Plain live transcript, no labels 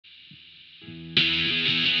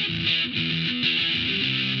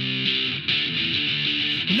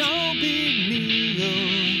No big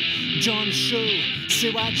deal, join the show,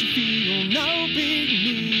 say what you feel. No big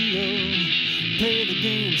deal, play the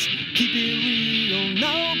games, keep it real.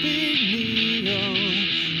 No big deal,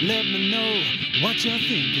 let me know what you're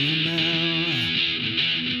thinking now.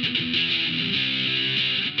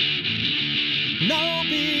 No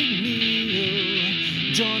big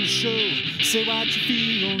deal, join the show, say what you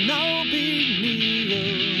feel. No big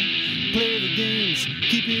deal, play the games,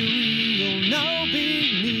 keep it real. No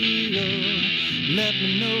big deal, let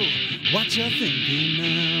me know what you're thinking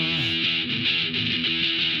now.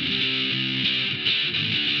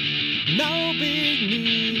 No big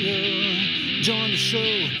deal, join the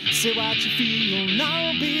show, say what you feel.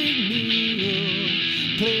 No big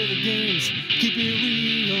deal, play the games, keep it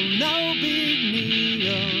real. No big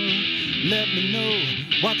deal, let me know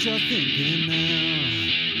what you're thinking now.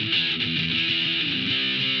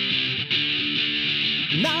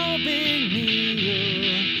 No big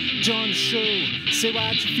deal, join the show, say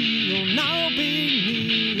what you feel. No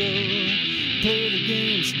big deal, play the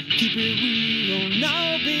games, keep it real.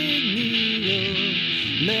 No big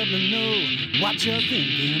deal, let me know what you're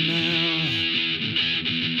thinking now.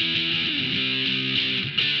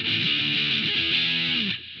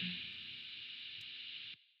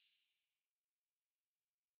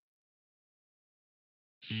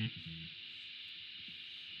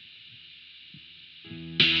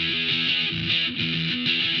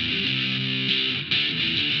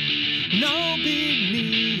 No big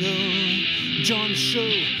deal, join the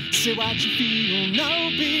show, say what you feel. No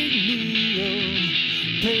big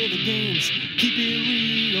deal, play the games, keep it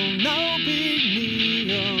real. No big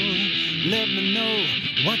deal, let me know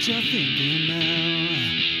what you're thinking now.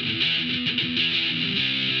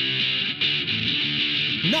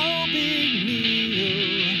 No big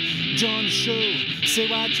deal, join the show, say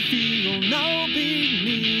what you feel. No big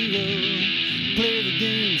deal, play the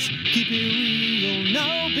games, keep it real.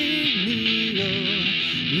 No big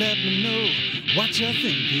deal, let me know what you're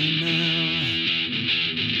thinking now.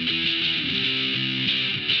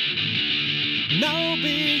 No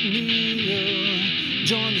big deal,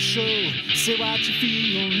 join the show, say what you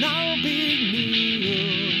feel. No big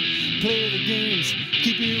deal, play the games,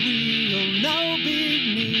 keep it real. No big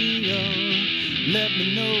deal, let me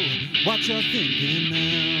know what you're thinking now.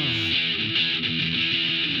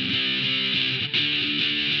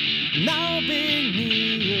 No big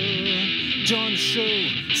deal, join the show,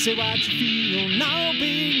 say what you feel. No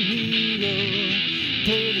big deal,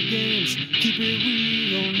 play the games, keep it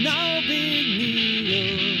real. No big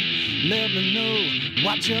deal, let me know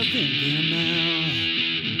what you're thinking now.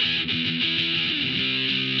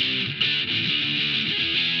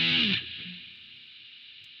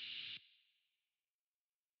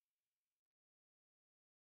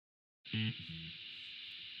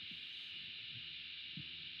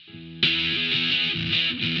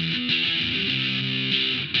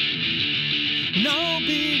 No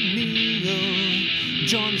big deal,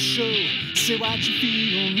 join the show, say what you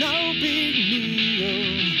feel. No big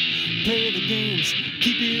deal, play the games,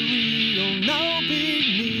 keep it real. No big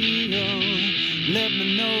deal, let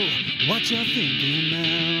me know what you're thinking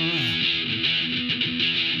now.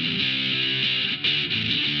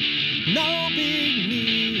 No big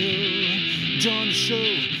deal, join the show,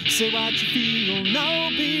 say what you feel. No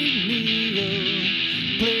big deal,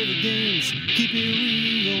 play the games, keep it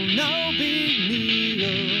real. No big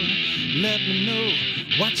deal, let me know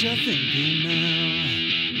what you're thinking now.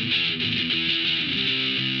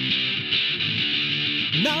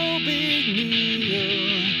 No big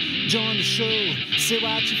deal, join the show, say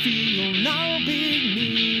what you feel. No big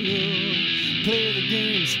deal, play the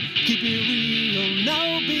games, keep it real.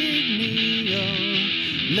 No big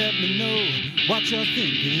deal, let me know what you're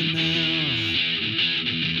thinking now.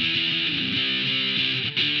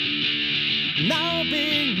 No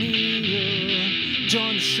big deal,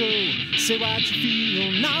 join the show, say what you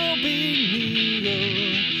feel. No big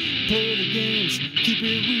deal, play the games, keep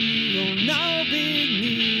it real. No big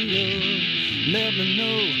deal, let me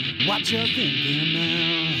know what you're thinking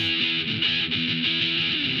now.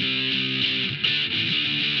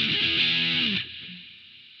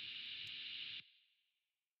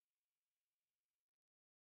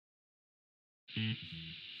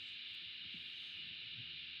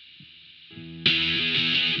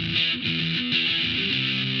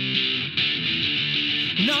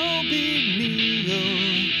 No big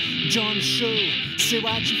deal, join the show, say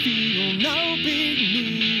what you feel. No big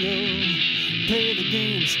deal, play the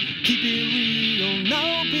games, keep it real.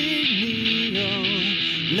 No big deal,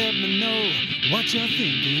 let me know what you're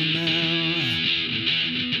thinking now.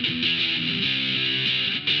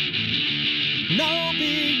 No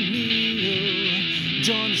big deal.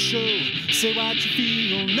 Join the show, say what you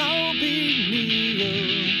feel. No big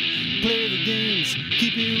deal. Play the games,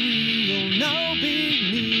 keep it real. No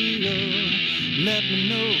big deal. Let me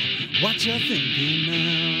know what you're thinking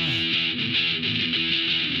now.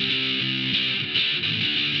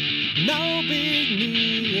 No big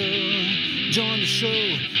deal. Join the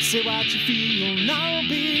show, say what you feel. No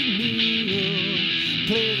big deal.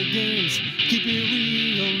 Play the games, keep it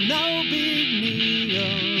real. No big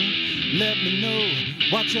deal. Let me know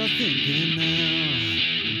what you're thinking now.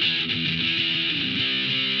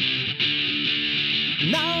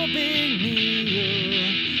 No big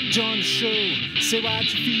deal. Join the show, say what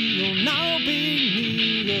you feel. No big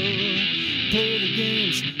deal. Play the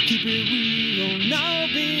games, keep it real. No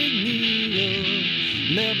big deal.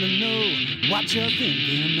 Let me know what you're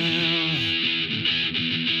thinking now.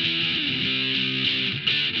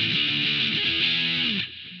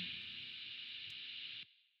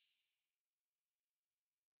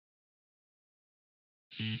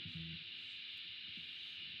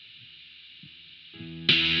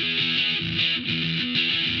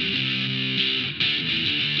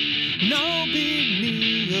 No big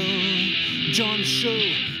deal. Join the show,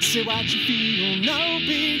 say what you feel. No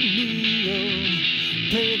big deal.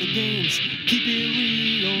 Play the games, keep it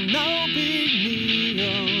real. No big deal.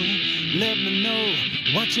 Let me know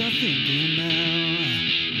what you're thinking now.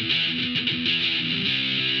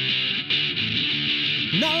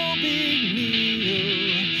 No big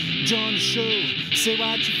deal. Join the show, say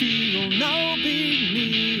what you feel. No big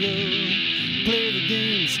deal. Play the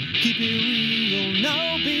games, keep it real. No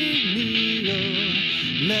big deal.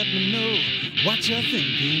 Let me know what you're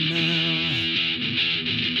thinking now.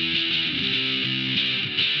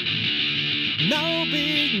 No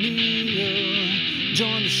big deal.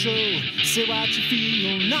 Join the show, say what you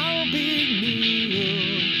feel. No big deal.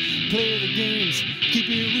 Play the games, keep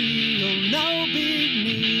it real. No big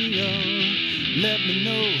deal. Let me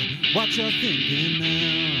know what you're thinking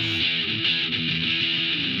now.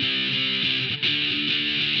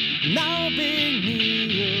 No big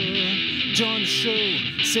deal. Join the show,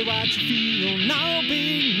 say what you feel. No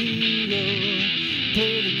big deal.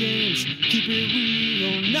 Play the games, keep it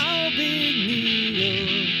real. No big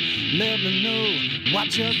deal. Let me know what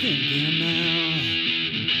you're thinking now.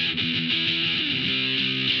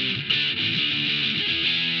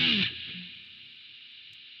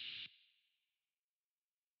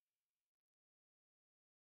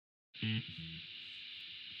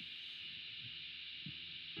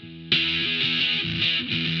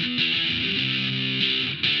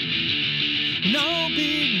 No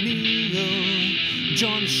big deal.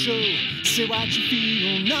 Join the show, say what you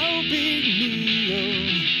feel. No big deal.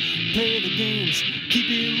 Play the games, keep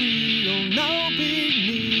it real. No big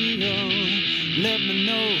deal. Let me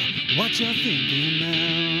know what you're thinking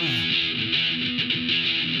now.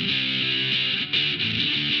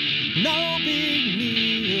 No big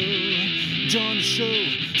deal. Join the show,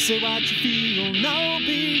 say what you feel. No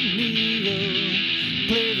big deal.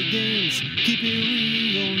 Play the games, keep it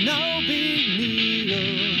real. No big deal.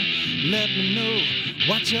 Let me know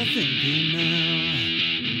what you're thinking now.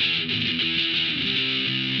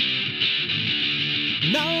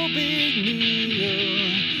 No big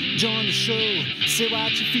deal. Join the show, say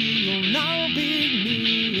what you feel. No big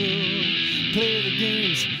deal. Play the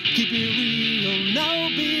games, keep it real. No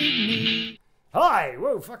big deal. Hi!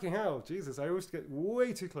 Whoa, fucking hell. Jesus, I always get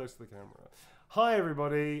way too close to the camera. Hi,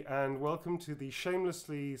 everybody, and welcome to the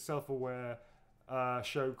shamelessly self-aware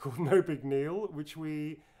show called No Big Neil, which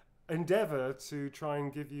we endeavour to try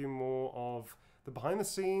and give you more of the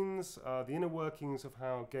behind-the-scenes, the inner workings of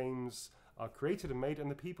how games are created and made, and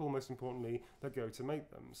the people, most importantly, that go to make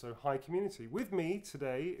them. So, hi, community. With me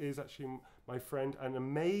today is actually my friend and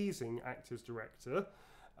amazing actors director,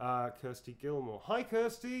 Kirsty Gillmore. Hi,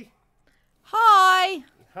 Kirsty. Hi.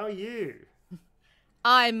 How are you?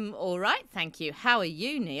 I'm all right, thank you. How are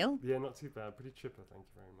you, Neil? Yeah, not too bad. Pretty chipper, thank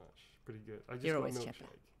you very much. Pretty good. I just You're got a always milkshake.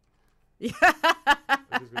 chipper.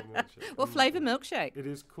 I just got a milkshake. What flavour milkshake? It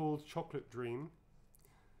is called Chocolate Dream.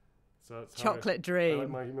 So that's how Chocolate I Dream. like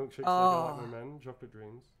my milkshakes like I like my men. Chocolate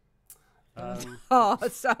Dreams. Oh,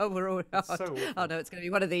 so we're all. It's so awful. Oh no, it's going to be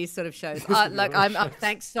one of these sort of shows. gonna be Look, one of I'm. those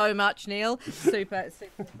Thanks so much, Neil. Super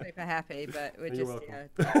happy. But we're You're just.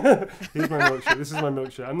 welcome. Here's my milkshake. This is my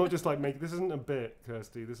milkshake. I'm not just like making. This isn't a bit,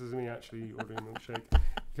 Kirsty. This is me actually ordering a milkshake,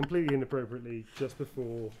 completely inappropriately, just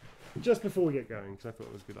before we get going, because I thought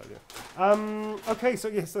it was a good idea. Okay, so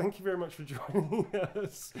yes, thank you very much for joining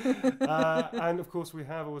us. And of course, we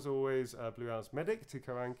have, as always, Blue Owl's medic to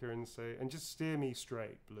co-anchor and just steer me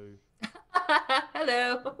straight, Blue.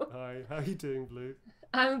 Hello. Hi, how are you doing, Blue?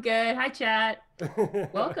 I'm good. Hi, chat.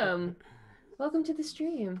 Welcome. Welcome to the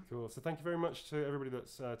stream. Cool. So thank you very much to everybody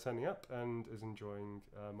that's turning up and is enjoying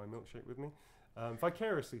my milkshake with me,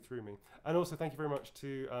 vicariously through me. And also thank you very much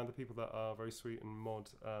to the people that are very sweet and mod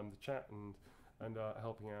the chat and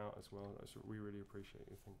helping out as well. We really appreciate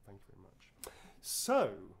you. Thank you very much. So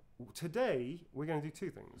today we're going to do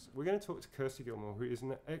two things. We're going to talk to Kirsty Gillmore, who is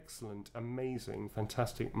an excellent, amazing,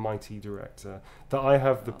 fantastic, mighty director that I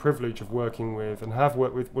have the privilege of working with and have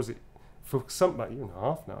worked with. Was it for about a year and a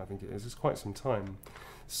half now? I think it is. It's quite some time.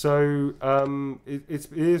 So it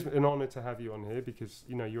is an honour to have you on here because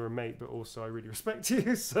you're a mate, but also I really respect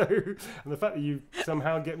you. So and the fact that you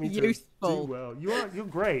somehow get me to do well, you're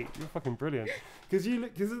great. You're fucking brilliant. Because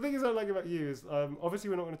the things I like about you is obviously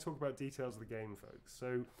we're not going to talk about details of the game, folks.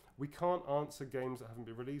 So we can't answer games that haven't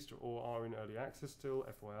been released or are in early access still,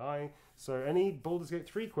 FYI. So any Baldur's Gate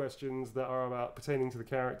 3 questions that are about pertaining to the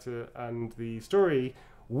character and the story,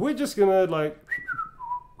 we're just gonna like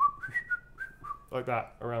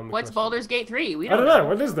that around the What's question. Baldur's Gate 3? I don't know.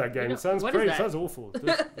 What is that game? It sounds what crazy. is It that? sounds awful.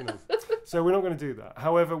 So we're not going to do that.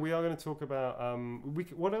 However, we are going to talk about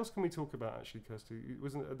what else can we talk about actually, Kirsty?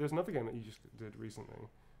 There's another game that you just did recently.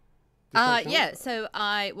 Yeah, so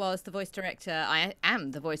I was the voice director. I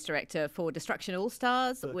am the voice director for Destruction All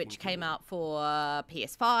Stars, which came out for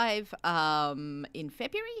PS5 in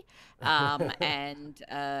February.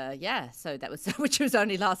 So that was, which was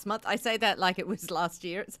only last month. I say that like it was last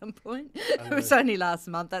year at some point. It was only last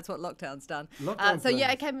month. That's what lockdown's done.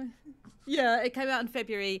 It came. Yeah, it came out in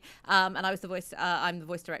February, and I was the voice. I'm the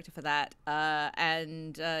voice director for that,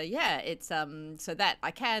 it's so that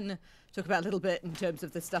I can talk about a little bit in terms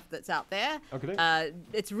of the stuff that's out there. Okay.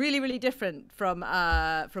 It's really, really different from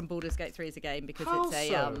Baldur's Gate 3 as a game because How it's a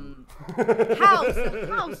so? How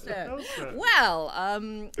so? Well,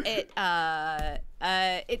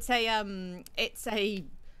 it's a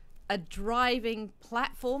driving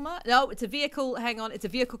platformer. No, it's a vehicle. Hang on, it's a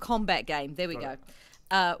vehicle combat game. There we go.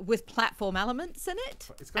 With platform elements in it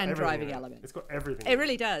and driving elements. It's got everything. It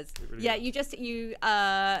really does. It really does.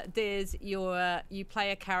 You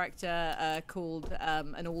play a character called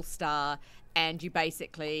an all-star, and you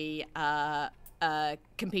basically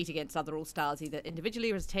compete against other all-stars either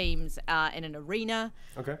individually or as teams in an arena.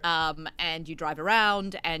 Okay. And you drive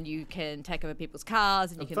around and you can take over people's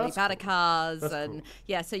cars and you can leap out of cars. That's and cool.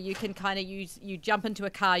 yeah, so you can kind of you jump into a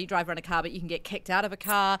car, you drive around a car, but you can get kicked out of a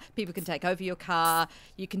car. People can take over your car.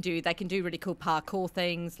 They can do really cool parkour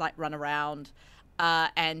things like run around.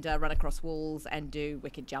 And run across walls and do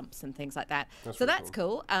wicked jumps and things like that. That's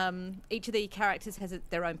cool. Each of the characters has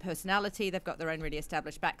their own personality. They've got their own really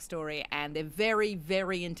established backstory, and they're very,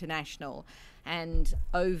 very international. And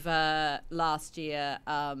over last year,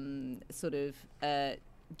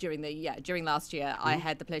 during last year, I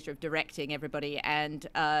had the pleasure of directing everybody, and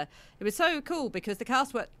it was so cool because the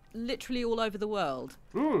cast were literally all over the world.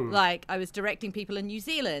 Like I was directing people in New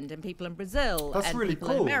Zealand and people in Brazil and really people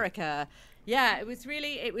cool. in America. Yeah, it's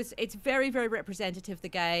very, very representative of the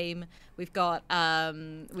game. We've got a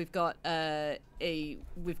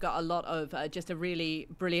lot of just a really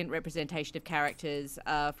brilliant representation of characters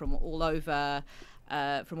from all over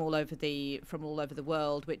the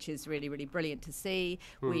world, which is really, really brilliant to see.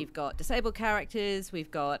 We've got disabled characters. We've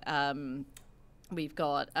got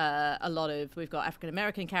African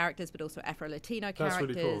American characters, but also Afro Latino characters.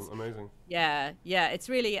 That's really cool. Amazing. Yeah. It's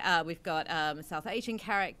really we've got South Asian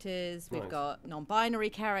characters. We've got non-binary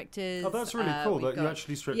characters. Oh, that's really cool that you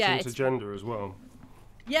actually stretch into gender as well.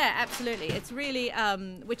 Yeah, absolutely. It's really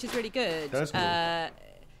which is really good. That's cool. And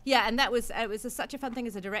it was such a fun thing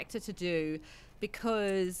as a director to do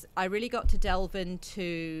because I really got to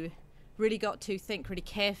think really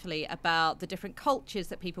carefully about the different cultures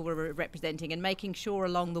that people were representing and making sure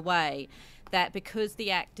along the way that because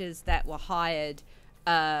the actors that were hired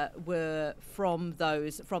were from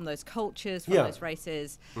those cultures, from those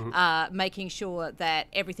races, making sure that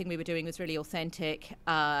everything we were doing was really authentic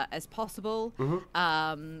as possible,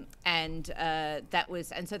 and that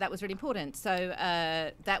was really important. So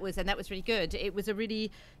that was really good. It was a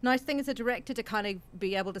really nice thing as a director to kind of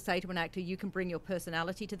be able to say to an actor, you can bring your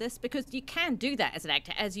personality to this, because you can do that as an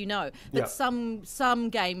actor, as you know. But some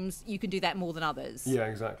games you can do that more than others. Yeah,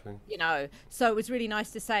 exactly. So it was really nice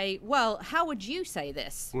to say, well, how would you say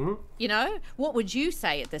this? What would you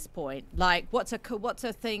say at this point? Like, what's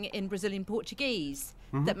a thing in Brazilian Portuguese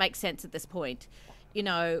that makes sense at this point? We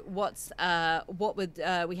had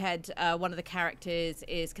one of the characters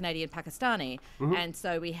is Canadian Pakistani, and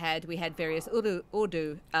so we had various Urdu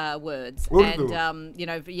words, Urdu. and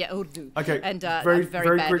Urdu. Okay, and very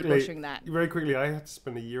badly quickly, butchering that. Very quickly, I had to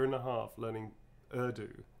spend a year and a half learning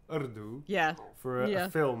Urdu. Urdu Yeah. for a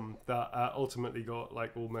film that ultimately got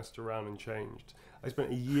like all messed around and changed. I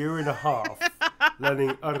spent a year and a half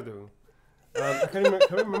learning Urdu. I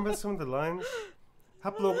can't remember some of the lines.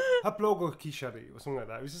 Haplogo Kishari or something like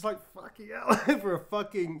that. It was just like fucking hell for a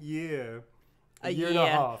fucking year. A year and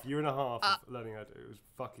a half of learning Urdu. It was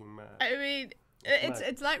fucking mad. I mean,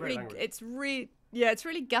 it's like really, it's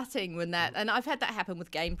really gutting when that, and I've had that happen with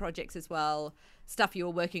game projects as well. Stuff you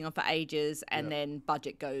were working on for ages, and then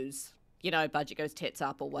budget goes tits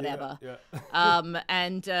up or whatever.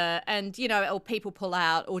 And you know, or people pull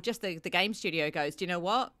out, or just the game studio goes, do you know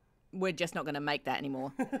what? We're just not going to make that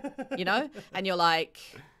anymore. You know, and you're like,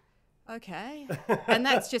 okay, and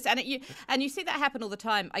that's just and you see that happen all the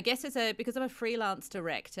time. I guess because I'm a freelance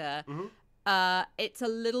director. It's a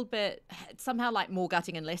little bit somehow like more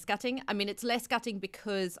gutting and less gutting. I mean, it's less gutting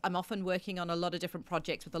because I'm often working on a lot of different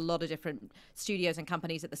projects with a lot of different studios and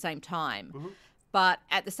companies at the same time. But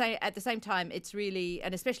at the same time, it's really,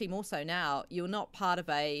 and especially more so now, you're not part of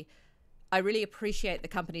I really appreciate the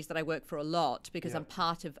companies that I work for a lot because I'm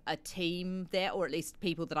part of a team there, or at least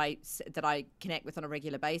people that I connect with on a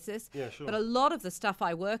regular basis. Yeah, sure. But a lot of the stuff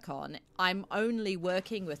I work on, I'm only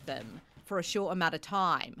working with them for a short amount of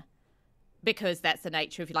time. Because that's the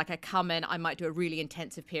nature of, like, I come in, I might do a really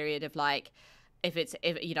intensive period of like, if 3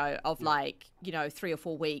 or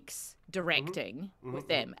 4 weeks directing with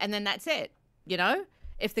them, and then that's it. You know,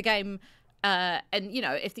 if the game,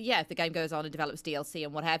 if the game goes on and develops DLC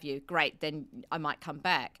and what have you, great, then I might come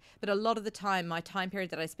back. But a lot of the time, my time period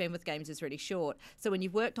that I spend with games is really short. So when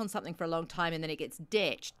you've worked on something for a long time and then it gets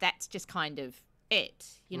ditched, that's just kind of it.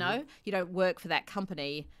 You know, you don't work for that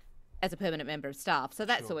company as a permanent member of staff, so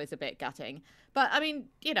that's always a bit gutting. But I mean,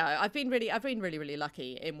 you know, I've been really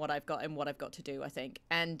lucky in what I've got to do, I think.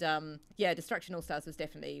 And Destruction All Stars was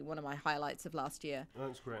definitely one of my highlights of last year. Oh,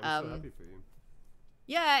 that's great. I'm so happy for you.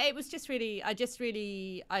 Yeah, it was just really,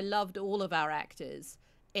 I loved all of our actors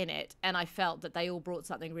in it, and I felt that they all brought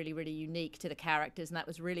something really, really unique to the characters, and that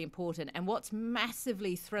was really important. And what's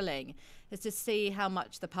massively thrilling is to see how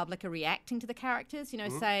much the public are reacting to the characters, you know,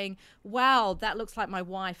 saying, wow, that looks like my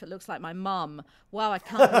wife, it looks like my mum, wow, I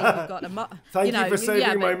can't believe you've got a mum. Thank you for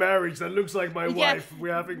saving my marriage, that looks like my wife,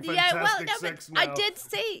 we're having fantastic sex now. I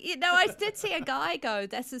did see a guy go,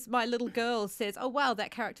 this is my little girl says, oh wow,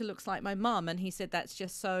 that character looks like my mum, and he said that's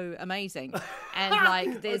just so amazing. And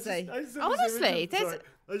like there's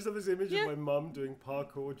I just have this image of my mum doing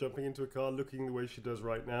parkour, jumping into a car, looking the way she does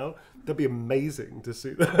right now. That'd be amazing to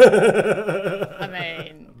see that. I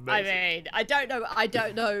mean, I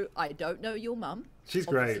don't know your mum. She's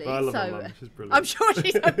great. I love her mum. She's brilliant. I'm sure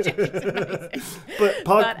she's amazing. But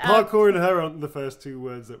parkour and her aren't the first two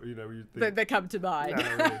words that you think that come to mind.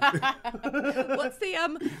 No, really. What's the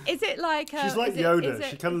Is it like? She's like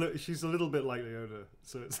Yoda. She's a little bit like Yoda.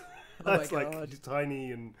 So it's like she's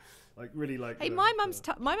tiny and. Like really like. Hey, my mum's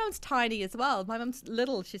tiny as well. My mum's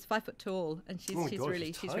little. She's 5 foot tall, and she's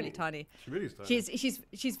really tiny. She really is tiny.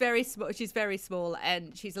 She's very small. She's very small,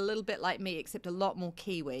 and she's a little bit like me, except a lot more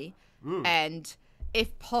Kiwi, and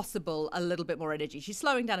if possible, a little bit more energy. She's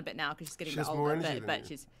slowing down a bit now because she's getting a bit older. More energy but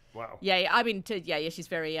she's wow. Yeah, I mean, she's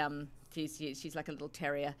very she's like a little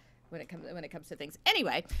terrier when it comes to things.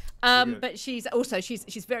 Anyway, but she's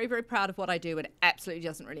very, very proud of what I do and absolutely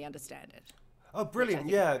doesn't really understand it. Oh, brilliant!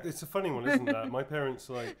 Yeah, it's a funny one, isn't that? My parents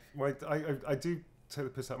I do take the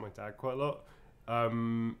piss out of my dad quite a lot,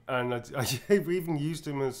 and we even used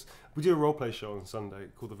him as we do a role play show on Sunday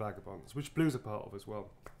called The Vagabonds, which Blue's a part of as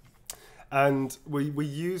well, and we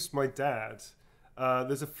used my dad.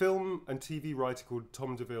 There's a film and TV writer called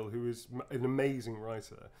Tom DeVille who is an amazing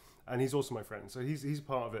writer, and he's also my friend, so he's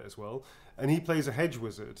part of it as well, and he plays a hedge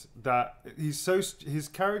wizard that his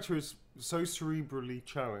character is so cerebrally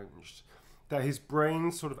challenged that his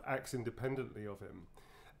brain sort of acts independently of him,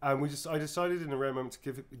 and I decided in a rare moment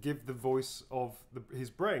to give the voice of his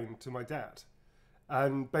brain to my dad,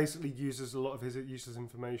 and basically uses a lot of his useless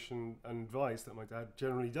information and advice that my dad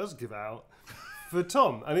generally does give out for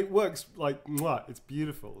Tom, and it works like mwah, it's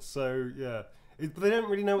beautiful. So yeah, but they don't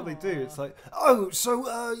really know what they do. It's like, oh,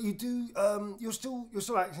 so you do you're still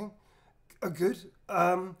acting, good.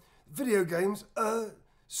 Video games.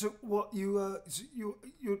 So what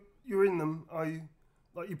you're in them, are you?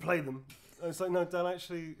 Like you play them? And it's like, no, Dad,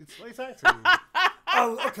 actually, it's acting.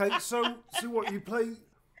 Oh, okay. So what you play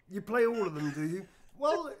all of them, do you?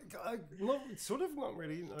 Well, not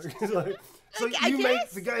really. No. It's like, so you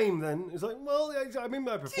make the game then? It's like, well, I mean,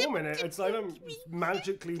 I perform in it. It's like I don't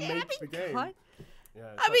magically make the game. Yeah.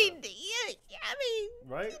 I mean, yeah,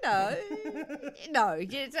 right? No,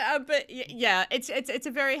 but yeah, it's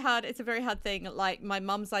a very hard thing. Like my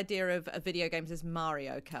mum's idea of video games is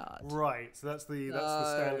Mario Kart. Right, so that's the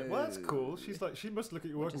standard. Well, that's cool. She's like, she must look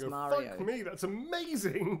at your work and go, Mario. "Fuck me, that's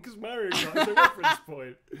amazing," because Mario Kart is a reference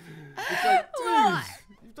point. It's like, dude,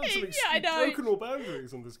 you've done something. You've broken all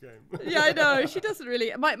boundaries on this game. Yeah, I know. She doesn't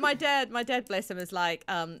really. My dad, bless him, is like,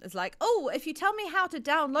 oh, if you tell me how to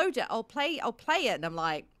download it, I'll play it. And I'm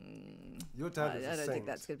like, your dad is a I don't saint. think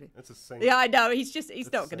that's gonna be. That's a saint. Yeah, I know. He's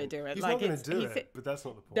not going to do it. He's like, not going to do it, but that's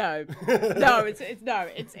not the point. No,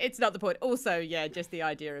 it's not the point. Also, yeah, just the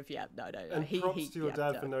idea of no. And props to your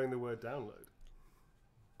dad for knowing the word download.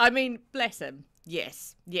 I mean, bless him.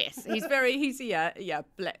 Yes. Bless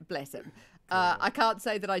him. I can't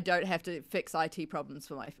say that I don't have to fix IT problems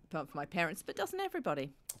for my parents, but doesn't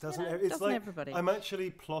everybody? Doesn't everybody? I'm actually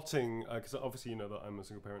plotting, because obviously you know that I'm a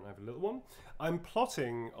single parent and I have a little one. I'm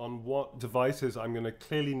plotting on what devices I'm going to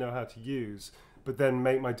clearly know how to use, but then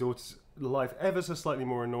make my daughter's life ever so slightly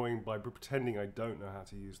more annoying by pretending I don't know how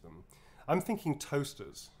to use them. I'm thinking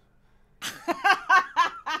toasters.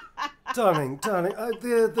 Darling,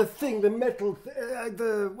 the thing, the metal,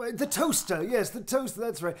 the toaster, yes, the toaster,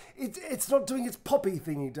 that's right. It's not doing its poppy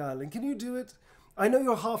thingy, darling. Can you do it? I know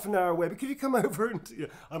you're half an hour away, but could you come over and... Yeah,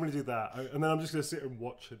 I'm going to do that. And then I'm just going to sit and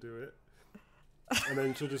watch her do it. And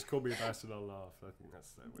then she'll just call me a bastard, I'll laugh. I think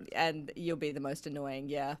that's the way. And you'll be the most annoying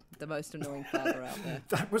father out there.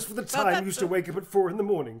 That was for the time you used to wake up at 4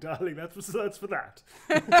 a.m, darling. That's for that.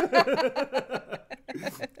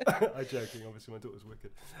 I'm joking. Obviously, my daughter's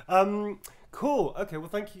wicked. Cool. Okay. Well,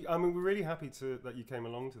 thank you. I mean, we're really happy that you came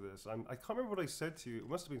along to this. I can't remember what I said to you. It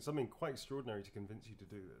must have been something quite extraordinary to convince you to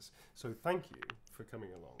do this. So thank you for coming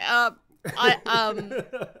along. I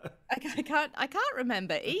can't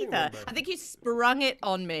remember either. I think you sprung it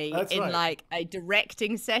on me like a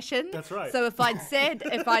directing session. That's right. So if I'd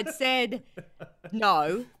said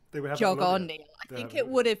no, jog on, Neil. I think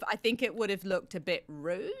it would have looked a bit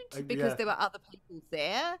rude because there were other people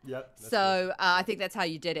there. Yep. So I think that's how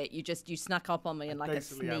you did it. You snuck up on me in like a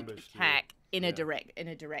sneak attack in a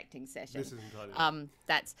directing session. This is entirely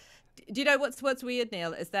Do you know what's weird,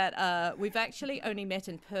 Neil, is that we've actually only met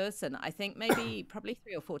in person, I think probably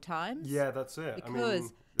 3 or 4 times. Yeah, that's it.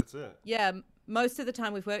 Because, that's it. Yeah, most of the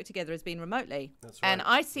time we've worked together has been remotely. That's right. And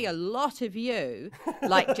I see a lot of you,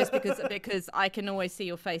 like just because I can always see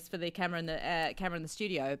your face for the camera in the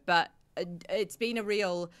studio, but it's been a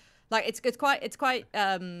real... Like it's quite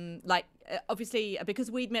like obviously because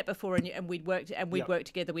we'd met before and we'd worked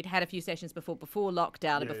together. We'd had a few sessions before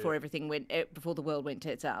lockdown and before everything before the world went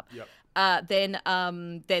tits up. Yep. Then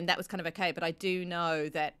that was kind of okay. But I do know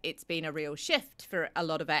that it's been a real shift for a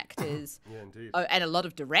lot of actors and a lot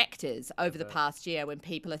of directors over the past year when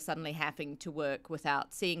people are suddenly having to work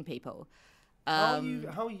without seeing people. How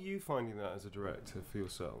are you finding that as a director for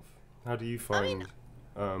yourself? How do you find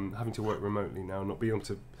having to work remotely now, not being able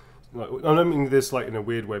to... Like, I don't mean this like in a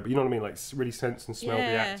weird way, but you know what I mean, like really sense and smell the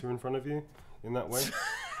actor in front of you in that way.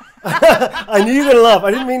 I knew you were gonna laugh.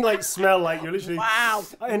 I didn't mean like smell, like you're literally. Wow.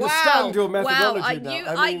 I understand your methodology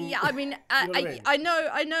now. I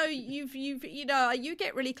know you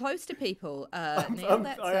get really close to people. Neil,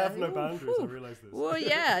 I have no boundaries. I realise this. Well,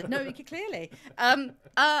 yeah, no, clearly.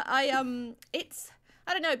 It's.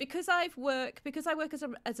 I don't know, because I work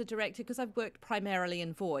as a director, because I've worked primarily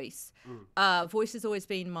in voice. Voice has always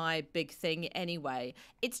been my big thing anyway.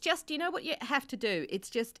 It's just, you know what you have to do?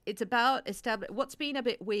 It's about what's been a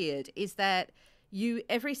bit weird is that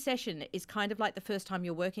every session is kind of like the first time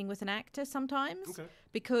you're working with an actor sometimes,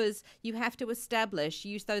 because you have to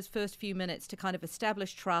use those first few minutes to kind of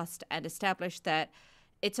establish trust and establish that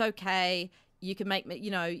it's okay. You can make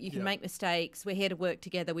make mistakes. We're here to work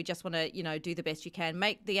together. We just want to, do the best you can.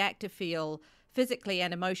 Make the actor feel physically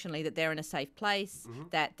and emotionally that they're in a safe place,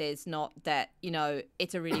 that there's not that,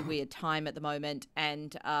 it's a really weird time at the moment,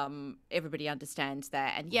 and everybody understands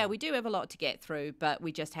that. And we do have a lot to get through, but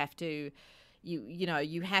we just have to,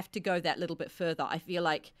 you have to go that little bit further. I feel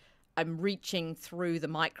like I'm reaching through the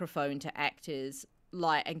microphone to actors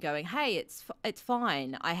and going, hey, it's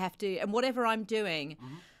fine. I have to, and whatever I'm doing,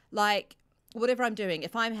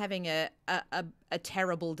 if I'm having a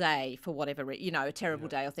terrible day for whatever, a terrible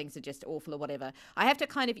day, or things are just awful or whatever, I have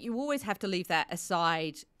to you always have to leave that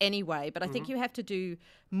aside anyway. But I think you have to do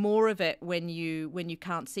more of it when you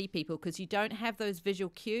can't see people, because you don't have those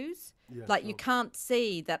visual cues. You can't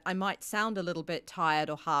see that I might sound a little bit tired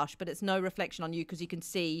or harsh, but it's no reflection on you, because you can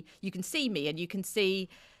see me and you can see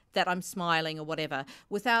that I'm smiling or whatever.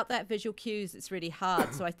 Without that visual cues, it's really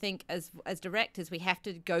hard. So I think as directors, we have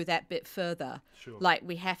to go that bit further. Sure. Like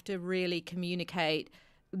we have to really communicate.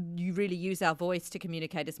 You really use our voice to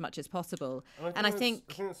communicate as much as possible. And I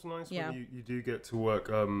think it's nice when you do get to work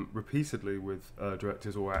repeatedly with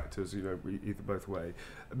directors or actors, either both way,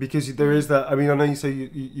 because there is that. I mean, I know you say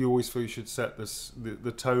you always feel you should set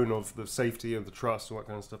the tone of the safety and the trust and all that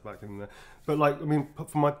kind of stuff back in there. But like, I mean,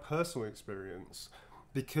 from my personal experience,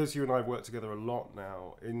 because you and I have worked together a lot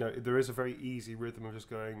now, there is a very easy rhythm of just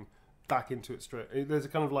going back into it straight. There's a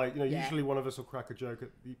kind of like, usually one of us will crack a joke at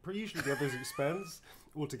usually the other's expense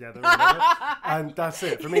altogether, and that's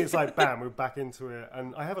it. For me, it's like, bam, we're back into it,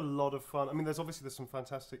 and I have a lot of fun. I mean, there's some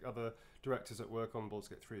fantastic other directors that work on Baldur's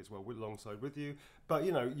Gate 3 as well, alongside with you. But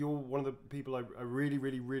you're one of the people I really,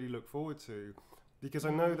 really, really look forward to, because I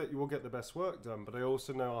know that you will get the best work done, but I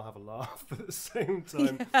also know I'll have a laugh at the same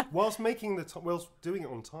time, whilst doing it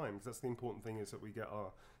on time. Because that's the important thing, is that we get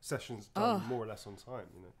our sessions done more or less on time.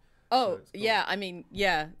 Oh, so yeah, I mean,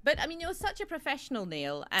 yeah. But I mean, you're such a professional,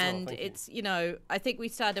 Neil, and it's, I think we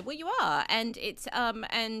started, well, you are, and it's,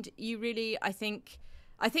 and you really, I think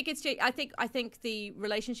the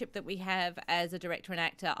relationship that we have as a director and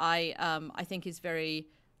actor, I think is very,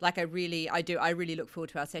 like, I really look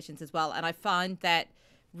forward to our sessions as well. And I find that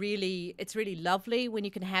really, it's really lovely when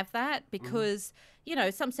you can have that, because,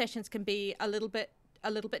 some sessions can be a little bit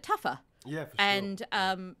tougher. Yeah, for sure. And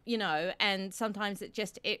and sometimes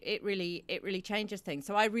it really changes things.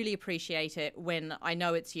 So I really appreciate it when I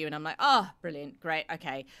know it's you, and I'm like, oh, brilliant, great,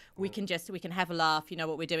 okay, we can have a laugh,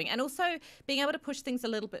 what we're doing, and also being able to push things a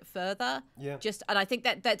little bit further. Yeah. And I think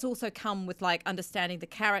that's also come with like understanding the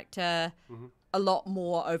character a lot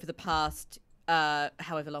more over the past.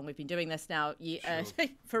 However long we've been doing this now,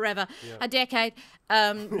 forever, a decade.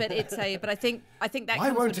 But I think that. Why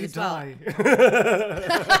comes won't with he it as well. die?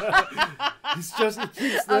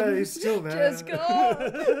 He's there. He's still there. Just go.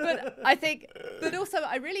 But also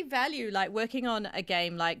I really value like working on a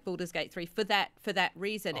game like Baldur's Gate 3 for that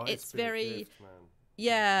reason. Oh, it's very, gift,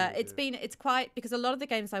 man. it's quite, because a lot of the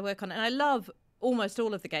games I work on, and I love almost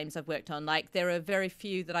all of the games I've worked on. Like there are very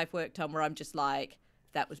few that I've worked on where I'm just like,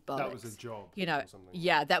 that was bollocks. That was a job.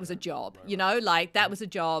 That was a job. Right. That was a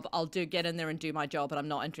job. I'll get in there and do my job, but I'm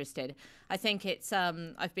not interested. I think it's,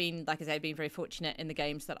 I've been, like I say, I've been very fortunate in the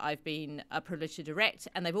games that I've been privileged to direct,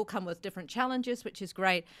 and they've all come with different challenges, which is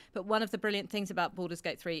great. But one of the brilliant things about Baldur's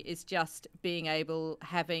Gate 3 is just being able,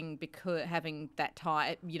 having that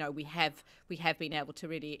time, we have been able to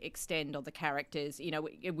really extend on the characters.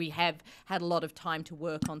 We have had a lot of time to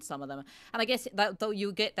work on some of them. And I guess though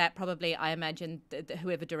you'll get that probably, I imagine,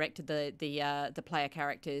 whoever directed the player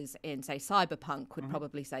characters in, say, Cyberpunk would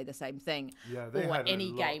probably say the same thing. Yeah, they or had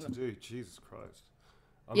any a lot game. to do. Jesus Christ.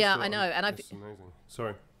 I know, and it's amazing.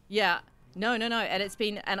 Sorry. Yeah. No, and it's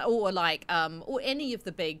been, or any of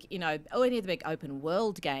the big, or any of the big open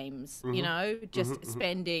world games, just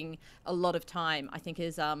spending a lot of time, I think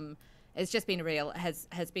is it's just been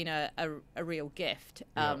has been a real gift,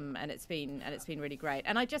 and it's been really great.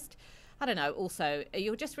 And I don't know. Also,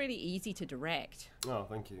 you're just really easy to direct. Oh,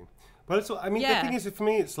 thank you. But it's, the thing is, for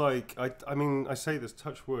me, it's like, I say this,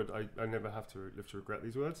 touch wood, I never have to live to regret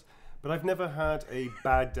these words, but I've never had a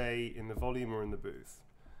bad day in the volume or in the booth.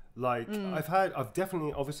 Like, I've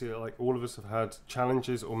definitely, obviously, like all of us have had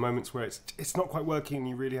challenges or moments where it's not quite working and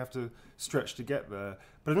you really have to stretch to get there.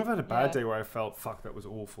 But I've never had a bad day where I felt, fuck, that was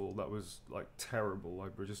awful, that was, like, terrible. I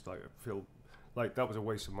just, like, feel like that was a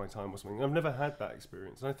waste of my time or something. I've never had that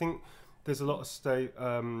experience. And I think there's a lot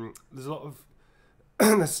of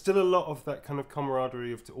there's still a lot of that kind of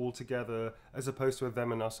camaraderie of all together, as opposed to a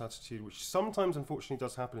them and us attitude, which sometimes unfortunately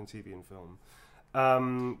does happen in TV and film.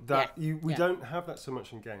 We don't have that so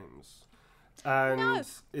much in games. And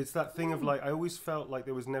it's that thing of like, I always felt like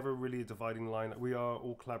there was never really a dividing line. We are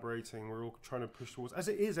all collaborating, we're all trying to push towards, as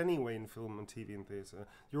it is anyway in film and TV and theatre,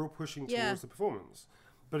 you're all pushing towards the performance.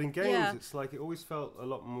 But in games, it's like, it always felt a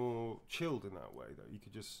lot more chilled in that way, that you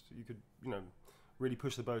could really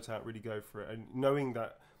push the boat out, really go for it, and knowing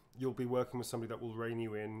that you'll be working with somebody that will rein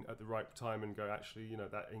you in at the right time and go, actually,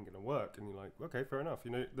 that ain't gonna work, and you're like, okay, fair enough.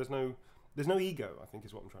 There's no ego, I think,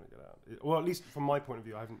 is what I'm trying to get at. Well, at least from my point of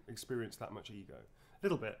view, I haven't experienced that much ego. A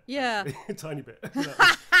little bit, a tiny bit.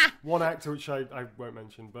 One actor, which I won't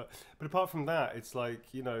mention, but apart from that, it's like,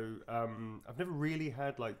 I've never really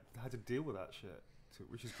had to deal with that shit,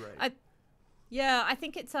 which is great. I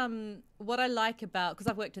think it's what I like about, because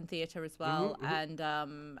I've worked in theatre as well, and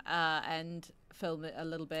film a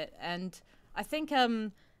little bit, and I think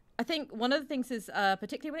one of the things is,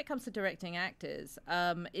 particularly when it comes to directing actors,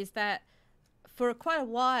 is that for quite a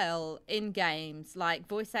while in games, like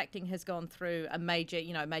voice acting has gone through a major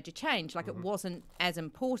change. Like it wasn't as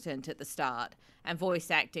important at the start, and voice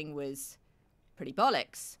acting was pretty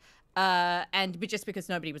bollocks. But just because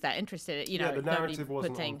nobody was that interested, the narrative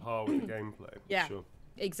wasn't on par with the gameplay. Yeah, sure.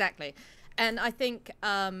 Exactly. And I think,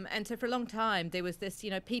 and so for a long time there was this,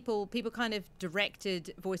 people kind of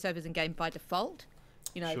directed voiceovers in game by default.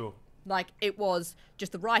 Sure. Like it was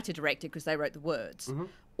just the writer directed because they wrote the words,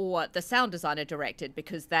 or the sound designer directed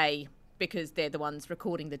because they're the ones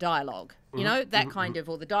recording the dialogue, that kind of,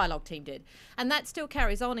 or the dialogue team did. And that still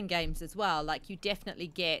carries on in games as well. Like you definitely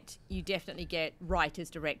get writers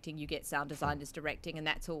directing, you get sound designers directing, and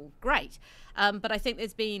that's all great. But I think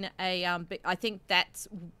there's been I think that's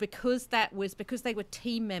because they were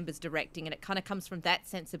team members directing, and it kind of comes from that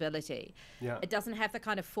sensibility. Yeah. It doesn't have the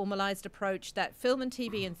kind of formalized approach that film and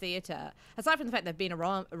TV and theatre, aside from the fact they've been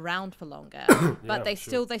around for longer, but they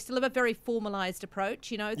still have a very formalized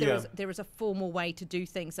approach. There is a formal way to do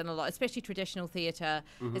things in a lot, especially traditional theatre,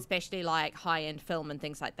 especially like high-end film and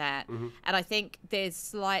things like that. And I think there's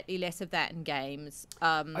slightly less of that in games.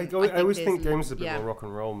 I always think games are a bit more rock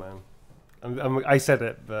and roll, man. I said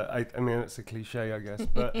it, but I mean it's a cliche, I guess.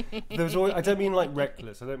 But there's always, I don't mean like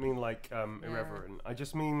reckless. I don't mean like irreverent. I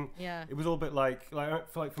just mean it was all a bit like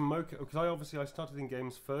from mocap, because I started in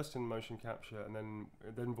games first in motion capture and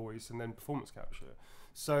then voice and then performance capture.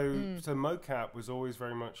 So mocap was always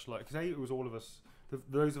very much like, because it was all of us,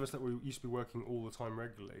 those of us that used to be working all the time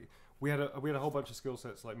regularly. We had a whole bunch of skill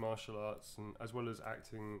sets like martial arts and as well as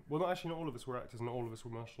acting. Well, not all of us were actors, and not all of us were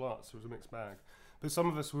martial arts. So it was a mixed bag. But some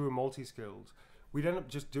of us who were multi-skilled, we'd end up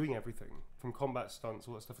just doing everything from combat stunts,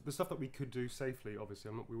 all that stuff. The stuff that we could do safely,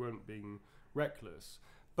 obviously. We weren't being reckless.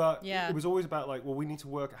 But it was always about like, well, we need to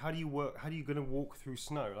work. How are you going to walk through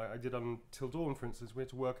snow? Like I did on Till Dawn, for instance. We had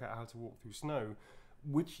to work out how to walk through snow,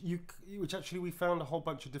 which actually we found a whole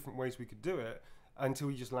bunch of different ways we could do it until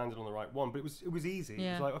we just landed on the right one. But it was easy. Yeah.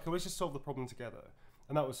 It was like, okay, let's just solve the problem together,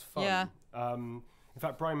 and that was fun. Yeah. In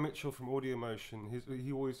fact, Brian Mitchell from Audio Motion, he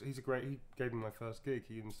gave me my first gig.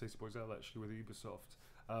 He and Stacey Boiselle actually with Ubisoft.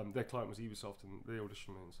 Their client was Ubisoft, and they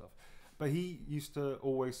auditioned me and stuff. But he used to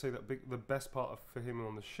always say that the best part for him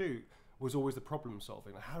on the shoot was always the problem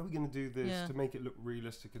solving. Like, how are we going to do this to make it look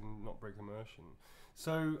realistic and not break immersion?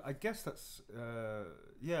 So I guess that's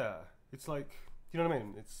it's like, you know what I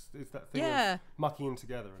mean? It's that thing of mucking in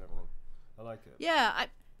together and everything. I like it. Yeah,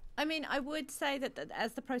 I mean, I would say that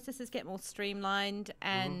as the processes get more streamlined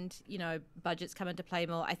and, budgets come into play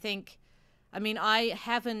more,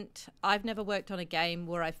 I've never worked on a game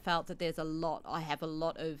where I felt that I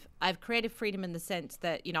have creative freedom in the sense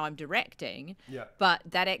that, I'm directing, but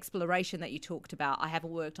that exploration that you talked about, I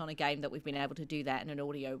haven't worked on a game that we've been able to do that in an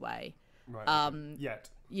audio way. Right. Yet.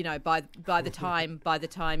 By the time,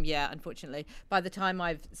 unfortunately, by the time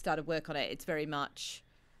I've started work on it, it's very much,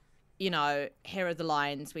 here are the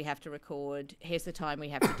lines we have to record. Here's the time we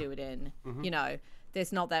have to do it in.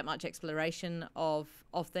 There's not that much exploration of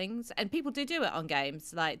things, and people do it on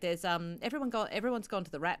games. Like there's everyone's gone to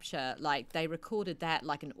the Rapture. Like they recorded that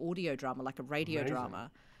like an audio drama, like a radio drama.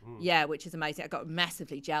 Yeah, which is amazing. I got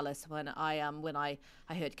massively jealous when I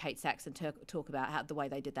heard Kate Saxon talk about the way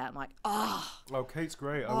they did that. I'm like, oh, Kate's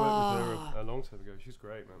great. I worked with her a long time ago. She's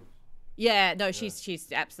great, man. Yeah, no,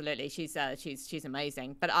 she's absolutely she's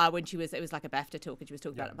amazing. But when it was like a BAFTA talk and she was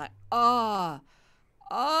talking about it, I'm like,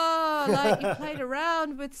 like you played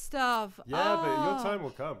around with stuff. Yeah, but your time will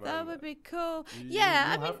come. That would be cool.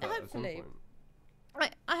 Hopefully.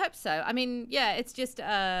 I hope so. I mean, it's just, but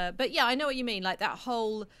I know what you mean. Like that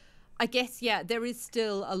whole, I guess, there is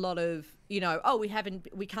still a lot of, we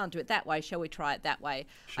can't do it that way. Shall we try it that way?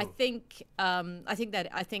 Sure. I think that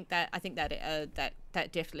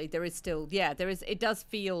definitely there is still, it does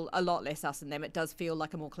feel a lot less us and them. It does feel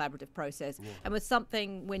like a more collaborative process. Yeah. And with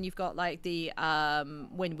something, when you've got like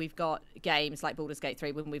when we've got games like Baldur's Gate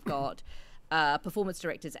 3, when we've got performance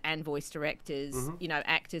directors and voice directors,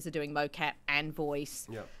 actors are doing mocap and voice,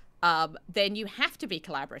 then you have to be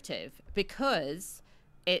collaborative because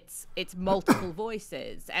it's multiple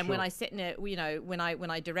voices. And when I sit in it, when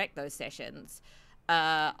I direct those sessions,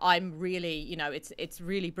 I'm really, it's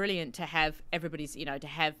really brilliant to have everybody's, to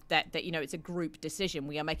have that, it's a group decision.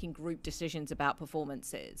 We are making group decisions about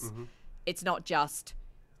performances. It's not just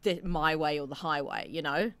my way or the highway,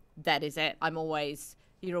 that is it.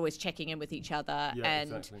 You're always checking in with each other,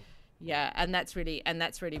 and exactly. and that's really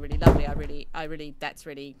really lovely.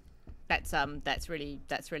 that's really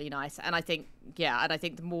nice. And I think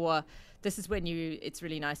the more, this is when it's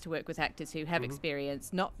really nice to work with actors who have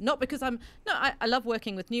experience, not because I love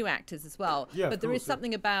working with new actors as well, but there is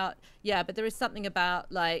something about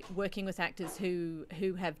like working with actors who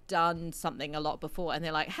have done something a lot before, and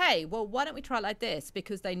they're like, hey, well, why don't we try it like this,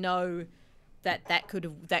 because they know that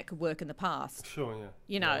could work in the past. Sure, yeah.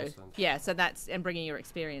 You know, yeah. So that's, and bringing your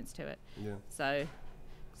experience to it. Yeah. So,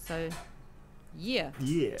 yeah.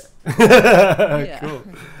 Yeah. Yeah. Cool.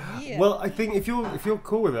 Yeah. Well, I think if you're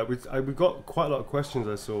cool with that, we've got quite a lot of questions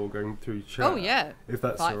I saw going through chat. Oh yeah. If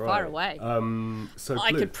that's all right. Fire away. So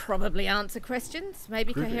I Blue. could probably answer questions,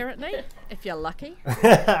 maybe Groovy. coherently, if you're lucky.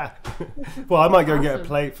 Well, I might go and get a Awesome.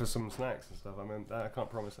 plate for some snacks and stuff. I mean, I can't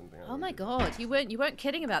promise anything. Oh my God, you weren't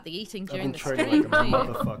kidding about the eating I've during been the training stream, like a were you?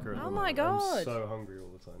 motherfucker. at Oh the my moment. God. I'm so hungry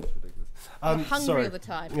all the time. It's ridiculous. You're hungry sorry. all the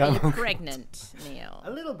time. Yeah, Are you I'm- pregnant, Neil?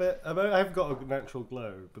 A little bit. I've got a natural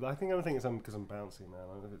glow, but I think it's because I'm bouncy, man.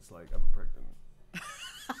 I don't know if it's like I'm pregnant.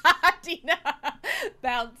 Do you know?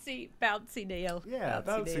 Bouncy Neil. Yeah,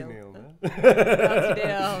 bouncy Neil, man. Bouncy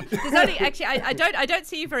Neil. There's only, actually, I don't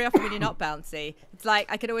see you very often when you're not bouncy. It's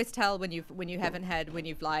like I can always tell when you haven't had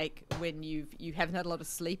you haven't had a lot of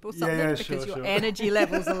sleep or something, yeah, because your sure. energy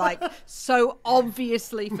levels are like so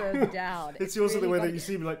obviously further down. It's also the really way that funny. you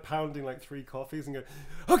see me like pounding like 3 coffees and go,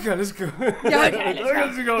 okay, let's go. Yeah, okay,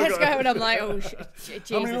 let's go. Let's go. go. And I'm like, oh, Jesus,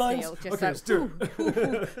 How many lines? Neil. Just Okay, let's do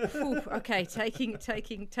it. okay, taking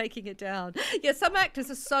it down. Yeah, some actors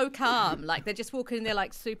are so calm, like they're just walking in there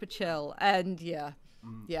like super chill, and yeah.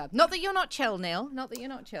 Not that you're not chill, Neil. Not that you're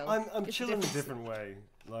not chill. I'm Just chill a in a difference. different way.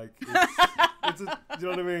 Like, do you know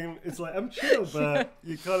what I mean? It's like I'm chill, but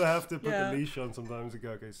you kind of have to put Yeah. the leash on sometimes and go,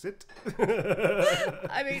 okay, sit.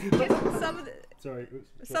 I mean, some of the. Sorry.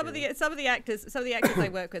 Some of the actors I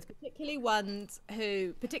work with,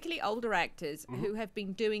 particularly older actors who have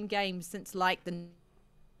been doing games since like the,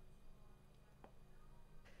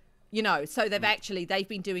 you know, so they've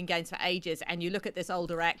been doing games for ages, and you look at this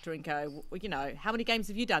older actor and go, well, you know, how many games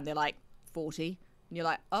have you done? They're like 40, and you're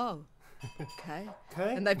like, oh, okay.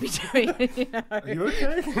 Okay. And they've been doing, you know. Are you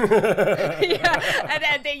okay?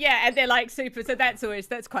 And they're like super. So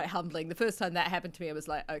that's quite humbling. The first time that happened to me, I was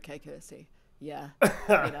like, okay, Kirsty. Yeah, you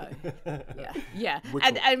know, yeah. Which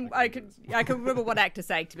And one? I can remember one actor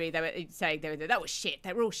saying to me, that was shit.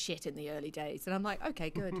 They were all shit in the early days, and I'm like,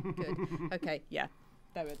 okay, good, okay, yeah,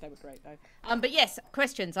 they were great though. But yes,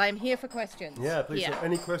 questions. I am here for questions. Yeah, please. Yeah. So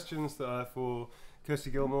any questions for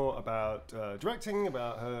Kirsty Gillmore about directing,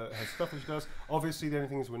 about her stuff that she does? Obviously, the only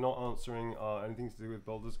things we're not answering are anything to do with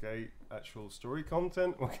Baldur's Gate actual story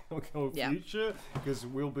content or Yeah. future, because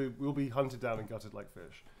we'll be hunted down and gutted like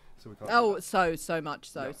fish. So we can't. Oh, do that. so much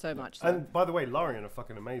so. And by the way, Lorien are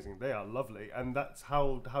fucking amazing. They are lovely, and that's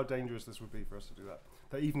how dangerous this would be for us to do that.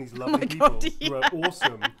 That even these lovely people God, who are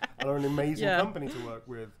awesome and are an amazing Yeah. company to work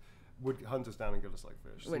with would hunt us down and kill us like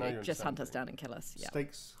fish. So Would now it you just hunt us understand down and kill us? me. Yeah.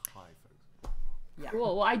 Stakes high, folks. Yeah.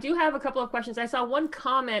 Cool. Well, I do have a couple of questions. I saw one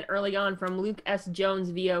comment early on from Luke S.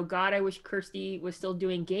 Jones VO. God, I wish Kirsty was still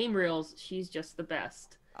doing game reels. She's just the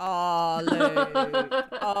best. Oh, Luke.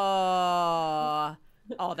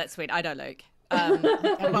 Oh, that's sweet. I know Luke.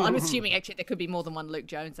 Well, I'm assuming actually there could be more than one Luke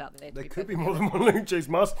Jones out there. There could be more than one Luke J's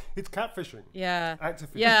Must. It's catfishing. Yeah. Active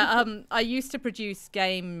fishing. Yeah. I used to produce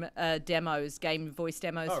game voice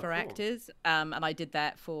demos Oh, for cool. actors, and I did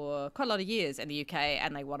that for quite a lot of years in the UK,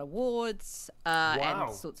 and they won awards Wow.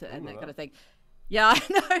 and sorts of Didn't and know that kind that. of thing. Yeah, I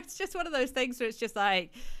know. It's just one of those things where it's just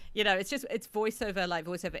like, you know, it's voiceover, like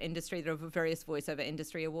voiceover industry. There are various voiceover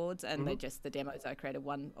industry awards, and they just, the demos I created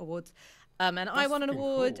won awards. And I won an fucking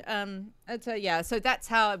award. cool. And so yeah, so that's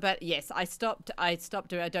how. But yes, I stopped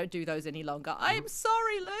doing. I don't do those any longer. I am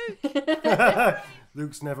sorry, Luke.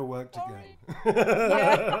 Luke's never worked again.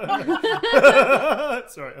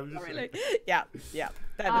 Sorry, I'm just Sorry, saying. Luke. Yeah.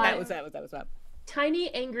 That was that. Tiny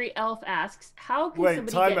Angry Elf asks, how can Wait,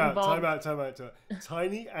 somebody time get out. involved?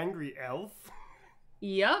 Tiny Angry Elf?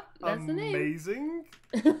 Yep, that's the name. Amazing.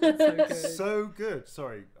 So good. So good.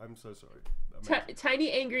 Sorry, I'm so sorry. Amazing.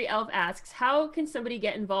 Tiny Angry Elf asks, how can somebody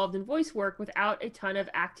get involved in voice work without a ton of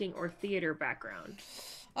acting or theater background?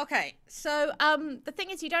 Okay, so the thing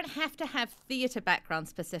is, you don't have to have theatre background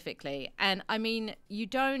specifically, and I mean, you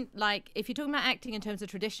don't, like, if you're talking about acting in terms of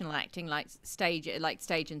traditional acting, like stage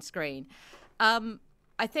and screen.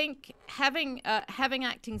 I think having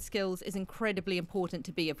acting skills is incredibly important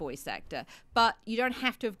to be a voice actor, but you don't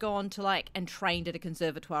have to have gone to and trained at a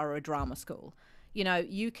conservatoire or a drama school. You know,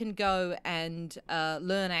 you can go and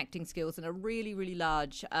learn acting skills in a really, really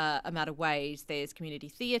large amount of ways. There's community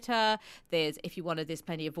theatre. If you wanted, there's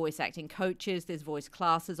plenty of voice acting coaches. There's voice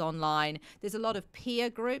classes online. There's a lot of peer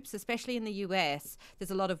groups, especially in the US.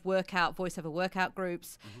 There's a lot of voiceover workout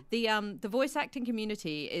groups. The voice acting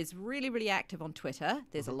community is really, really active on Twitter.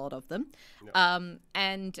 There's a lot of them.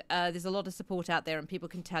 And there's a lot of support out there, and people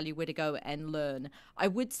can tell you where to go and learn. I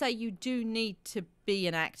would say you do need to be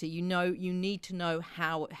an actor. You need to know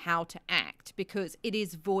how to act, because it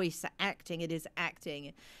is voice acting, it is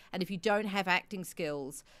acting. And if you don't have acting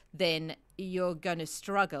skills, then you're going to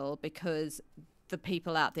struggle, because the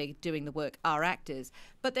people out there doing the work are actors,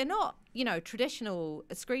 but they're not, you know, traditional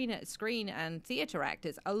screen and theatre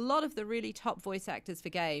actors. A lot of the really top voice actors for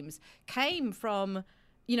games came from,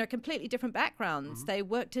 you know, completely different backgrounds. They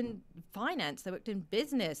worked in finance, they worked in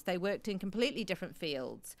business, they worked in completely different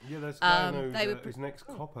fields. Yeah, there's a guy I know who's an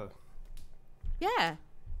ex-copper. Yeah,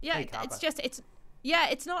 Hey,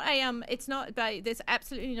 there's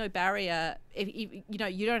absolutely no barrier. If you know,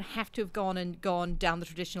 you don't have to have gone down the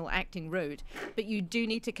traditional acting route, but you do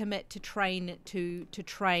need to commit to train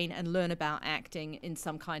and learn about acting in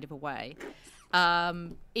some kind of a way.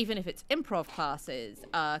 Even if it's improv classes,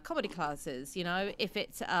 comedy classes, you know, if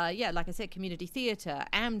it's, like I said, community theatre,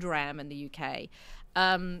 Amdram in the UK.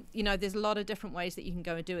 You know, there's a lot of different ways that you can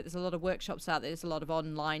go and do it. There's a lot of workshops out there. There's a lot of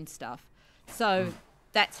online stuff. So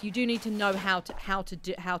you do need to know how to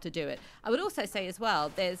do it. I would also say as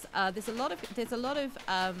well, there's a lot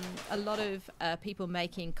of people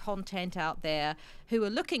making content out there who are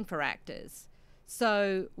looking for actors.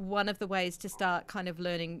 So one of the ways to start kind of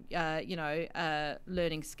learning,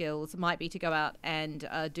 learning skills might be to go out and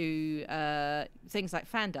do things like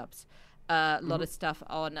fan dubs. A lot of stuff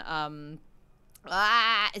on,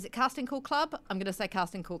 is it Casting Call Club? I'm going to say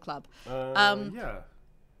Casting Call Club.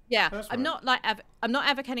 Yeah, I'm not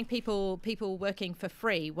advocating people working for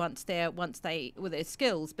free with their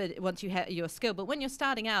skills, but once you have your skill. But when you're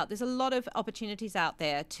starting out, there's a lot of opportunities out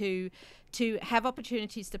there to have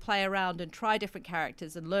opportunities to play around and try different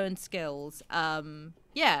characters and learn skills.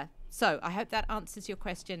 So I hope that answers your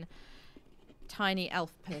question. Tiny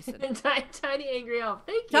elf person. Tiny angry elf.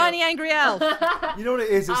 Thank you. Tiny angry elf. You know what it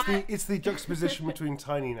is? It's the juxtaposition between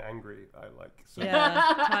tiny and angry. I like. So.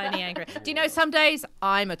 Yeah, tiny angry. Do you know, some days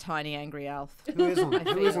I'm a tiny angry elf. Who isn't?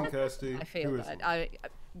 Who isn't, Kirsty? I feel Who that.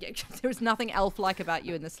 isn't? There's nothing elf-like about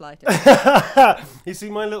you in the slightest. You see,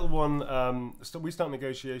 my little one. We start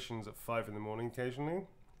negotiations at 5 a.m. occasionally.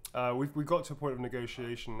 We've got to a point of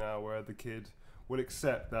negotiation now where the kid will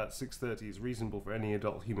accept that 6:30 is reasonable for any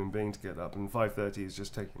adult human being to get up, and 5:30 is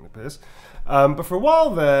just taking the piss. But for a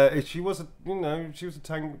while there, she was a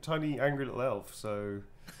tiny angry little elf. So,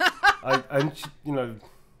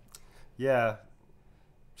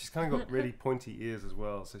 she's kind of got really pointy ears as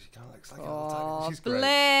well. So she kind of looks like a little tiny. She's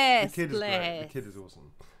great. The kid is great. The kid is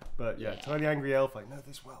awesome. But yeah, tiny angry elf. I know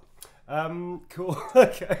this well. Cool.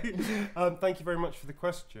 Okay. Thank you very much for the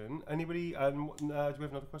question. Anybody? Do we have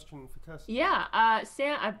another question for Kirsty? Yeah.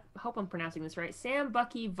 Sam. I hope I'm pronouncing this right. Sam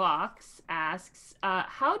Bucky Vox asks,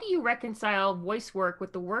 "How do you reconcile voice work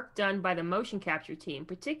with the work done by the motion capture team,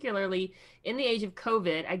 particularly in the age of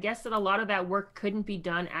COVID? I guess that a lot of that work couldn't be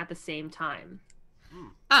done at the same time."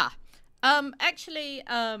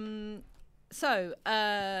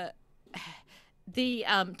 The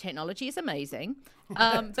technology is amazing.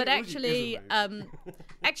 But actually,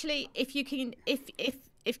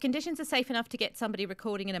 if conditions are safe enough to get somebody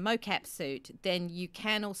recording in a mocap suit, then you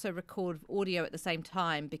can also record audio at the same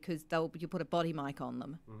time, because you put a body mic on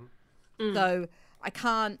them. So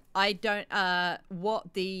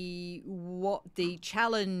what the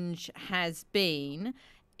challenge has been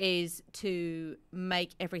is to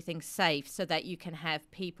make everything safe so that you can have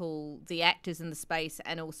people, the actors in the space,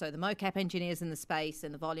 and also the mocap engineers in the space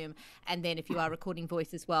and the volume. And then if you are recording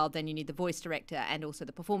voice as well, then you need the voice director and also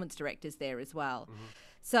the performance directors there as well.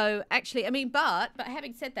 So actually, but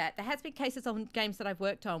having said that, there has been cases on games that I've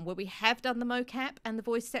worked on where we have done the mocap and the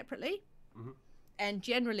voice separately. And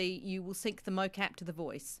generally you will sync the mocap to the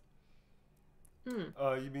voice.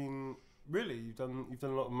 You mean... Really? You've done a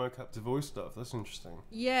lot of mocap to voice stuff. That's interesting.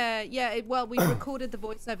 Yeah. Well, we recorded the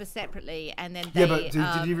voiceover separately, and then but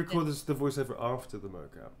did you record the voiceover after the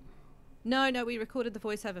mocap? No, we recorded the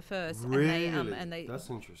voiceover first. Really? And they, that's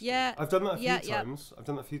interesting. Yeah. I've done that a few times. I've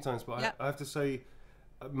done that a few times, but I have to say,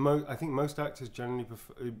 I think most actors generally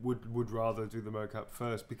would rather do the mocap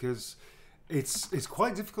first, because it's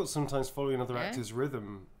quite difficult sometimes following another actor's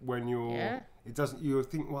rhythm when you're. It doesn't. You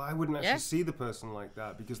think, well, I wouldn't actually see the person like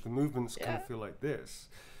that because the movements kind of feel like this.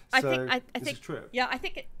 I So think I it's think a trip. yeah, I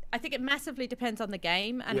think it massively depends on the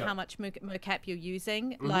game and Yeah. how much mocap you're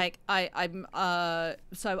using. Like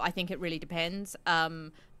so I think it really depends.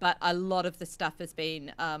 But a lot of the stuff has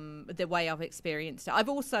been the way I've experienced it.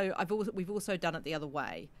 We've also done it the other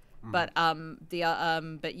way. But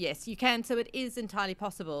but yes, you can. So it is entirely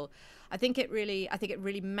possible. I think it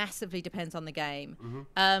really massively depends on the game.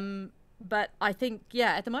 But I think,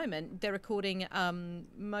 yeah, at the moment they're recording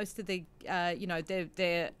most of the,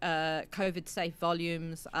 their COVID-safe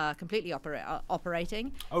volumes are completely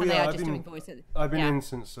operating. Oh, and yeah, they are I've just been- doing voices. I've been Yeah. in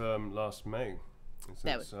since last May. Since,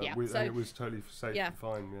 yeah. and So- it was totally safe Yeah. and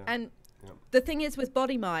fine. Yeah. And Yeah. the thing is with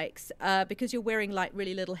body mics, because you're wearing like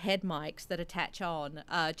really little head mics that attach on,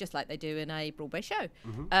 just like they do in a Broadway show,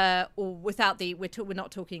 or without the, we're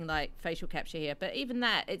not talking like facial capture here, but even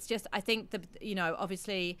that, it's just, I think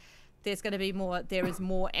obviously there's going to be there is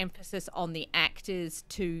more emphasis on the actors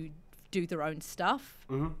to do their own stuff,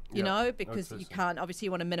 because you can't, obviously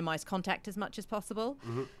you want to minimize contact as much as possible.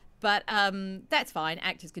 But that's fine.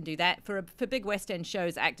 Actors can do that. For big West End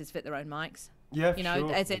shows, actors fit their own mics. Yeah,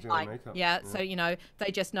 As they in do like, makeup. so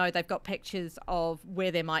they just know they've got pictures of where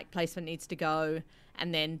their mic placement needs to go,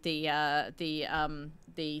 and then the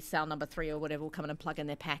sound number 3 or whatever will come in and plug in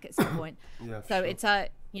their pack at some point. Yeah, So sure. it's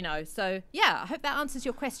so yeah. I hope that answers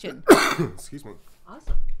your question. Excuse me.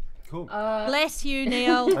 Awesome. Cool. Bless you,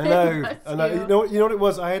 Neil. I know. Bless I know. you. You know what it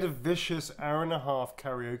was? I had a vicious hour-and-a-half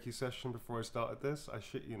karaoke session before I started this. I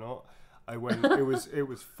shit you not. I went. It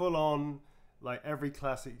was full on, like every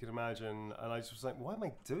classic you can imagine, and I just was like, "Why am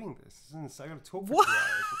I doing this? This is insane. I got to talk for 2 hours.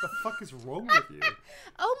 What the fuck is wrong with you?"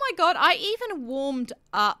 Oh my god! I even warmed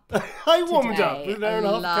up. I warmed today, up with an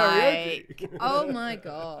hour-and-a-half karaoke. Oh my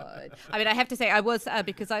god! I mean, I have to say, I was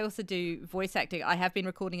because I also do voice acting. I have been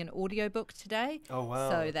recording an audiobook today. Oh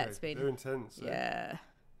wow! So okay. that's been They're intense. Eh? yeah.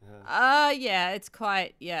 Yeah. It's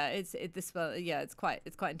quite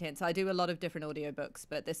it's quite intense. I do a lot of different audiobooks,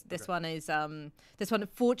 but this one is this one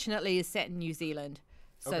fortunately is set in New Zealand.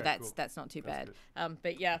 So Okay, that's cool. that's not too That's bad.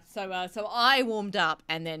 But yeah, so I warmed up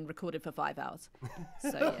and then recorded for 5 hours.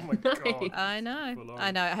 So Oh yeah. my god! I know. Full on.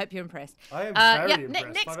 I know. I hope you're impressed. I am very yeah, impressed.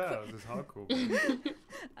 5 next hours is hardcore.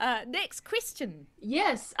 next question.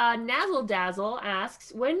 Yes, Nazzle Dazzle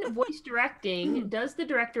asks, when voice directing, does the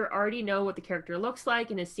director already know what the character looks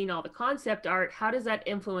like and has seen all the concept art? How does that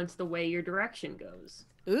influence the way your direction goes?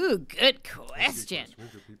 Ooh, good That's a good question. We're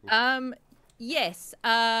good people. Yes.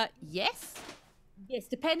 Yes,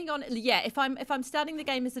 depending on if I'm starting the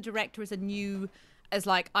game as a director as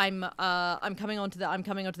like I'm coming onto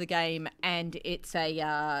the game and it's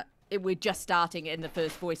we're just starting in the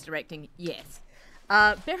first voice directing. Yes.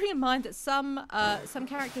 Bearing in mind that some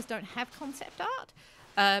characters don't have concept art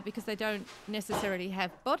because they don't necessarily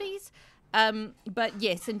have bodies. But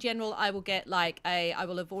yes, in general, I will get I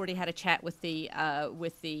will have already had a chat with the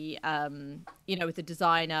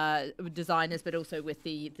designers, but also with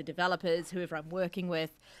the developers, whoever I'm working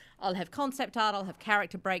with. I'll have concept art. I'll have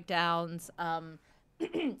character breakdowns. I'll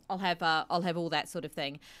have all that sort of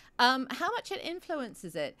thing. How much it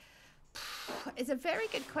influences it is a very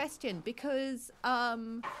good question because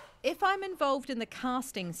if I'm involved in the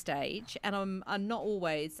casting stage, and I'm not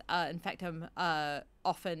always, in fact, I'm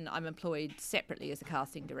employed separately as a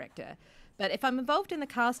casting director. But if I'm involved in the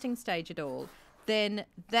casting stage at all, then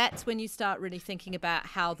that's when you start really thinking about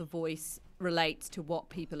how the voice relates to what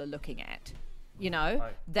people are looking at.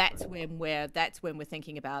 Right. That's when we're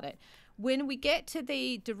thinking about it. When we get to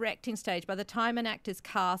the directing stage, by the time an actor's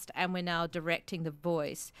cast and we're now directing the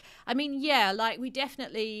voice, I mean, yeah, like I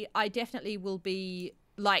definitely will be,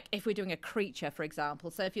 like if we're doing a creature, for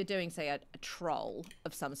example. So if you're doing, say, a troll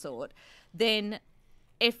of some sort, then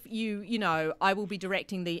if I will be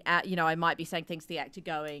directing the, I might be saying things to the actor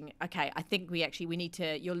going, okay, I think we need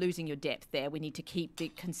to, you're losing your depth there. We need to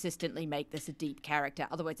consistently make this a deep character.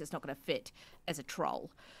 Otherwise it's not going to fit as a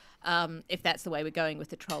troll. If that's the way we're going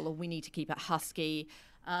with the troll, or we need to keep it husky.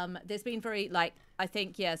 There's been I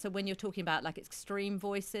think, yeah, so when you're talking about like extreme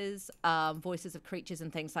voices, voices of creatures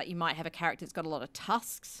and things, like you might have a character that's got a lot of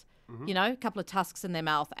tusks, a couple of tusks in their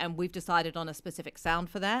mouth, and we've decided on a specific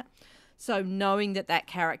sound for that. So knowing that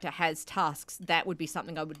character has tusks, that would be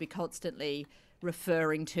something I would be constantly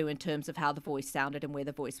referring to in terms of how the voice sounded and where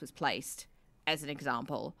the voice was placed, as an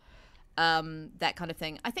example. That kind of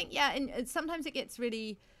thing. I think, yeah, and sometimes it gets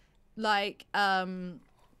really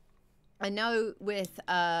I know with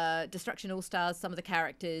Destruction All Stars, some of the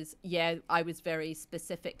characters, yeah, I was very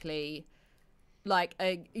specifically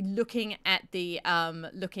looking at the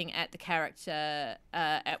character,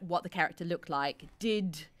 at what the character looked like,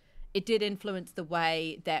 did it did influence the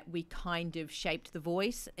way that we kind of shaped the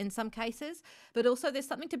voice in some cases. But also there's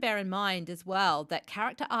something to bear in mind as well, that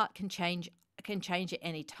character art can change at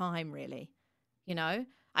any time, really. You know?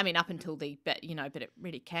 I mean, up until but it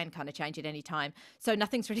really can kind of change at any time. So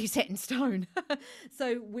nothing's really set in stone.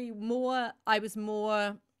 So I was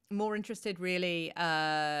more interested really,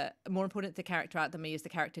 more important the character art than me is the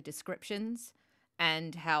character descriptions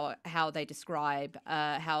and how they describe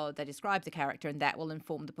the character, and that will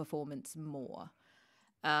inform the performance more.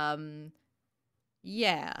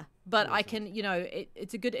 Yeah, but awesome. I can,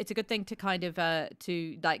 it's a good thing to kind of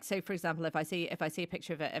to like, say for example, if I see a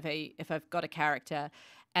picture of if I've got a character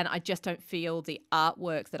and I just don't feel the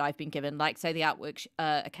artwork that I've been given, like say the artwork,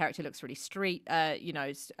 a character looks really street,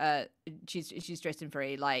 she's dressed in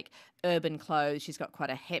very like urban clothes. She's got quite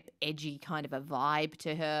a hip, edgy kind of a vibe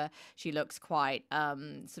to her. She looks quite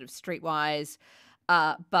sort of streetwise.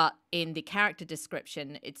 But in the character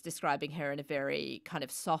description, it's describing her in a very kind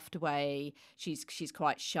of soft way. She's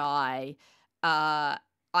quite shy.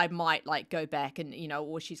 I might like go back and,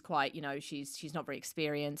 or she's quite, she's not very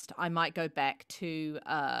experienced. I might go back to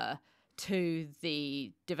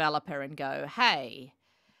the developer and go, hey,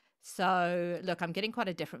 so look, I'm getting quite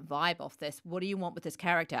a different vibe off this. What do you want with this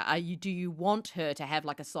character? Do you want her to have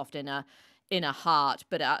like a soft inner heart,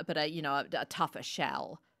 but a tougher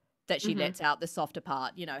shell that she lets out the softer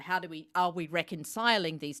part? Are we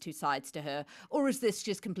reconciling these two sides to her, or is this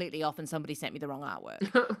just completely off and somebody sent me the wrong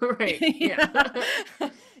artwork? Right.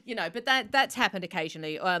 Yeah. But that's happened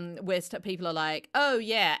occasionally, where people are like, oh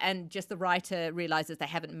yeah, and just the writer realizes they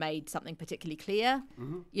haven't made something particularly clear.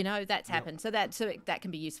 That's happened. So that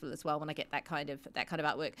can be useful as well when I get that kind of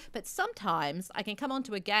artwork. But sometimes I can come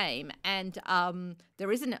onto a game and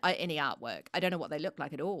there isn't any artwork. I don't know what they look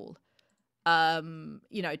like at all.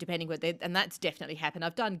 Depending and that's definitely happened.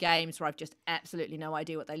 I've done games where I've just absolutely no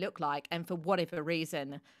idea what they look like, and for whatever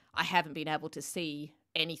reason I haven't been able to see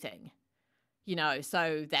anything,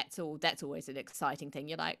 so that's always an exciting thing.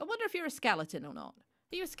 You're like, I wonder if you're a skeleton or not.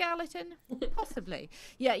 Are you a skeleton? Possibly.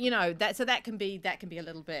 Yeah, that can be a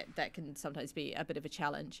little bit, that can sometimes be a bit of a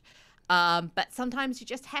challenge, but sometimes you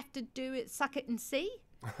just have to suck it and see.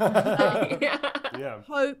 Yeah.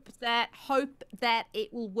 Hope that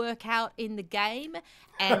it will work out in the game,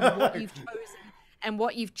 and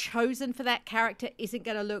what you've chosen for that character isn't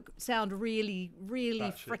going to sound really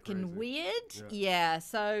freaking weird. Yeah.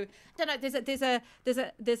 So I don't know.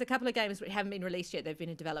 There's a couple of games which haven't been released yet. They've been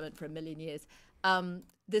in development for a million years.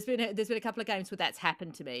 There's been a couple of games where that's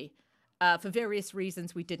happened to me. For various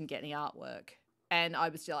reasons, we didn't get any artwork, and I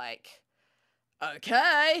was like,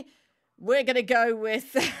 okay, we're going to go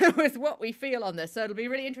with what we feel on this. So it'll be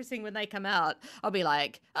really interesting when they come out. I'll be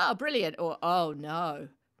like, oh, brilliant. Or, oh, no,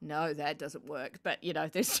 that doesn't work. But,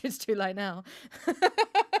 it's just too late now.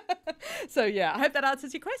 So, yeah, I hope that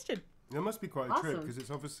answers your question. It must be quite a trip, because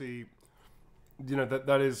it's obviously,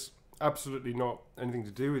 that is absolutely not anything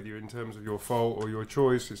to do with you in terms of your fault or your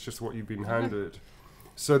choice. It's just what you've been handed.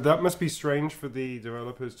 So that must be strange for the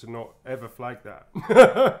developers to not ever flag that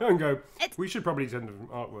and go, we should probably send them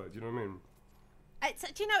artwork. Do you know what I mean?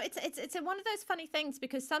 It's one of those funny things,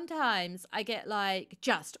 because sometimes I get like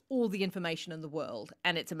just all the information in the world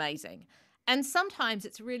and it's amazing. And sometimes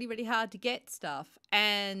it's really, really hard to get stuff.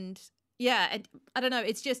 And I don't know.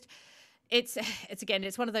 It's just, it's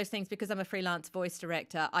one of those things, because I'm a freelance voice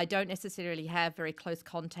director. I don't necessarily have very close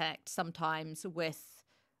contact sometimes with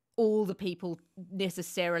all the people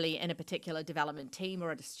necessarily in a particular development team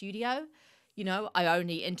or at a studio. I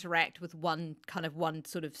only interact with one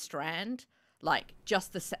sort of strand, like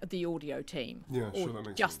just the audio team, or that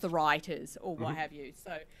makes just sense. The writers or what have you.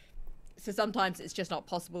 So sometimes it's just not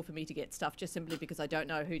possible for me to get stuff, just simply because I don't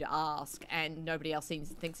know who to ask and nobody else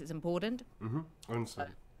thinks it's important. I understand.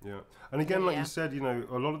 Yeah. And again, like you said,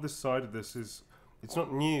 a lot of this side of this it's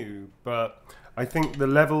not new, but I think the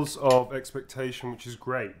levels of expectation, which is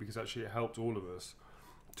great, because actually it helped all of us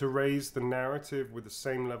to raise the narrative with the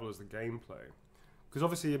same level as the gameplay. Because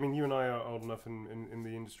obviously, I mean, you and I are old enough in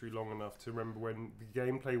the industry long enough to remember when the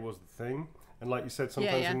gameplay was the thing. And like you said,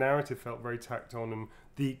 sometimes the narrative felt very tacked on, and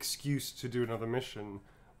the excuse to do another mission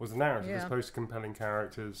was the narrative, as opposed to compelling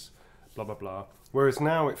characters, blah, blah, blah. Whereas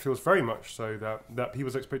now it feels very much so that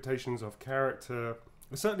people's expectations of character,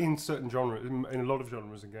 certainly in certain genres, in a lot of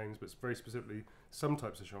genres and games, but very specifically some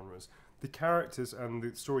types of genres, the characters and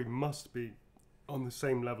the story must be on the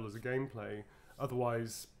same level as the gameplay.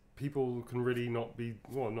 Otherwise, people can really not be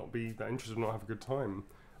that interested, not have a good time.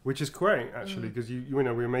 Which is great, actually, because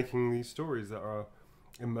we're making these stories that are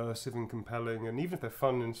immersive and compelling, and even if they're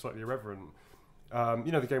fun and slightly irreverent,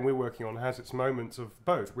 the game we're working on has its moments of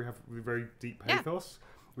both. We have very deep pathos,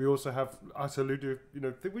 We also have utter ludo,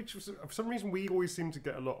 which for some reason we always seem to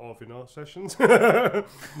get a lot of in our sessions. But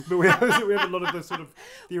we have a lot of the sort of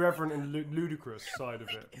the irreverent and ludicrous side of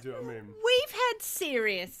it. Do you know what I mean? We've had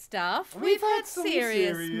serious stuff. We've had some some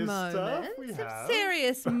serious stuff. moments. We Some have.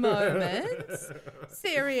 serious moments.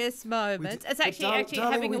 Serious moments. It's actually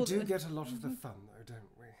darling, having we all do get a lot of the fun, though, don't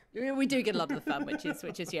we? We do get a lot of the fun, which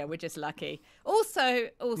is yeah, we're just lucky. Also,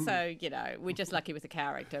 we're just lucky with the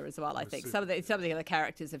character as well. I think some of the other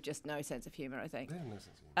characters have just no sense of humour. I think. They have no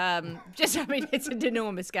sense of humour. It's an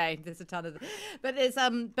enormous game. There's a ton of them, but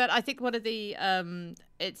but I think one of the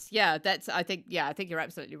I think you're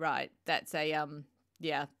absolutely right. That's and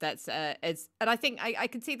I think I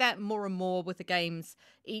can see that more and more with the games.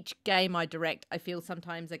 Each game I direct, I feel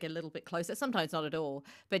sometimes I get a little bit closer, sometimes not at all,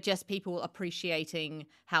 but just people appreciating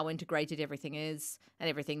how integrated everything is, and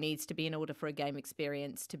everything needs to be in order for a game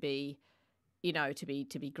experience to be,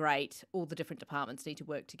 to be great. All the different departments need to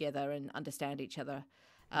work together and understand each other.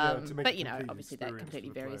 To make But a complete obviously that experience completely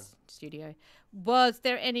for the varies studio. Was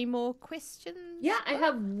there any more questions? Yeah, I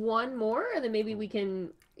have one more, and then maybe we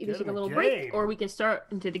can either Get take a in the little break game. or we can start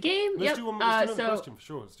into the game. Let's do another question for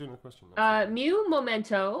sure. Let's do another question. Mew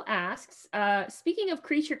Momento asks, speaking of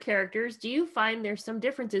creature characters, do you find there's some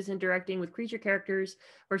differences in directing with creature characters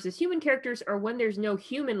versus human characters, or when there's no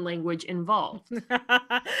human language involved?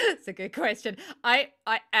 It's a good question. I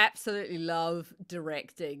absolutely love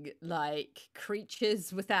directing like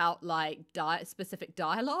creatures without like specific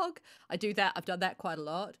dialogue. I do that. I've done that quite a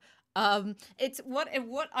lot. It's what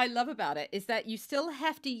I love about it is that you still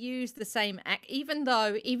have to use the same act, even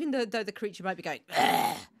though the creature might be going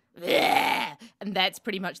and that's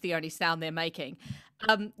pretty much the only sound they're making.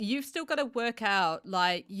 You've still got to work out,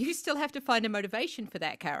 like, you still have to find a motivation for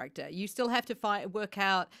that character. You still have to work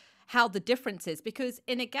out how the difference is, because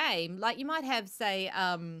in a game, like, you might have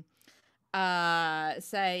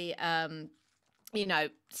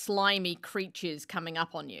slimy creatures coming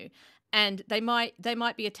up on you, and they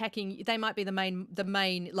might be attacking. They might be the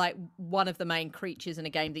main like one of the main creatures in a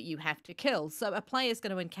game that you have to kill. So a player's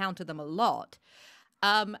going to encounter them a lot,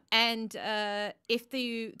 and if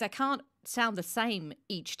they can't sound the same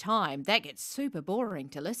each time, that gets super boring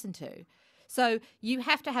to listen to. So you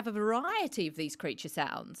have to have a variety of these creature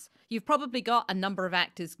sounds. You've probably got a number of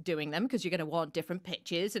actors doing them because you're going to want different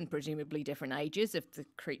pitches and presumably different ages if the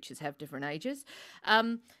creatures have different ages.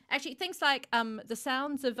 Actually, things like the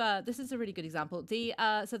sounds of this is a really good example.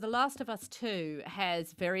 So The Last of Us 2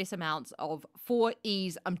 has various amounts of 4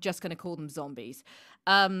 E's. I'm just going to call them zombies.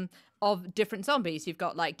 Of different zombies. You've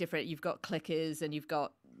got clickers, and you've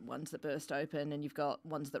got ones that burst open, and you've got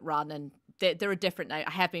ones that run, and there are different names.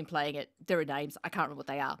 I have been playing it. There are names. I can't remember what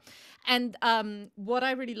they are. And what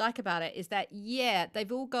I really like about it is that, you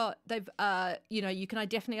can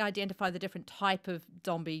definitely identify the different type of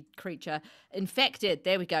zombie creature. Infected,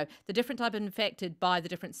 there we go. The different type of infected by the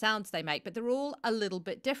different sounds they make, but they're all a little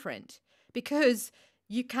bit different because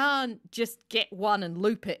you can't just get one and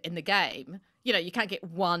loop it in the game. You can't get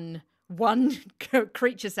one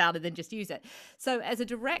creature sound and then just use it. So as a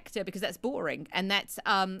director, because that's boring, and that's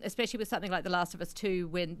especially with something like The Last of Us 2,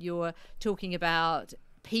 when you're talking about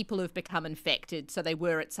people who've become infected, so they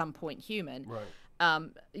were at some point human. Right.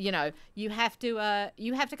 You have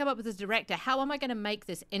to come up with, as a director, how am I going to make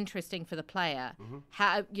this interesting for the player? Mm-hmm.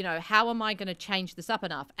 How am I going to change this up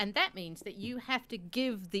enough? And that means that you have to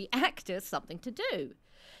give the actor something to do.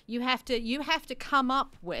 You have to come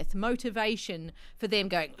up with motivation for them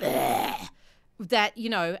going that,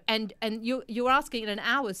 and you're asking in an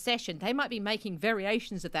hour's session, they might be making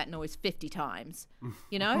variations of that noise 50 times,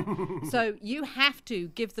 so you have to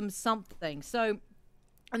give them something. So,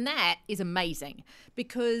 and that is amazing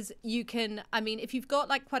because you can, if you've got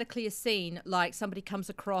like quite a clear scene, like somebody comes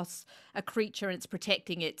across a creature and it's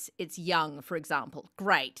protecting its young, for example,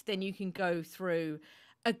 great. Then you can go through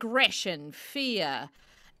aggression, fear,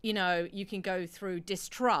 you can go through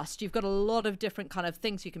distrust. You've got a lot of different kind of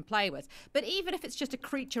things you can play with. But even if it's just a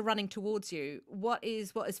creature running towards you, what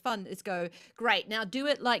is fun is go, great, now do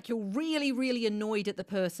it like you're really, really annoyed at the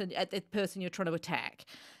person you're trying to attack.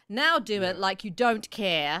 Now do it like you don't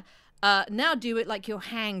care. Now do it like you're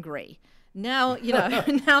hangry. Now,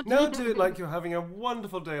 now do it like you're having a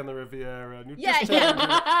wonderful day on the Riviera and you're just angry,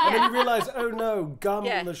 and then you realise, oh no, gum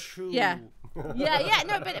on the shoe. Yeah,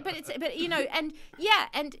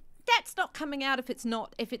 and that's not coming out if there's no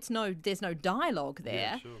dialogue there.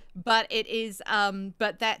 Yeah, sure. But it is,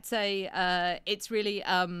 but that's it's really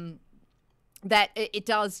that it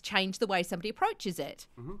does change the way somebody approaches it.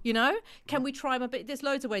 Mm-hmm. Can we try them a bit? There's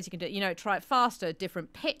loads of ways you can do it. Try it faster,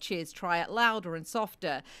 different pitches, try it louder and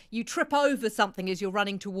softer. You trip over something as you're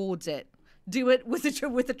running towards it. do it with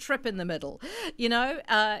a trip in the middle, you know,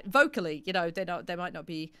 vocally, you know, they might not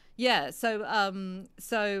be, yeah. So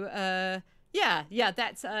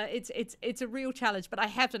that's it's a real challenge. But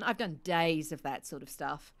I've done days of that sort of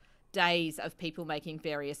stuff. Days of people making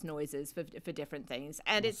various noises for different things,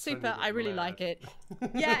 and it's super. I really like it.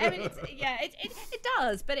 Yeah, I mean, it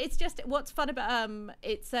does, but it's just what's fun about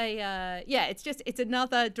it's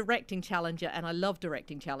another directing challenger, and I love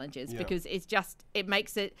directing challenges because it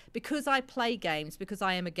makes it, because I play games, because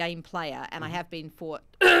I am a game player, and I have been for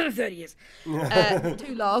 30 years,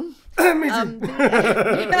 too long. So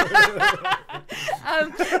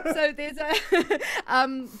there's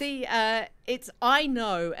I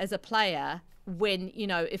know as a player when, you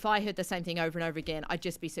know, if I heard the same thing over and over again, I'd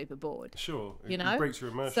just be super bored. Sure. You know? It breaks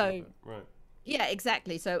your immersion. So, right. Yeah,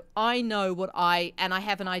 exactly. So I know I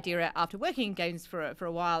have an idea after working in games for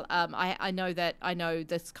a while. I know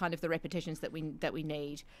this kind of the repetitions that we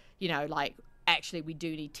need, you know, like, actually we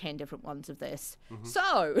do need 10 different ones of this.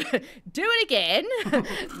 So do it again.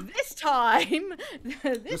 this time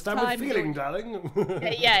with feeling, darling.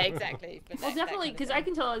 yeah, exactly. But well, definitely, because I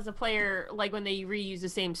can tell as a player, like when they reuse the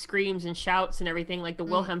same screams and shouts and everything, like the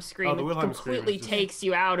Wilhelm scream, the Wilhelm completely takes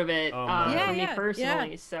you out of it. For me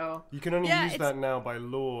personally, so you can only use that now by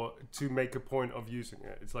law to make a point of using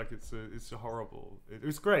it. It's like it's a horrible.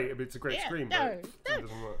 It's great. I mean, it's a great scream. No, but it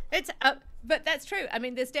doesn't work. It's but that's true. I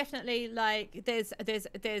mean, there's definitely like there's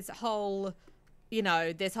whole, you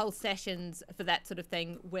know, there's whole sessions for that sort of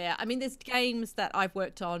thing where, I mean, there's games that I've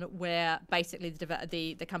worked on where basically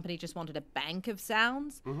the company just wanted a bank of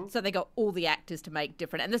sounds, so they got all the actors to make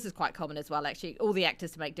different, and this is quite common as well actually, all the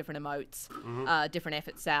actors to make different emotes, different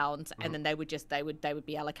effort sounds, and then they would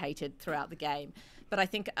be allocated throughout the game. But I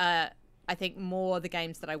think more the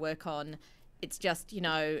games that I work on, it's just, you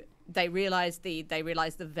know, they realize the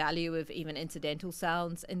value of even incidental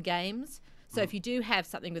sounds in games. So if you do have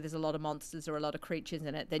something where there's a lot of monsters or a lot of creatures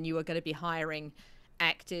in it, then you are going to be hiring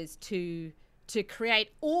actors to create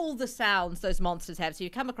all the sounds those monsters have. So you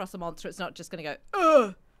come across a monster, it's not just going to go,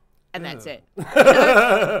 ugh, and that's it.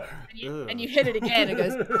 You know? and you hit it again, it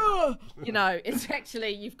goes, ugh. You know, it's actually,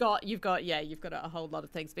 you've got a whole lot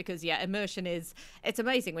of things, because immersion it's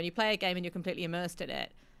amazing. When you play a game and you're completely immersed in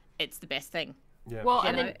it, it's the best thing. Yeah. Well,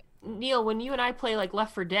 and then Neil, when you and I play like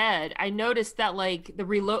Left 4 Dead, I noticed that like the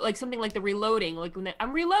reload, like something like the reloading, like when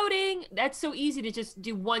I'm reloading, that's so easy to just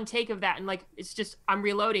do one take of that, and like it's just I'm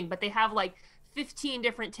reloading. But they have like 15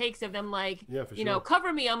 different takes of them, like you know,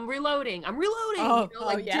 cover me, I'm reloading,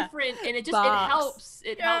 different, and it just helps.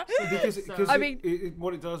 It helps because I mean,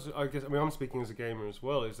 what it does, I guess, I mean, I'm speaking as a gamer as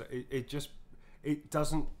well, is that it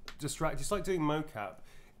doesn't distract. It's like doing mocap.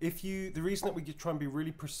 The reason that we try and be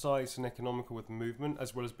really precise and economical with movement,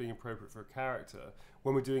 as well as being appropriate for a character,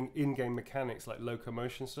 when we're doing in-game mechanics like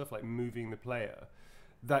locomotion stuff, like moving the player,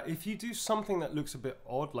 that if you do something that looks a bit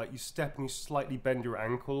odd, like you step and you slightly bend your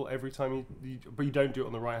ankle every time but you don't do it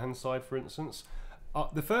on the right-hand side, for instance,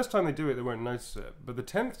 the first time they do it, they won't notice it. But the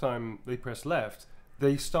 10th time they press left,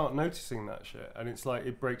 they start noticing that shit, and it's like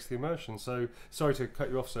it breaks the immersion. So, sorry to cut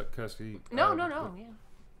you off, Kirsty. No. Yeah.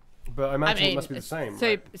 But I imagine it must be the same.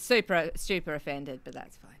 Super offended, but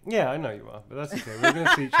that's fine. Yeah, I know you are, but that's okay. We're going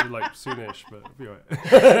to see each other like soonish, but it'll be all right.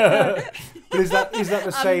 But is that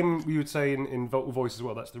the same you would say in vocal voice as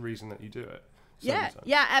well? That's the reason that you do it. Yeah,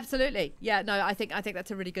 absolutely. Yeah, no, I think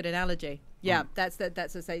that's a really good analogy. Yeah, that's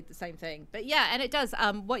the same thing. But yeah, and it does.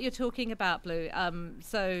 What you're talking about, Blue.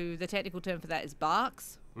 So the technical term for that is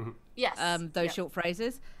barks. Mm-hmm. Yes. Those short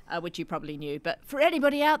phrases, which you probably knew, but for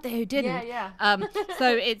anybody out there who didn't, so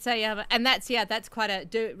it's and that's quite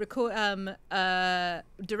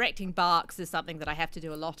directing barks is something that I have to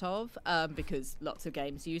do a lot of, because lots of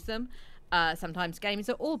games use them. Sometimes games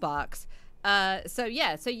are all barks.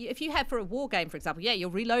 If you have for a war game, for example, your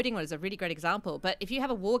reloading one is a really great example. But if you have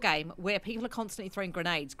a war game where people are constantly throwing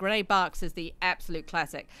grenades, grenade barks is the absolute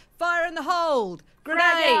classic. Fire in the hold,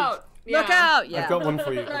 grenade. Look out! Yeah. I've got one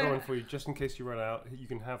for you. Just in case you run out, you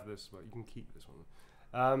can have this. Well, you can keep this one.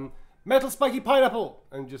 Metal spiky pineapple,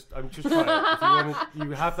 and I'm just trying. If you want to, you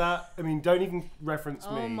have that. I mean, don't even reference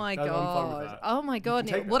me. Oh my god! I'm fine with that. Oh my god!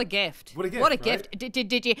 Nick, what a gift! What a gift! What a right? gift! Did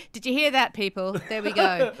you hear that, people? There we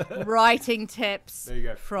go. Writing tips. There you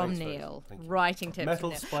go. From Neil. Writing tips.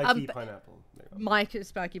 Metal spiky pineapple. Mike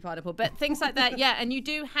spiky pineapple, but things like that, and you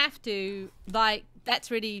do have to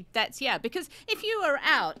because if you are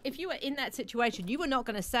in that situation, you are not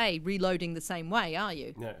going to say reloading the same way, are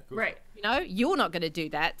you? Yeah, right. You know, you're not going to do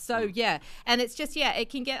that. So and it's just it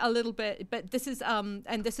can get a little bit, but this is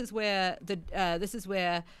where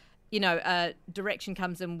direction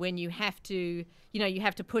comes in when you have to, you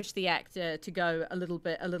have to push the actor to go a little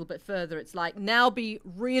bit further. It's like, now be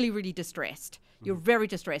really, really distressed. You're very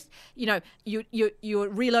distressed. You're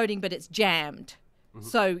reloading, but it's jammed.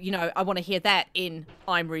 So, I want to hear that in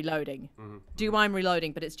I'm reloading. Do I'm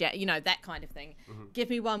reloading, but it's that kind of thing. Give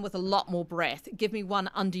me one with a lot more breath. Give me one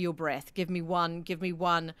under your breath. Give me one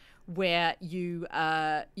where you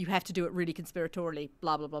have to do it really conspiratorially,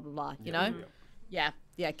 blah, blah, blah, blah, blah, you know? Yeah.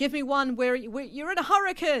 Give me one where you're in a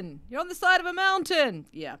hurricane. You're on the side of a mountain.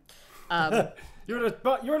 Yeah. You're in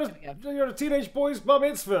a teenage boy's bar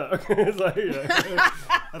mitzvah. It's like,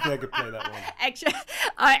 I think I could play that one.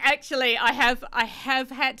 I have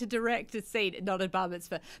had to direct a scene, not a bar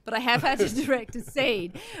mitzvah, but I have had to direct a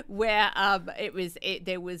scene where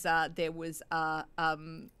there was a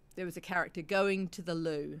character going to the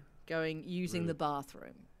loo, using the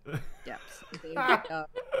bathroom. Yep.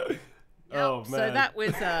 Oh man! So that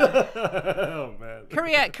was oh man!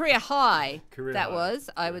 career high.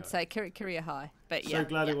 I would say career high. But so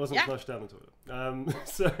glad it wasn't flushed down the toilet.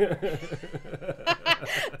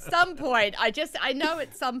 At some point, I know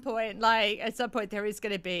at some point there is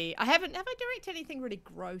going to be. Have I directed anything really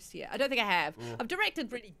gross yet? I don't think I have. Yeah. I've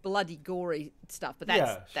directed really bloody, gory stuff, but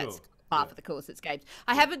that's part of the course. It's games.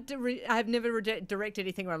 I have never directed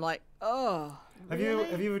anything where I'm like, oh. Have you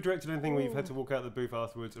ever directed anything where you've had to walk out the booth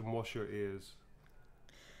afterwards and wash your ears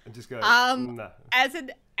and just go? Nah. As an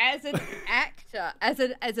actor, as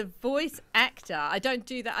a voice actor, I don't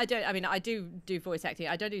do that. I do voice acting.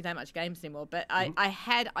 I don't do that much games anymore. But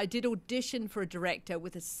I did audition for a director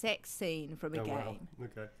with a sex scene from a game. Wow.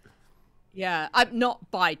 Okay. Yeah, not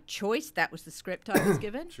by choice. That was the script I was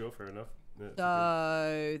given. Sure, fair enough. Yeah,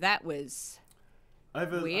 so that was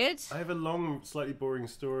weird. I have a long, slightly boring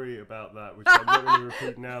story about that, which I'm not going to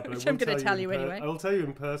repeat now. But I'm going to tell you anyway. I will tell you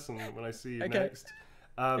in person when I see you next.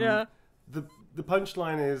 The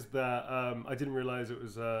punchline is that I didn't realize it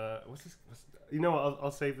was what's this? You know what? I'll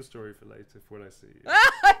save the story for later for when I see you. No,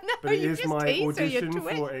 but it is my audition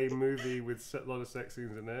for a movie with a lot of sex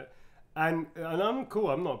scenes in it, and I'm cool.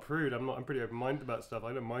 I'm not a prude. I'm pretty open-minded about stuff.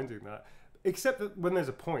 I don't mind doing that. Except that when there's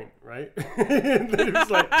a point, right? It was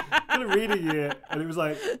like, kind of reading it, and it was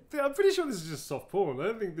like, I'm pretty sure this is just soft porn. I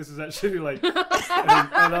don't think this is actually like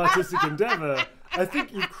an artistic endeavor. I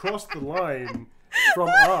think you crossed the line from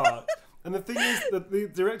art. And the thing is that the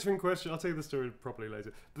director in question, I'll tell you the story properly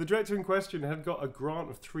later, but the director in question had got a grant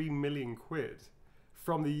of 3 million quid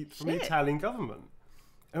from the Italian government.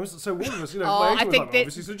 And so all of us, my agent was like,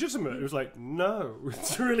 obviously it's legitimate. It was like, no,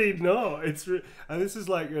 it's really not. And this is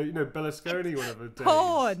like, Berlusconi, whatever.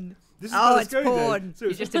 Porn. This is Berlusconi it's porn. Day. So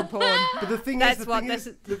you're just in porn. But the thing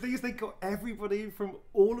is, they got everybody from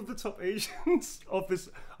all of the top Asians of a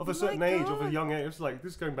certain age, of a young age. It was like,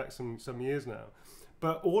 this is going back some years now.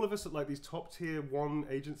 But all of us at like these top tier 1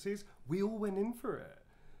 agencies, we all went in for it.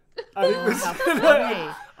 And it was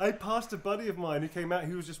I passed a buddy of mine who came out,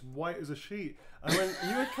 he was just white as a sheet. I went, "Are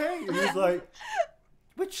you okay?" And he was like,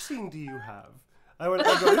 "Which scene do you have?" I went,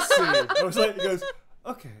 "I got this scene." I was like, he goes,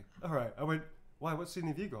 "Okay, all right." I went, "Why, what scene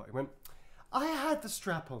have you got?" He went, "I had the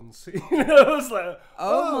strap-on scene." I was like,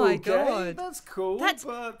 "Oh my okay, god, that's cool." Is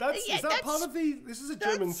that part of the? This is a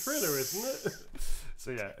German thriller, isn't it?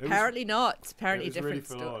 So yeah, apparently not. It's apparently it was different really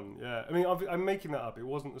full story. on. Yeah, I mean, I'm making that up. It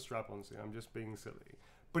wasn't the strap-on scene. I'm just being silly.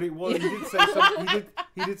 But it was. He did say something.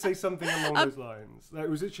 He did say something along those lines. It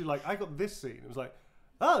was literally like, I got this scene. It was like,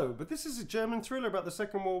 oh, but this is a German thriller about the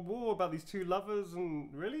Second World War, about these 2 lovers, and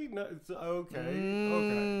really, no, it's okay.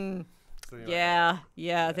 Okay. So, yeah.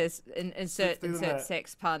 There's insert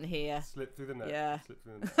sex pun here. Slip through the net. Yeah. Slip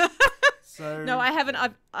through the net. So no, I haven't.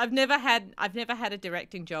 I've never had a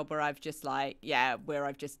directing job where I've just apart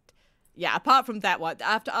from that one,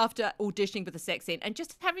 after auditioning with a sex scene and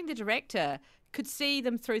just having the director could see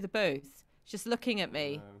them through the booth, just looking at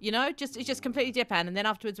me, it's just completely deadpan, and then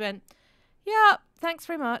afterwards went, yeah, thanks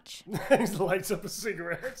very much. He lights up a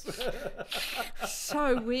cigarette.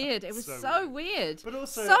 So weird. It was so weird. But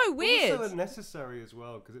also, so weird. Also unnecessary as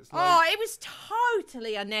well, because it's like... Oh, it was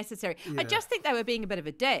totally unnecessary. Yeah. I just think they were being a bit of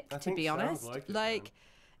a dick, to be honest.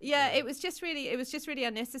 It was just really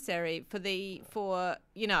unnecessary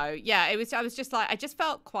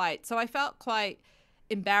I felt quite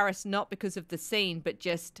embarrassed, not because of the scene, but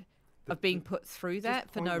just of being put through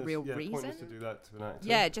that for no real reason. Pointless to do that to an actor.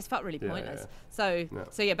 Yeah, it just felt really pointless. So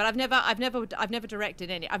but I've never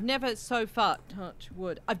directed any. I've never so far, touch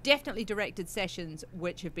wood, I've definitely directed sessions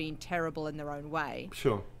which have been terrible in their own way.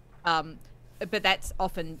 Sure. But that's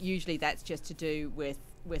usually that's just to do with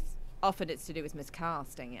often it's to do with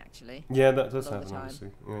miscasting, actually. Yeah, that does A lot of happen, the time.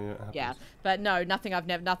 obviously. Yeah, it happens. Yeah, but no, nothing I've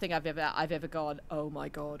ever gone, oh my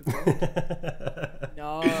god.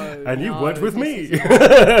 No. And you worked with me.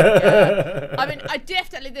 Yeah. I mean,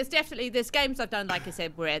 there's games I've done, like I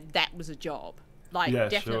said, where that was a job. Like, Yeah,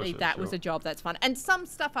 definitely sure, that sure. was a job, that's fun. And some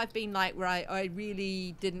stuff I've been like, where I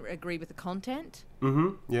really didn't agree with the content.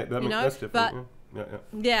 Yeah, that's different. but- yeah.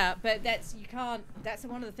 Yeah, but that's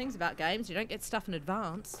one of the things about games. You don't get stuff in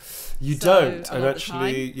advance. You So, don't, a and lot of the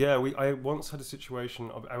actually, yeah, I once had a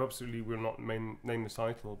situation. I absolutely will not name the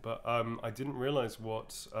title, but I didn't realize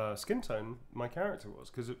what skin tone my character was,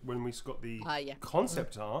 because when we got the Yeah.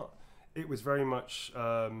 concept art, it was very much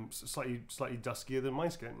slightly duskier than my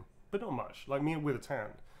skin, but not much, like me with a tan.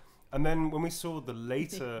 And then when we saw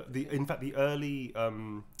the early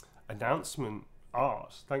announcement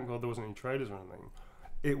art, thank God there wasn't any trailers or anything,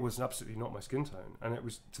 it was absolutely not my skin tone, and it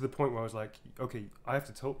was to the point where I was like, okay, we have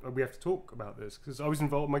to talk about this, because I was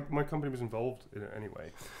involved, my company was involved in it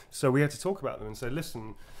anyway, so we had to talk about them and say,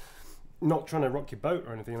 listen, not trying to rock your boat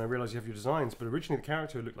or anything, and I realize you have your designs, but originally the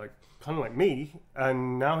character looked like kind of like me,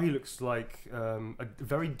 and now he looks like a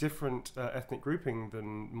very different ethnic grouping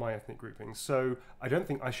than my ethnic grouping, so I don't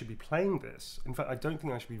think I should be playing this. In fact, I don't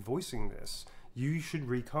think I should be voicing this. You should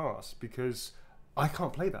recast, because I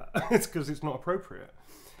can't play that. It's because it's not appropriate.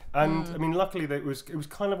 And I mean, luckily, it was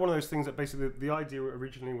kind of one of those things that basically the idea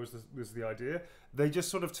originally was the idea. They just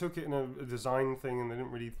sort of took it in a design thing, and they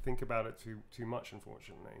didn't really think about it too much,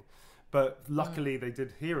 unfortunately. But luckily, they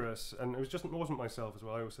did hear us, and it wasn't myself as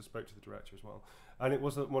well. I also spoke to the director as well, and it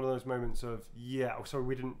was one of those moments of, yeah, sorry,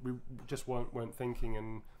 we just weren't thinking,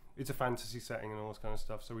 and it's a fantasy setting and all this kind of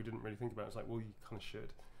stuff, so we didn't really think about it. It's like, well, you kind of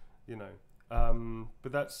should, you know.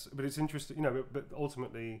 But it's interesting, you know. But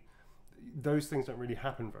ultimately, those things don't really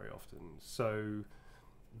happen very often. So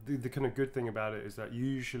the kind of good thing about it is that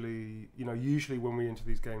usually when we enter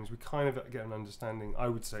these games, we kind of get an understanding, I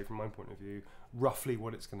would say, from my point of view, roughly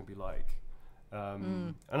what it's going to be like.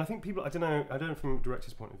 And I think people, I don't know from a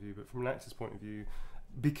director's point of view, but from an actor's point of view,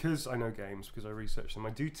 because I know games, because I research them, I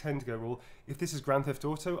do tend to go, well, if this is Grand Theft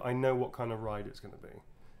Auto, I know what kind of ride it's going to be.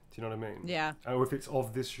 Do you know what I mean? Yeah. Or if it's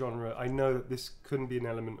of this genre, I know that this couldn't be an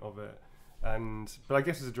element of it. But I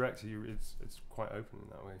guess as a director, it's quite open in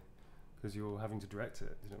that way, because you're having to direct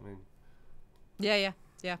it. You know what I mean?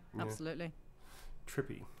 Yeah, absolutely.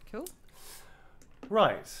 Trippy. Cool.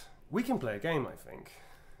 Right, we can play a game, I think.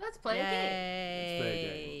 Let's play a game. Let's play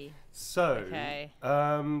a game. So, Okay.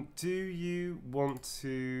 Do you want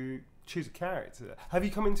to choose a character? Have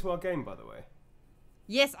you come into our game, by the way?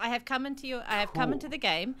 Yes, I have come into the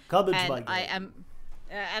game. Come into and my game. I am,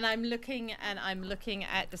 and I'm looking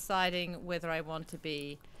at deciding whether I want to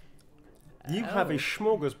be. You have a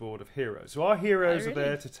smorgasbord of heroes. So our heroes are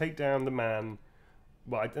there to take down the man.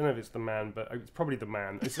 Well, I don't know if it's the man, but it's probably the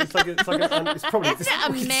man. It's probably. Is it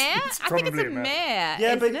a mare? It's I think it's probably a mare.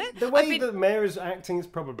 Yeah, isn't but it? the way the mayor is acting is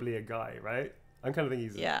probably a guy, right? I'm kind of thinking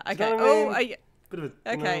he's. Yeah. Do you Okay. know what I mean? Oh. Bit of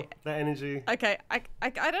a, Okay. that energy. Okay. I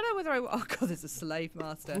don't know whether I. Oh God, there's a slave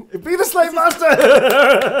master. Be the slave master.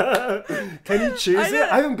 Can you choose it? know.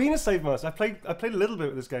 I haven't been a slave master. I played a little bit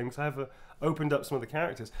with this game because I have opened up some of the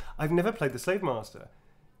characters. I've never played the slave master.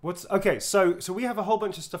 Okay? So we have a whole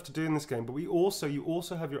bunch of stuff to do in this game, but you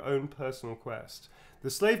also have your own personal quest. The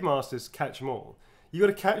slave masters catch them all. You got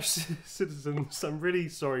to catch citizens. I'm really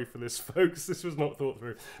sorry for this, folks. This was not thought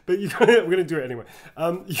through, but we're going to do it anyway.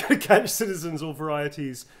 You got to catch citizens, all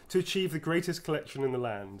varieties, to achieve the greatest collection in the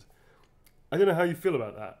land. I don't know how you feel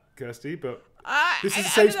about that, Kirsty, but this is a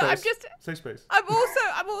safe space. Safe space. I'm also.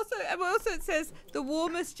 It says the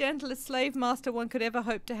warmest, gentlest slave master one could ever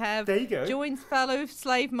hope to have. There you go. Joins fellow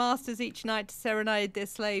slave masters each night to serenade their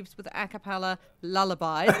slaves with a cappella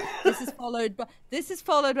lullabies. This is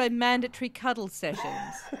followed by mandatory cuddle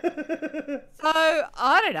sessions. So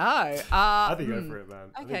I don't know. I think go for it,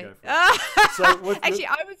 man. Okay. Actually,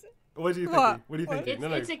 I was. What do you think? What are you thinking?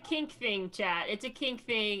 It's a kink thing, chat. It's a kink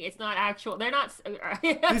thing. It's not actual. They're not.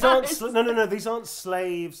 These aren't no. These aren't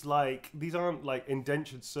slaves. These aren't like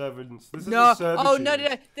indentured servants. This No. is servitude. Oh no.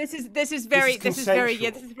 This is very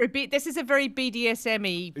consensual. this is a very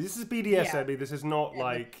BDSM-y. This is BDSM. This is not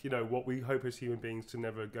like what we hope as human beings to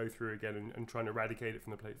never go through again and try and eradicate it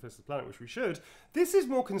from the face of the planet, which we should. This is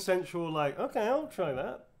more consensual. Like, okay, I'll try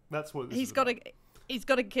that. That's what He's got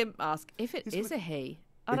a gimp mask. If it is a he.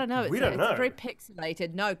 I don't know. We don't know. It's very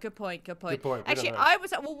pixelated. No, good point. Good point. We Actually, don't know. I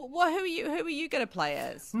was. Well, who are you going to play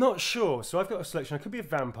as? Not sure. So I've got a selection. I could be a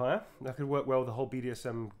vampire. That could work well with the whole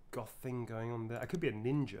BDSM goth thing going on there. I could be a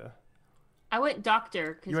ninja. I went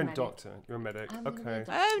doctor. You went doctor. You're a medic. Okay.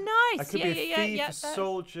 Oh, nice. I could be a thief, a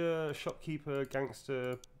soldier, a shopkeeper,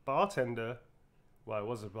 gangster, bartender. Well, I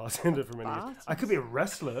was a bartender for many years. I could be a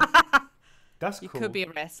wrestler. That's cool. You could be a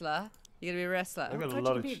wrestler. You're gonna be a wrestler. I've got a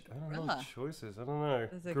lot of choices. I don't know.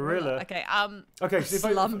 Gorilla. Okay. Okay. So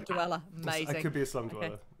slum dweller. Amazing. I could be a slum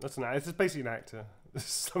dweller. That's an. It's basically an actor.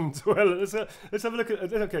 Slum dweller. Let's have a look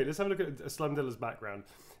at. Okay. Let's have a look at a slum dweller's background.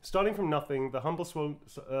 Starting from nothing, the humble slum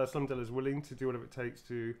dweller is willing to do whatever it takes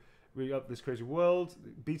to re-up this crazy world,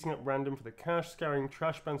 beating up random for the cash, scouring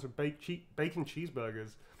trash pans with bacon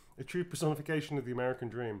cheeseburgers. A true personification of the American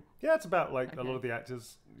dream. Yeah, it's about like a lot of the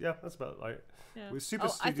actors. Yeah, that's about like with super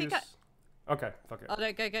studios. Okay, fuck it. Oh,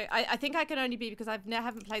 no, go. I think I can only be, because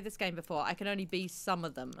haven't played this game before, I can only be some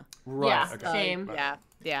of them. Right. Yeah, okay. same. Right.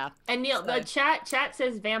 Yeah. And Neil, the chat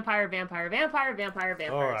says vampire. Right.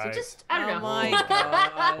 So just, I don't know. Oh my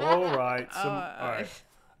god. All right. All right.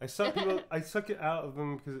 I suck it out of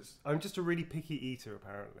them because I'm just a really picky eater,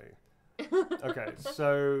 apparently. Okay,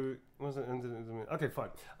 so okay, fine.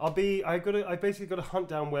 I basically got to hunt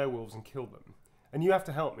down werewolves and kill them, and you have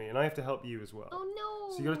to help me, and I have to help you as well. Oh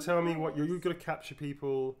no! So you got to tell me what you got to capture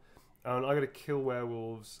people, and I got to kill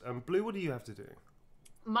werewolves. And Blue, what do you have to do?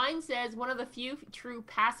 Mine says, one of the few true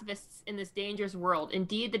pacifists in this dangerous world.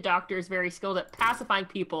 Indeed, the doctor is very skilled at pacifying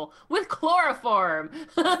people with chloroform.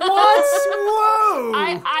 What? Whoa!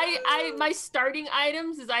 My starting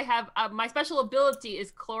items is I have my special ability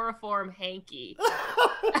is chloroform hanky.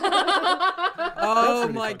 Oh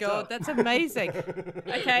really my fucked god, up. that's amazing.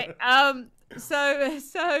 Okay,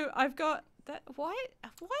 so I've got that. Why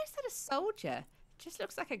is that a soldier? Just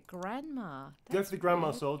looks like a grandma. Go for the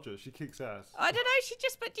grandma soldier. She kicks ass. I don't know.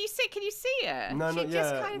 But do you see? Can you see her? No, she not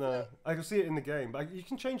just yet. kind of No, like... I can see it in the game, but you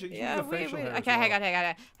can change it. You can do the facial hair as Okay, well.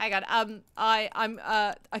 hang on.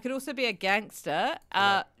 I could also be a gangster.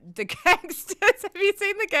 The gangsters. Have you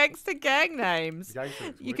seen the gangster gang names?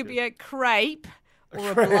 You could be a crepe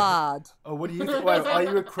or a blood. Oh, what do you think? Well, are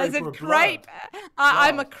you a crepe or a crepe? blood?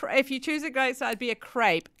 I'm a crepe. If you choose a gangster, I'd be a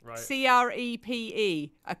crepe. Right.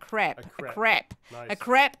 CREPE. A crepe. A A crepe. crepe. Nice. A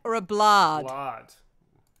crepe or a blood. Blood.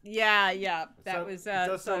 Yeah. That It was.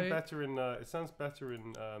 does sound better in. It sounds better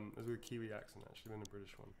in as with a Kiwi accent actually than a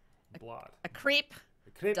British one. Blood. A creep.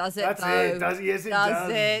 A crepe. Does it That's though? it. Does it? Yes, it does.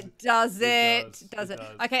 Does It it? does.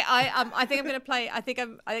 Okay, I think I'm gonna play. I think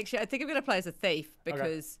I'm gonna play as a thief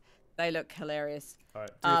because they look hilarious. All right,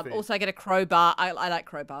 do a thief. Also, I get a crowbar. I like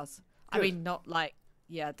crowbars. I Good. mean, not like.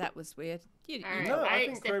 Yeah, that was weird. All right. No, I I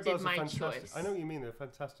think accepted crowbars are my fantastic. choice. I know what you mean. They're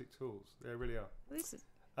fantastic tools. They really are. This is.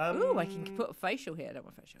 Ooh, I can put a facial hair. I don't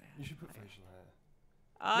want facial hair. You should put facial hair.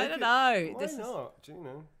 I don't know. Why not? Do you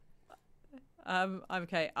know?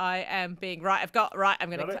 Okay. I am being right. I've got right. I'm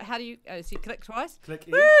gonna. Got it? How do you? So you click twice. Click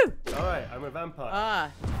E. Woo! All right, I'm a vampire.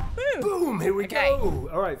 Ah. Woo! Boom! Here we Okay. go.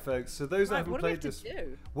 All right, folks. So those that Right, haven't what do we played have to this,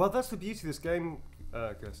 do? well, that's the beauty of this game,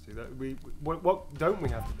 Kirsty. That what don't we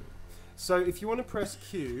have to do? So if you want to press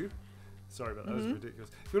Q, sorry about that. That was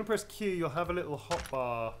ridiculous. If you want to press Q, you'll have a little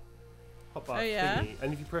hotbar thingy,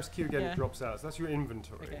 and if you press Q again, it drops out. So that's your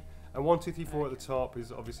inventory. Okay. And 1, 2, 3, 4 at the top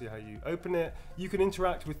is obviously how you open it. You can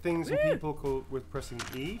interact with things and people with pressing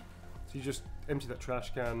E. So you just empty that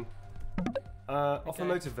trash can. Offer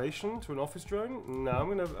motivation to an office drone? No,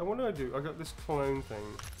 what do I do? I got this clone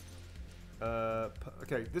thing.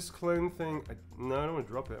 Okay, this clone thing. No, I don't want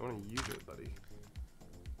to drop it. I want to use it, buddy.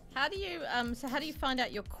 How do you so how do you find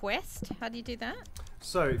out your quest? How do you do that?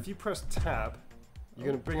 So if you press tab, you're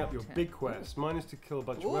going to bring up your big quest. Mine is to kill a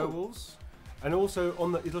bunch of werewolves, and also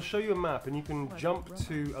it'll show you a map, and you can jump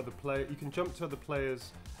to other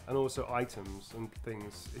players and also items and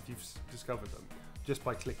things if you've discovered them just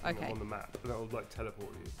by clicking them on the map, and that will like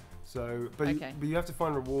teleport you. So, but you have to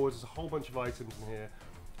find rewards. There's a whole bunch of items in here.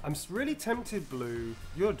 I'm really tempted, Blue.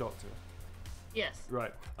 You're a doctor. Yes.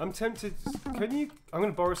 Right. I'm tempted. I'm going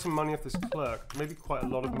to borrow some money off this clerk. Maybe quite a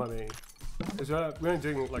lot of money. Because we're only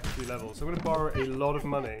doing like 3 levels. So I'm going to borrow a lot of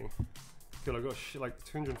money. Good, I've got like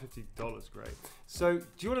 $250. Great. So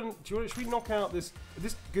should we knock out this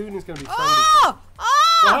goon is going to be friendly. Oh!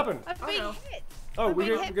 What happened? I've been hit. Oh, I've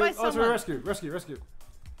been hit by to a someone. rescue. It's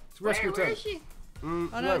rescue Where time. is she? Oh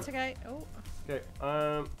no, it's okay. Oh. Okay.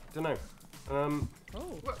 Don't know. Oh.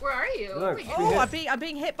 Where are you? No. Oh, I'm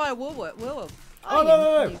being hit by a werewolf. Oh,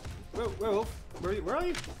 no. Werewolf, where are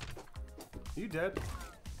you? Are you dead?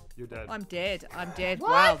 You're dead. I'm dead.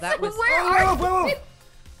 What? Wow, that was. Where are you? Werewolf!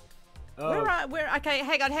 Okay,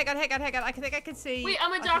 hang on. I think I can see. Wait,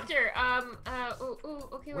 I'm a doctor.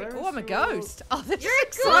 Okay, wait. Oh, I'm a ghost. Oh, this You're is a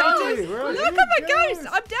exciting. Where are you? Look, I'm a ghost. Ghost.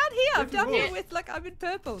 I'm down here. I'm down Everywhere. here with, I'm in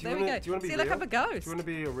purple. Do you There we wanna- go. do you wanna be See, look, real? I'm a ghost. Do you want to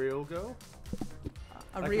be a real girl?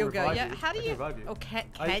 A real girl. revive Yeah. you. How do I you? can revive you. Oh,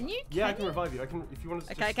 can you? Yeah, I Can can you? revive you. I can if you want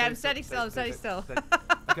to. Okay, okay, I'm standing still. I'm standing still.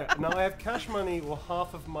 Okay, now I have cash money or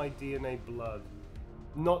half of my DNA blood.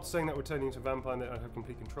 Not saying that we're turning into a vampire and that I have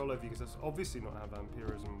complete control over you, because that's obviously not how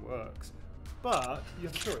vampirism works. But you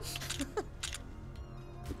have a choice.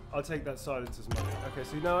 I'll take that silence as money. Okay,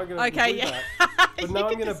 so now I'm gonna. Okay, do yeah. that. But You now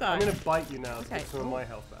can I'm decide. gonna bite you now to Okay. get some of my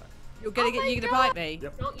health back. You're gonna Oh get. my You're gonna God. bite me.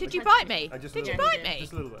 Yep. Don't Did you you touch bite me? I just Did you a little bite bit. me?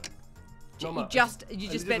 Just a little bit. Not You much. just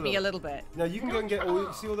just bit a me a little. little bit. Now you can go and get all.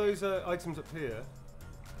 You see all those items up here,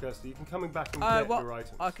 Kirsty. You can come back and get What? your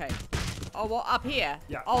items. Okay. Oh, what up here?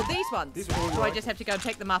 Yeah. Oh, these ones. These are all Do your I just have to go and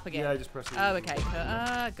pick them up again? Yeah, just press it. Oh, okay.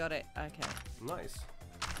 Got it. Okay. Nice.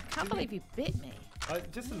 Can't believe you bit me.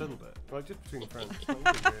 Just a little bit. Like just between friends. It's not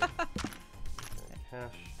really weird. Okay,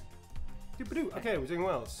 cash. Doop-a-doo. Okay, we're doing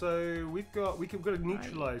well. So we've got to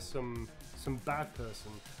neutralize some bad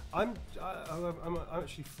person. I'm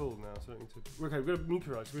actually full now, so I don't need to. Okay, we've got to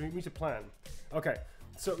neutralize. We need to plan. Okay,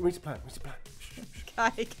 so we need to plan. Okay.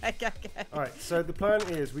 All right. So the plan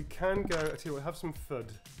is we can go. I tell you what, have some FUD.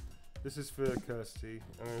 This is for Kirsty.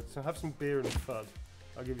 So have some beer and FUD.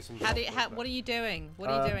 I'll give you some. What are you doing? What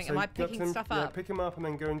are you doing? So Am I get picking them- stuff yeah, up? pick them up and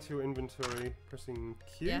then go into your inventory, pressing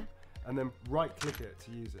Q, Yeah. and then right-click it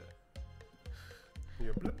to use it.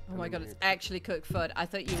 Here, bloop, Oh and my then god, you it's click actually cooked food. I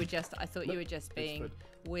thought you were just. being food.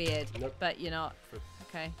 weird, Nope. but you're not. Food.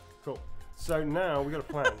 Okay. Cool. So now we got a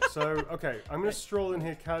plan. So okay, I'm gonna stroll in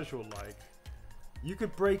here casual-like. You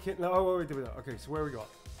could break it. No, oh, wait. Okay, so where we got?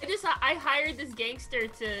 I hired this gangster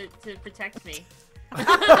to protect me.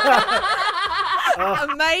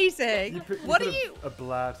 Amazing. What are put you? A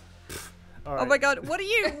blad. All right. Oh my god, what are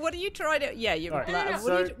you trying to? Yeah, you're. All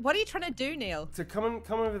right, What are you trying to do, Neil? So come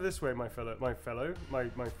over this way, my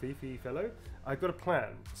thiefy fellow. I've got a plan.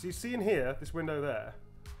 So you see in here, this window there.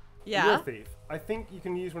 You're Yeah. a thief. I think you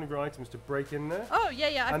can use one of your items to break in there. Oh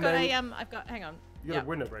yeah. And then- I've got. Hang on. You got a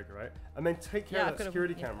window breaker, right? And then take care Yeah, of I've that got a-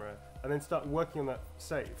 security yeah. camera, and then start working on that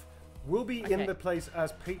safe. We'll be in Okay. the place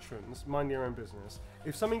as patrons, mind your own business.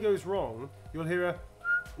 If something goes wrong, you'll hear a.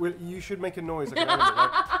 Well, you should make a noise like an animal.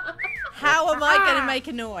 Like, How am I going to make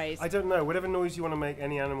a noise? I don't know. Whatever noise you want to make,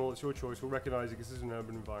 any animal, it's your choice. We'll recognize it because this is an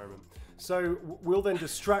urban environment. So we'll then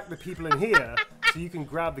distract the people in here, so you can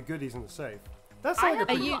grab the goodies in the safe. That's I like a have a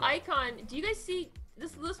pretty new good- icon. Do you guys see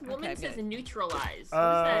this woman Okay, says good. neutralize. What is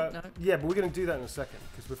Uh, that? No. Yeah, but we're going to do that in a second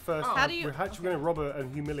because we're first. Oh. How do you- We're actually going to rob her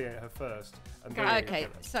and humiliate her first. And then we're gonna Okay, get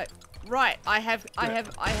her. so right, I have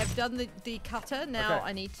done the cutter. Now Okay.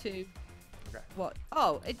 I need to. Okay. What?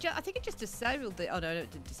 Oh, I think it just disabled the. Oh no,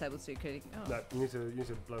 it didn't disable security. Oh. No, you need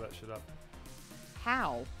to blow that shit up.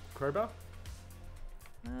 How? Crowbar?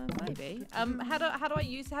 Maybe. How do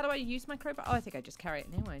I use my crowbar? Oh, I think I just carry it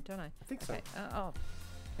anyway, don't I? I think so. Okay.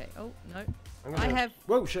 Okay. Oh no. I'm I gonna- have.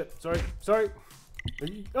 Whoa, shit. Sorry.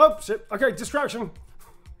 Oh, shit. Okay, distraction.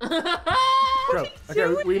 Go.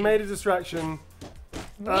 Okay, we made a distraction.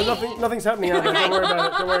 Nothing's happening out there. Don't worry about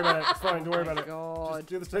it. Don't worry about it. It's fine. Don't worry about it. God.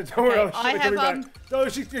 Just do the same. Don't worry. Okay, Oh, I shit, have, they're coming back. Oh,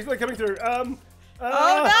 she's coming through. Oh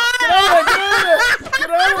no! Get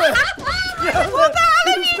over it! What the hell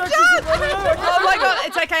have you done? done? Oh my god,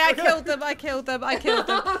 it's okay. I killed them.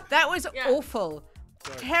 That was Yeah. awful.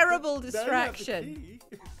 Sorry. Terrible Now you have the distraction. key.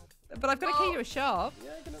 But I've got a key to a shop,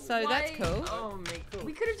 Yeah, you can have so that's Why- cool. Oh my! Cool.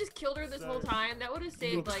 We could have just killed her this whole So- time. That would have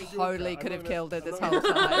saved like. Totally I'm could not have gonna- killed her I'm this not whole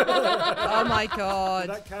gonna- time. Oh my So god.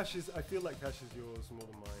 that cash is. I feel like cash is yours more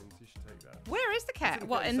than mine. So you should take that. Where is the cat? It's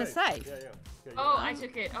What, in the safe? Yeah. Yeah, Oh, I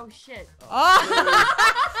took it. Oh shit.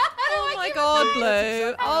 Oh my god, Blue.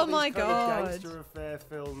 Exactly how Oh my these kind of god. gangster affair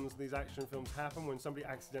films, these action films happen when somebody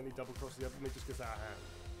accidentally double crosses the other and it just gets out of hand.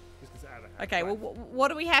 Just gets out of hand. Okay, Right. well, what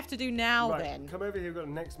do we have to do now Right, then? come over here. We've got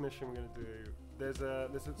a next mission we're going to do. There's a.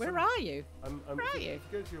 Where are you? Where are if you? If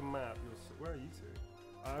you go to your map, where are you two?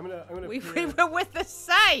 I'm gonna. We peer- were with the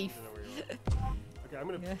safe. I don't know where you are. Okay, I'm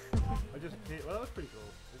gonna. Yeah. I just peer. Well, that was pretty cool.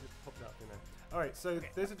 It just popped out, you know. All right, so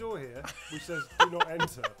there's a door here which says "Do not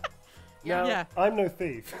enter." Now, Yeah. I'm no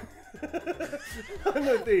thief. I'm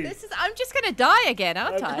no thief. I'm just gonna die again,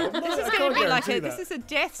 aren't I? Okay, This is I gonna can't be like guarantee this that. is a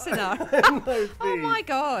death scenario. I'm no thief. Oh my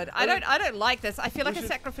god. I don't like this. I feel like a should-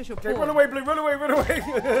 sacrificial Okay, porn. run away, Blue, run away.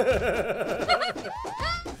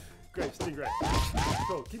 Great, stingray.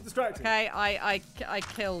 Cool, keep distracting. Okay, I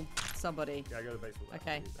killed somebody. Yeah, I got a baseball bat.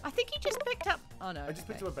 Okay. I think you just picked up. Oh no. I just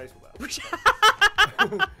picked up a baseball bat.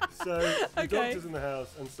 up. So, the Okay. doctor's in the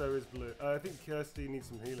house, and so is Blue. I think Kirsty needs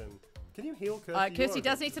some healing. Can you heal Kirsty? You are Kirsty a does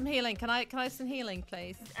doctor. need some healing. Can I have some healing,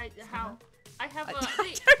 please? How? I have I a don't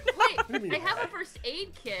wait. What do you mean? I have a first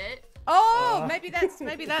aid kit. Oh, maybe that's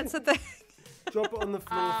a thing. Drop it on the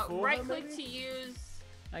floor for Right her, click maybe? to use.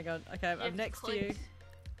 Hang on. Okay, I'm shift next to you. click,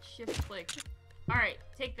 Shift click. All right,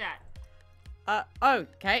 take that.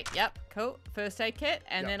 Okay, yep, cool. First aid kit,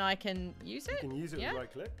 and then I can use it? You can use it with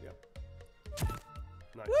right click, yep.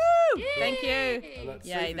 Nice. Woo! Thank you. And that's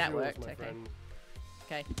Yay, safe as that yours, worked, my okay. friend.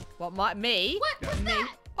 Okay. What, me? What was Me?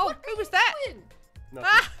 that? Oh, What who are was you that? doing? Nothing.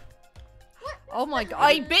 Ah! What? Oh my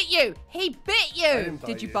god, he bit you! He bit you! didn't bite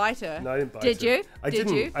Did you you. bite her? No, I didn't bite Did her. you? I Did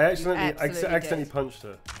didn't. you? I accidentally Absolutely punched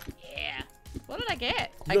her. Yeah. What did I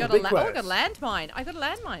get? You I got got a a big oh, I got a quest. landmine. I got a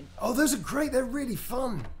landmine. Oh, those are great. They're really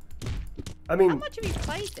fun. I How mean, much have you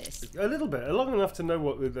played this? a little bit, long enough to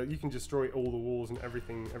know that you can destroy all the walls and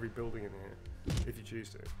everything, every building in here, if you choose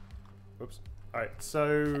to. Whoops. All right,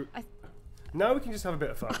 so now we can just have a bit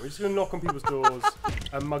of fun. We're just gonna knock on people's doors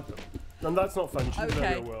and mug them. And that's not fun. You shouldn't do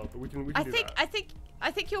that in the real world, but we can do that.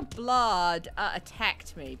 I think your blood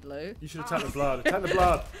attacked me, Blue. You should attack the blood. Attack the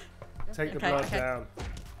blood. Take the blood down.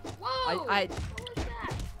 Whoa! I- What was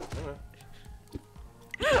that? I don't know.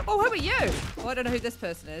 Oh, who are you? Well, I don't know who this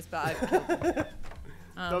person is, but I.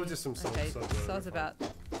 That was just some sods. Okay, sods about.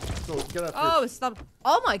 So get that Oh,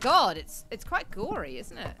 oh my god, it's quite gory,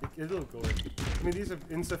 isn't it? It's a little gory. I mean, these are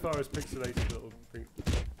insofar as pixelated little things.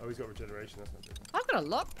 Oh, he's got regeneration. That's not good. I've got a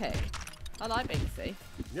lockpick. I like being a thief.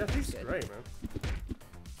 Yeah, these are great, man.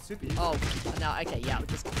 Super easy. Oh, no, okay, yeah, I've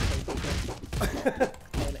just completely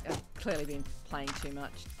clearly been playing too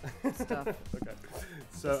much stuff. Okay.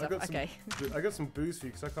 So Stuff. I got some booze for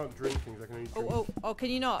you because I can't drink things. I can only drink. Oh, can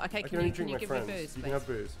you not? Okay, I can can only you drink my give me friends. booze, You please? can have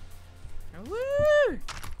booze. Woo!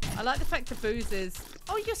 I like the fact the booze is.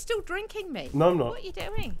 Oh, you're still drinking me. No, I'm not. What are you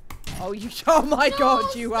doing? Oh, you. Oh my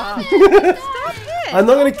God, you are. Stop it! Stop it! I'm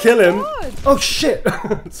not gonna kill him. God. Oh shit!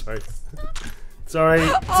 Sorry. Sorry.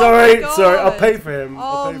 Oh Sorry. my Sorry. I'll God. pay for him.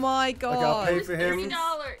 Oh my Okay, I'll God. pay It was for him. $30.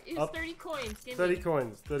 It was Up. 30 coins. Give 30 me.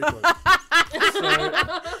 coins. 30 coins. So,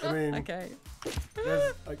 I mean, Okay.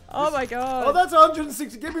 there's, Oh this- my God. Oh, that's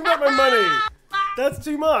 160. Give me back my money. That's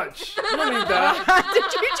too much. You don't need that. Did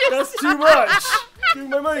you just? That's too much. Give me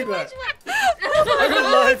my money back. I got a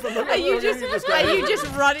knife. I'm not Are you gonna leave this guy. Are you just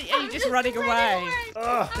running? Are you just running away?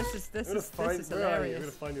 Ah, This I'm gonna is find. Where are you? I'm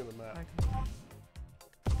gonna hilarious. find you on the map.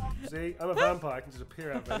 See, I'm a vampire. I can just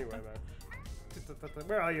appear out of anywhere, man.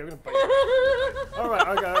 Where are you? I'm gonna bite you. All right.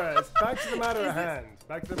 Okay. All right. It's back to the matter at hand.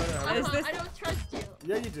 Back to the matter at hand. Is this- I don't trust you.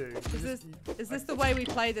 Yeah, you do. Is this the way we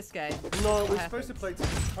play this game? No, we're What supposed to play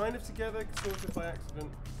kind of together, sort of by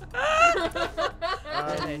accident.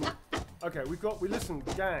 Really? Okay, we listen,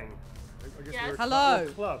 gang. I guess Yes. we're a Hello. We're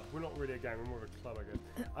a club. We're not really a gang. We're more of a club, I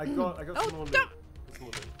guess. I got Oh, some more loot. don't- Some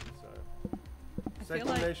more loot. So, feel second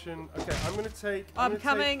like- nation. Okay, I'm gonna take. I'm gonna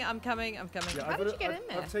coming. Take, I'm coming. yeah, How did you get in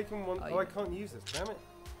there? I've taken one. Oh, Oh, you- I can't use this. Damn it.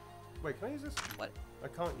 Wait, can I use this? What? I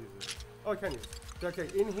can't use this. Oh, I can use it. Okay,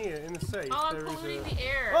 in here, in the safe, Oh, I'm there is polluting a. the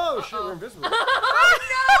air. Oh shit, we're invisible.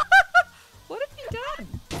 What have you done?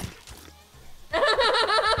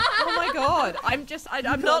 Oh my God! I'm You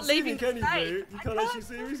not can't see leaving. me, can you, Hey, Blue? You can't actually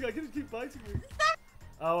see me. I can just keep biting me.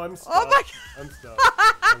 Oh, I'm stuffed. Oh my God. I'm stuffed.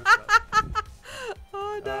 I'm stuffed.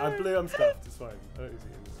 Oh no. I'm Blue. I'm stuffed. It's fine. I don't need to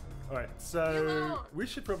eat anything. All right. So Yellow. we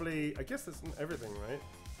should probably. I guess that's everything, right?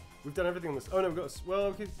 We've done everything on this. Oh no, we've got. Well,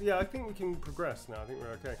 okay, yeah. I think we can progress now. I think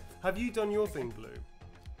we're okay. Have you done your thing, Blue?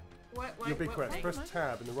 What? Your big quest. what? Press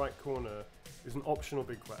tab in the right corner. Is an optional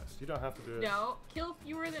big quest. You don't have to do it. No. Kill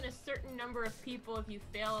fewer than a certain number of people. If you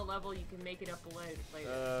fail a level, you can make it up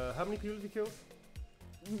later. How many people have you killed?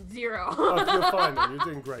 0. Oh, you're fine then. You're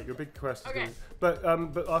doing great. Your big quest is Okay. doing. But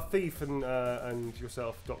our thief and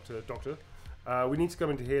yourself, Doctor, we need to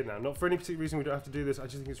come into here now. Not for any particular reason. We don't have to do this. I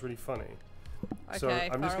just think it's really funny. So Okay,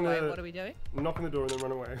 I'm just far away. gonna What are we doing? knock on the door and then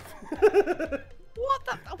run away. What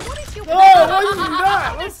the? What is your Oh, problem? why you do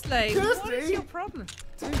that? Honestly, what Kirsty? is your problem?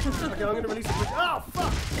 Okay, I'm gonna release it. Oh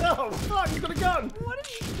fuck! Oh fuck! He's got a gun. What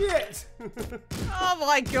are you? Shit! Oh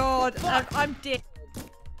my God! I'm dead.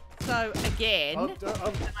 So again, I'll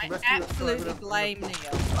I rescue it. absolutely Sorry, blame Neil.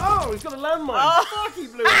 Oh, he's got a landmine. Oh. Fuck! He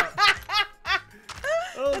blew up.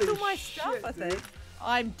 Holy That's all my stuff, shit, I dude. think.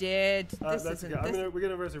 I'm dead. This That's isn't. okay. This, We're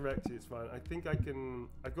gonna resurrect you. It's fine. I think I can.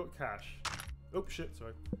 I've got cash. Oh shit!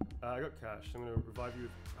 Sorry. I got cash. I'm gonna revive you.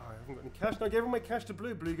 Oh, I haven't got any cash. No, I gave her my cash to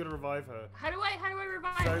Blue. Blue, you gotta revive her. How do I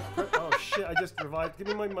revive? So, oh shit! I just revived. Give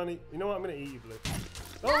me my money. You know what? I'm gonna eat you, Blue.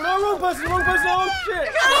 Oh no! Wrong person! Wrong person! Oh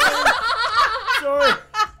shit! Sorry.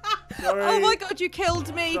 Sorry. oh my God! You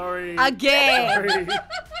killed me Sorry. again. Sorry.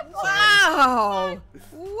 Wow!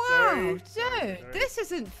 Wow, Sorry. dude, Sorry. this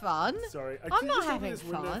isn't fun. Sorry. I'm Can you not just open having this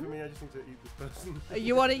window fun. For me? I just need to eat this person.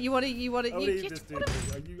 You want it? You want it? I want to eat this dude.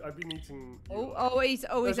 I've been eating. He's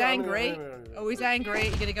That's- angry. I'm gonna- Oh, he's angry.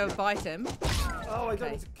 You're gonna go bite him. Oh, I don't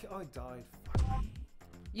Okay. need to. Oh, I died.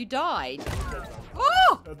 You died. Fuck.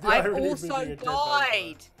 Oh! The I irony of me also being a dead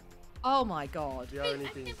died. Oh my god. The Wait, irony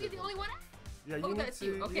I being can't be the good. only one. Yeah, you Oh, need that's to,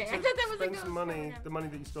 you. you Okay, need I to thought that was a spend ghost. some money, Okay. the money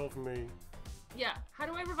that you stole from me. Yeah. How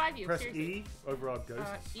do I revive you? Press Seriously. E over our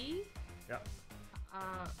ghosts. E. Yeah,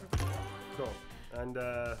 Okay. cool. And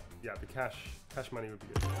yeah, the cash money would be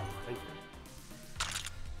good. Thank you.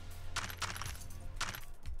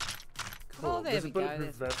 Cool. Oh, there There's we a go.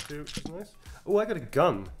 bulletproof vest too, which is nice. Oh, I got a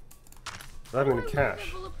gun. I haven't got any How do I wear cash.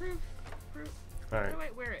 the bulletproof? All How right. do I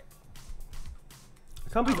wear it? I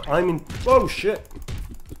can't believe I'm in. Whoa, shit.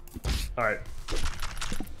 All right.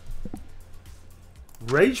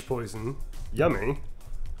 Rage poison. Yummy.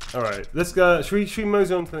 All right. Let's go. Should we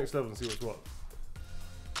mosey on to the next level and see what's what?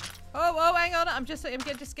 Oh, hang on. I'm just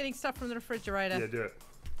getting stuff from the refrigerator. Yeah, do it.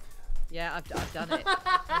 Yeah, I've done it.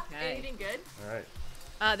 Okay. Anything good? All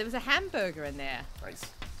right. There was a hamburger in there. Nice.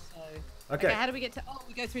 So. Okay. How do we get to? Oh,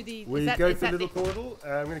 we go through the. We is that, go is through that the little portal.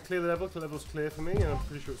 I'm going to clear the level. The level's clear for me, and I'm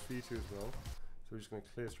pretty sure it's for you too as well. So we're just going to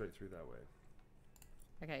clear straight through that way.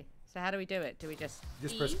 Okay. So how do we do it? Do we just?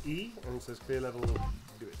 Just press E, and it says clear level.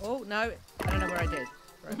 Do it. Oh no! I don't know where I did.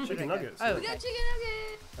 Where did I Chicken go? nuggets. Oh, We got okay. chicken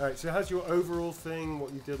nuggets. All right. So how's your overall thing?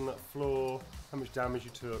 What you did on that floor? How much damage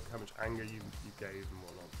you took? How much anger you gave, and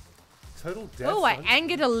whatnot. Total death. Oh, I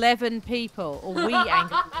angered 11 people, or we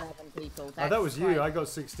angered 11 people. Oh, That's that was you. quite- I got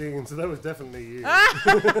 16, so that was definitely you. That's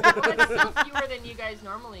still fewer than you guys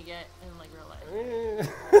normally get in like real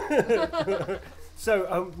life.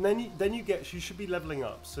 So then you get. You should be leveling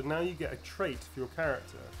up. So now you get a trait for your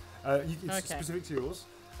character. It's Okay. specific to yours.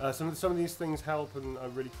 Some of these things help and are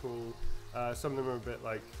really cool. Some of them are a bit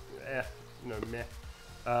like, meh.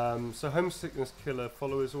 So homesickness killer,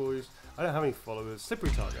 followers always. I don't have any followers.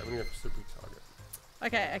 Slippery target. I'm gonna go for slippery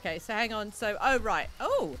target. Okay, so hang on. So, oh, right.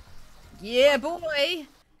 Oh, yeah, boy.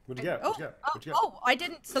 What'd you get? Oh, What'd you get? What'd you get? oh, I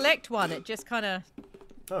didn't select one. It just kind of.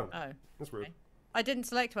 Oh, Oh, that's weird. okay. I didn't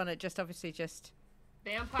select one. It just obviously just.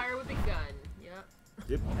 Vampire with a gun. Yep.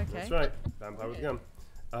 Yep, Okay. that's right. Vampire with a gun.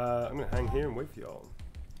 I'm gonna hang here and wait for y'all.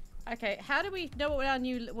 Okay, how do we know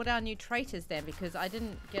what our new trait is then? Because I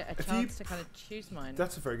didn't get a If chance you- to kind of choose mine.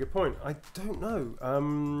 That's a very good point. I don't know.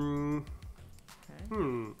 Okay.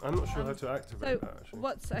 I'm not sure how to activate So that actually.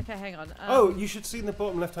 what's okay? Hang on. Oh, you should see in the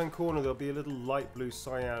bottom left-hand corner there'll be a little light blue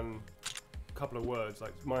cyan couple of words.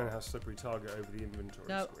 Like mine has slippery target over the inventory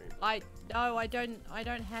no, screen. I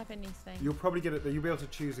don't have anything. You'll probably get it there. You'll be able to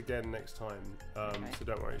choose again next time. Okay. So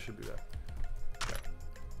don't worry, it should be there. Yeah.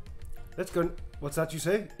 Let's go. What's that you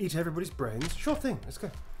say? Eat everybody's brains? Sure thing. Let's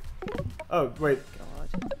go. Oh wait,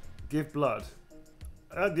 God. give blood.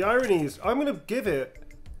 The irony is, I'm gonna give it,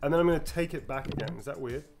 and then I'm gonna take it back again. Is that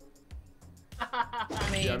weird? I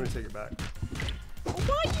mean, Yeah, I'm gonna take it back. why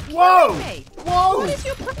are you Whoa! killing me? Whoa! What is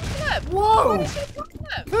your problem? Whoa! What is your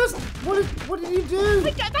problem? Kirsty, what did you do?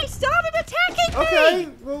 They started attacking me. Okay,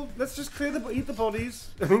 well, let's just eat the bodies.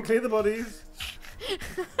 I mean, clear the bodies.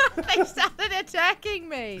 They started attacking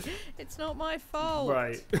me. It's not my fault.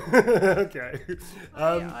 Right. Okay.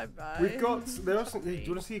 We've got. There are some. Do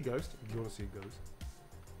you want to see a ghost? Do you want to see a ghost?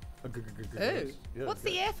 A Ooh. ghost. Yeah, What's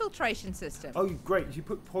okay. the air filtration system? Oh, great! You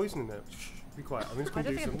put poison in there. Shh, be quiet. I'm just I gonna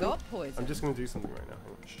don't do think I've something. got poison. I'm just gonna do something right now.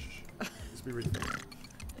 Hang on. Shh. Let's be really quiet.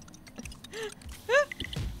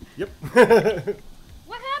 Yep.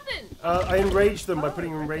 What happened? I enraged them by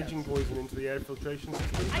putting enraging poison into the air filtration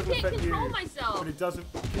system. It I doesn't can't affect control you, myself. but it doesn't.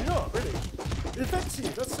 You're not really. It affects you.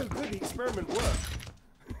 That's so good. The experiment worked.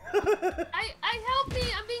 I help me.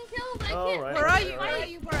 I'm being killed. I Oh, can't. right. Where are you? Alright. Where are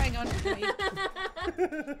you? Wearing on me?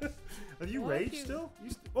 Have you What have raged you- still?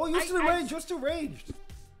 Oh, you're still I- raged. You're still raged.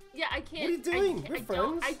 Yeah, I can't. What are you doing? We're I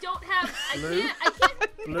friends. don't have. I Blue? can't. I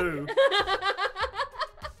can't. Blue.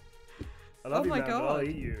 I love Oh you, my man, but I'll God.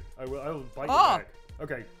 eat you. I will bite Oh. you back.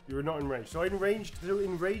 Okay, you're not enraged. So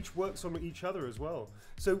enraged works on each other as well.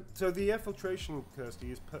 So the air filtration,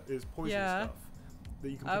 Kirsty, is poison Yeah. stuff that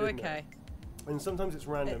you can Oh, put in there. okay. And sometimes it's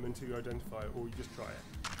random until you identify it, or you just try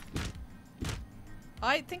it.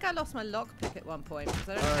 I think I lost my lockpick at one point because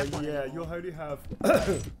I don't have one Yeah, anymore. you'll only have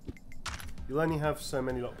you'll only have so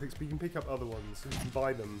many lockpicks, but you can pick up other ones. And you can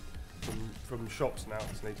buy them from shops now.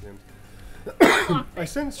 It's an ATM. I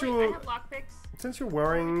sense Wait, you're I have lockpicks. since you're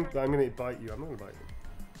worrying that I'm going to bite you. I'm not going to bite you.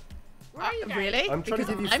 Where are you guys? Really? I'm trying to Because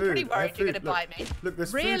give you I'm food. pretty I have worried you're food. going to bite me. Look,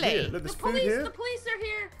 there's Really? food here. Look, there's The food here. police are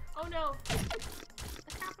here. Oh no.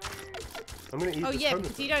 I'm going to eat Oh this yeah, homeless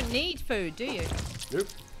because you man. don't need food, do you? Nope.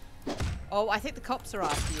 Oh, I think the cops are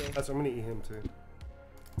after you. That's. I'm going to eat him too.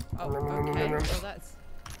 Oh, okay.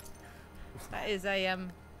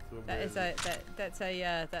 Well,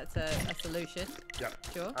 that's a solution. Yeah.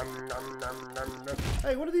 Sure.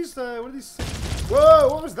 Hey, what are these? Whoa!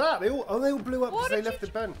 What was that? They all blew up because What they did left you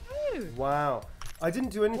the vent. do? Wow. I didn't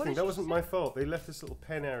do anything. did That you wasn't say? my fault. They left this little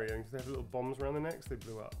pen area and they have little bombs around their necks. They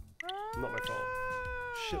blew up. Not my fault.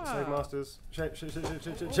 Shit, slave masters. Shit.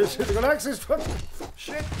 They got axes. Fuck.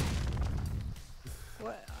 Shit.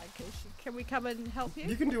 What? Can we come and help you?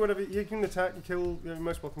 You can do whatever. You can attack and kill. You're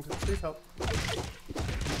most welcome to. Please help.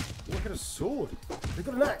 Look at a sword. They've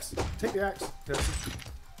got an axe. Take the axe. Kirsty.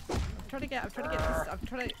 I'm trying to get this. I'm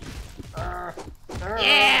trying to.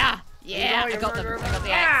 Yeah. Yeah! I got them. I got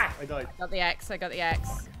the axe. I died. I got the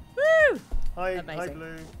axe. Woo! Hi, Amazing.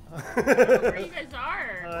 Blue. Where you guys are?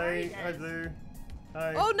 Where are you Hi, guys? Blue.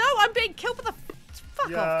 Hi. Oh no! I'm being killed by the.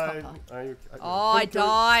 Fuck off, Copper. Oh, I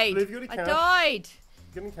died. Blue, have you got any I cash? died.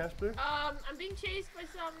 Get any cash, Blue? I'm being chased by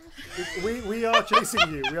some. We are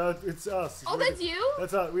chasing you. We are. It's us. Oh, that's you?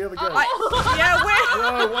 That's us. We are the guys. Yeah, where?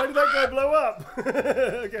 Oh, why did that guy blow up?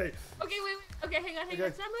 Okay. Okay, wait. Okay, hang on.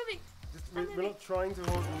 Okay. Stop moving. We're not trying to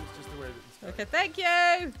hold them. It's just the way that it's Okay, thank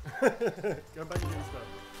you. Go back and get stuff.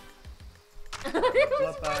 It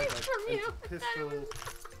was Blood bag, running from you. pistol.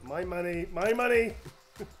 My money. My money.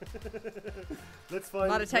 Let's find.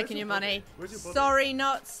 Might have taken your money. Where's your body? Sorry,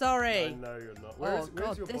 not I sorry. know you're not. Oh Where's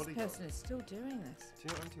god, your this body person gone? is still doing this. Do you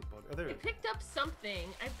know where's your body? Oh, there I it is. picked up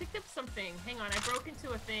something. Hang on, I broke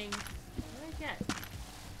into a thing. What did I get?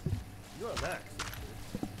 You got an axe.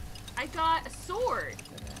 I got a sword.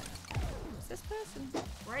 Who's this person?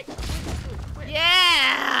 Right? Quick.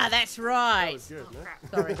 Yeah, that's That right. was good, Oh, no? crap.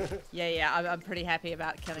 Sorry. Yeah, I'm pretty happy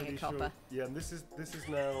about killing Pretty a copper. sure. Yeah, and this is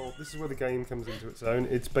where the game comes into its own.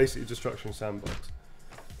 It's basically a destruction sandbox.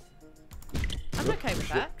 I'm okay with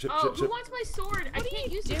that. Oh, who wants my sword? I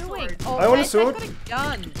can't use the Doing? sword. Oh, I want a they've sword. got a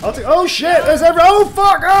gun. I'll take. Oh shit! There's every. Oh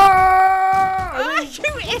fuck! Ah! Oh, you Take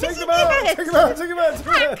them out! idiot! Take them out! Take them out! Take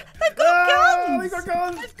them out! They've got Ah, guns! They've got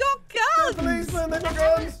guns! They've got They're guns! policemen! They've got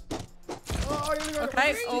guns! Oh, you only got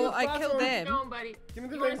Okay, three oh, to I pass killed on. them. Go on, buddy. Give me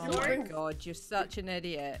the You want a thing. Oh Give me the my thing. god, you're such an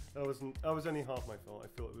idiot. That was only half my fault. I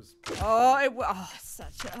feel it was.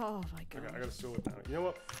 Such a, oh my god. Okay, I got a sword now. You know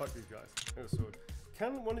what? Fuck these guys. I got a sword.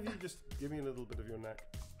 Can one of you just give me a little bit of your neck?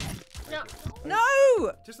 No.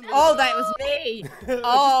 No! Just a little Oh, bit. that was me! I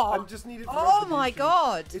Oh! just need it for Oh my retribution.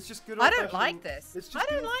 god! It's just good I don't old-fashioned- like this. It's just I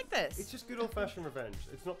don't good- like this. It's just good old-fashioned revenge.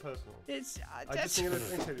 It's not personal. It's I just think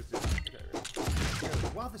it's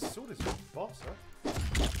okay. Wow, this sword is a boss, huh?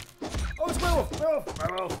 Oh, it's werewolf!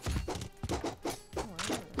 Werewolf!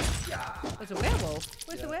 There's a werewolf.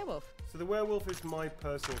 Where's the Yeah. werewolf? So the werewolf is my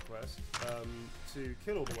personal quest to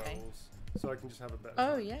kill all the Okay. werewolves, so I can just have a better.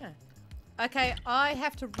 Oh time. yeah. Okay, I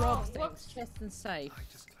have to rob things. whoops. Chest and safe. I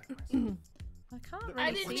just clicked myself. I can't really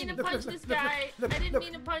I didn't see. mean to punch this guy. I didn't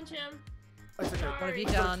mean to punch him. It's okay. What have you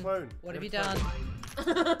I've got a done? clone. What I have you got a done?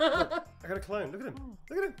 clone. I got a clone. Look at him.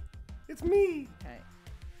 Look at him. It's me. Okay.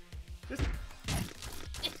 Just-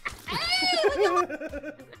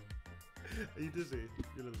 Are you dizzy?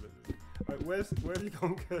 You're a little bit dizzy. Alright, where have you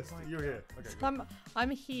gone, Kirsty? You're here. Okay. Good. I'm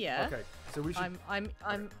here. Okay. So we should. I'm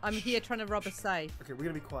here trying to rob a safe. Okay, we're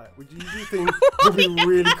gonna be quiet. Would you do things? We'll be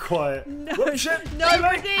really quiet. No, Whoop, shit!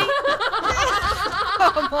 nobody.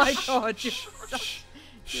 Oh my god, you're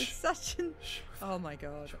such an. Oh my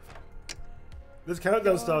god. There's a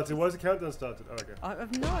countdown started. Why is the countdown started? Oh, okay. I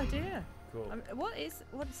have no idea. Cool.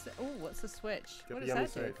 What's the switch? Get What the does yummy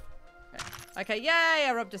that do? safe. Okay, yay!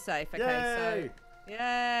 I robbed a safe. Okay, Yay! so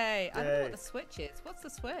yay! I don't know Yay. what the switch is. What's the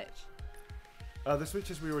switch? The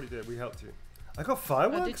switches we already did. We helped you. I got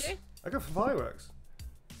fireworks. Oh, did you? I got fireworks.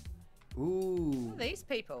 Ooh. Who are these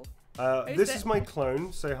people? This Who's is that? my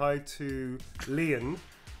clone. Say hi to Leon.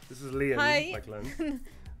 This is Leon, Hi. my clone.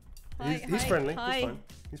 Hi, He's hi, friendly. hi. He's fine.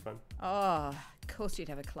 He's fine. Oh, of course you'd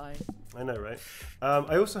have a clone. I know, right?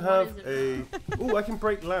 I also have is a. Oh, I can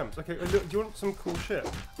break lamps. Okay, look, do you want some cool shit?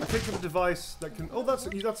 I picked up a device that can. Oh, that's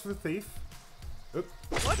for the thief. Oop.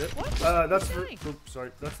 What? Shit. What? That's What are for. you doing? Oops,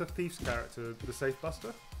 sorry. That's the thief's character, the safe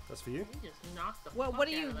buster. That's for you. You just knocked the What fuck are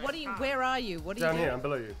you? out of What that are you? cop. Where are you? What are Down you here, doing? I'm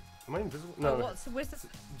below you. Am I invisible? Oh, No. where's the?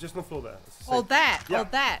 Just on the floor there. That's the Oh, safe. that. Yeah. Oh,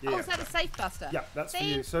 that. Yeah, Oh, yeah. is that a safe buster? Yeah, that's for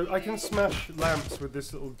Thank you. So I can smash lamps with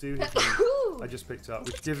this little doohickey I just picked up,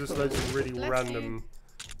 which gives us loads of really Bless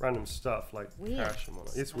random stuff like Weird. cash and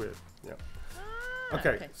whatnot. It's weird. Yeah. Ah, Okay,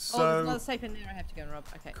 Oh, there's so- another safe in there. I have to go and rob.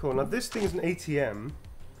 Okay. Cool. Now this thing is an ATM,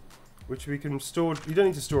 which we can store. You don't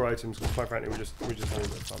need to store items because quite frankly we're just having a bit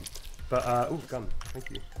of fun. But oh, gun.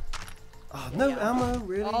 Thank you. Oh, no Yeah. ammo,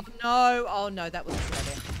 really? Oh no! Oh no! That was a good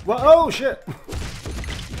idea. Well, oh shit!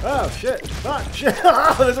 Oh shit! Fuck! Shit!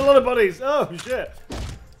 There's a lot of bodies. Oh shit!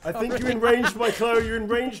 I think you enraged my claw. You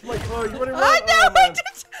enraged my claw. You want to run? Oh no! I man. did.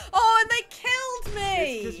 Oh, and they killed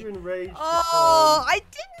It's because me. you enraged. Oh, I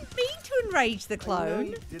didn't mean to enrage the I know clone.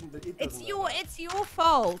 you didn't, but it It's doesn't your matter. it's your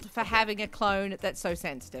fault for having a clone that's so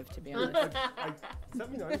sensitive. To be honest. Does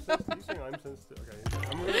that mean I'm sensitive? You saying I'm sensitive? Okay.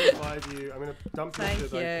 I'm going to revive you. I'm going to dump your Thank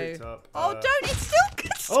shit that I you. picked up. Oh, don't! It's still.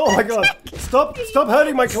 Oh my god! Stop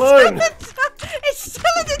hurting my clone! It's still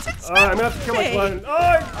in its I'm gonna have to kill my clone.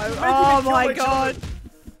 Oh my god!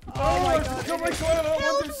 Oh my god! Kill my clone! I don't want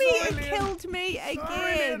Killed to me! It Silent. killed me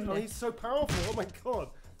again! Oh, he's so powerful! Oh my god!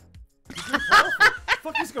 He's so powerful!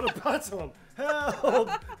 Fuck! He's got a baton! Help!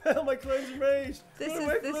 Help! My clone's enraged! This Run is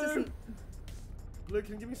away, this clone. isn't. Look,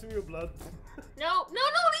 can you give me some of your blood? No,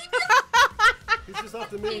 leave it. He's just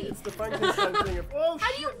after me. It's the Frankenstein thing of oh How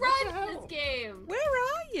shit! do you what the run hell? this game? Where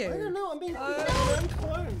are you? I don't know. I'm being Oh. my own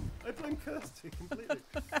clone. I blame Kirsty completely.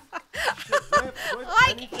 Shit, do I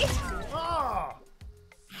have anything? Ah!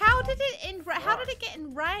 How did it get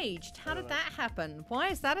enraged? How did that happen? Why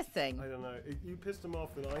is that a thing? I don't know. You pissed him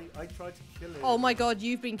off, and I tried to kill him. Oh my god,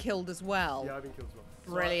 you've been killed as well. Yeah, I've been killed as well.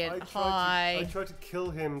 So Brilliant. I tried to kill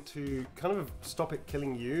him to kind of stop it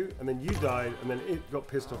killing you, and then you died, and then it got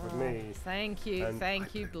pissed off at me. Thank you, And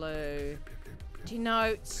thank you, Blue. Do you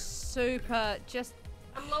know, super, just...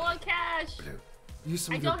 I'm low on cash. Use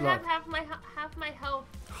some I of your don't blood. have half my health.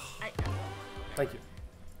 Thank you.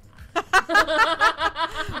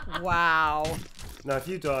 Wow. Now, if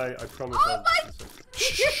you die, I promise. Oh I'll- my-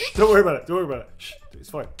 Shh, don't worry about it. Don't worry about it. Shh, it's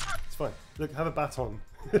fine. It's fine. Look, have a baton.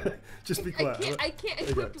 Just be quiet. I can't There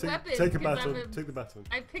you go. equip weapons. Take a 'cause baton. Take the baton.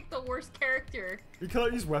 I picked the worst character. You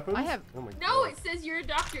can't use weapons. I have- Oh my No, god. it says you're a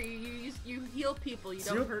doctor. You heal people. You So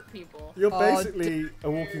don't you're- hurt people. You're Oh, basically a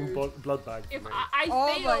walking blood bag. If for me. I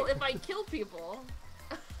Oh fail, my- if I kill people.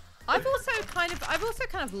 I've also kind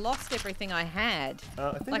of lost everything I had.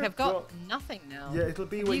 I think Like I've got nothing now. Yeah, it'll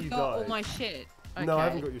be Have when you you got all die. my shit. Okay. No, I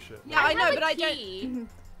haven't got your shit. Yeah, I know, have a but I key. don't.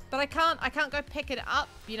 But I can't go pick it up.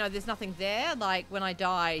 You know, there's nothing there. Like when I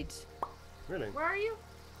died. Really? Where are you?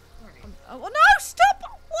 Oh well, no! Stop!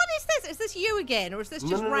 What is this? Is this you again, or is this No,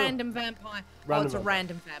 just no, no. random vampire? Random it's a vampire.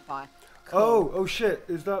 random vampire. Oh shit!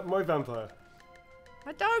 Is that my vampire?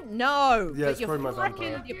 I don't know. Yeah, but it's you're probably my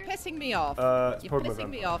frickin'- vampire. You're pissing me off. It's You're probably my pissing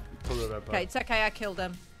me vampire. off. Probably my vampire. Okay, it's okay. I killed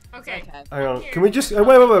him. Okay. It's okay. Hang on. Here. Can we just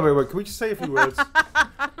wait? Can we just say a few words?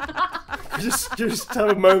 just have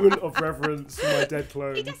a moment of reverence for my dead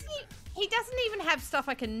clone. He doesn't even have stuff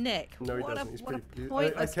I can nick. No, he What doesn't. A, He's what pretty. a I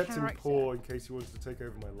pointless kept him character. poor in case he wanted to take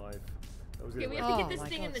over my life. That was Okay, it. we have to Oh get this my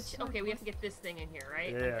thing in God, the. so Okay, we have to get this thing in here,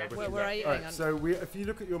 right? Yeah, Like, that's where- what where we are you? have Hang Alright, on. so if you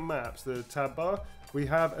look at your maps, the tab bar, we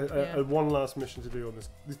have Yeah. a one last mission to do on this.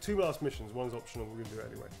 There's two last missions. One's optional. We're going to do it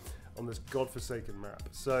anyway on this godforsaken map.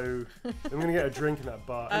 So I'm going to get a drink in that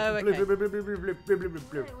bar. Oh, okay. Wait. Where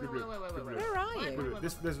are you?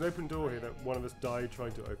 There's an open door here that one of us died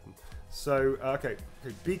trying to open. So okay,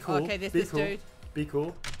 be cool. Okay, this be cool. dude. Be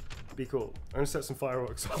cool. Be cool. I'm gonna set some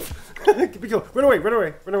fireworks off. Be cool. Run away! Run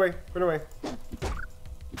away! Run away! Run away!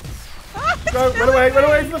 Go! Run away! Run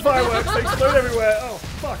away from the fireworks! They explode everywhere! Oh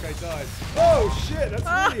fuck! I died. Oh shit!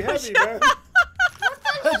 That's really heavy, man.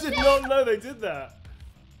 I did not know they did that.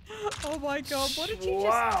 Oh my god! What did you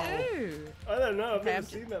Wow. just do? I don't know. I've Okay, never I'm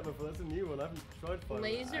seen that before. That's a new one. I haven't tried finding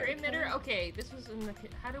Laser emitter. Okay, this was in the.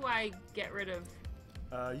 How do I get rid of?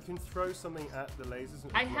 You can throw something at the lasers.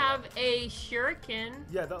 And I it'll blow have up. a shuriken.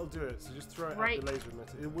 Yeah, that'll do it. So just throw it Right. at the laser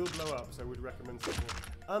emitter. It will blow up. So I would recommend something.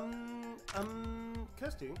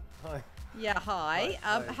 Kirsty. Hi. Yeah. Hi.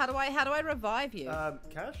 Hi. How do I revive you?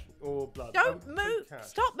 Cash or blood? Don't take move! cash.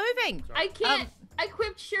 Stop moving! Sorry. I can't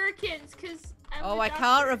equip shurikens because. Oh, I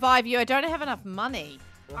can't revive you. I don't have enough money.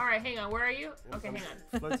 All right, hang on. Where are you? Yeah, Okay, I'm hang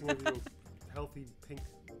on. Floating over your healthy pink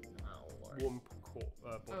Oh, Lord. warm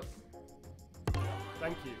body.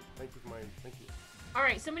 Thank you. Thank you for my. Thank you. All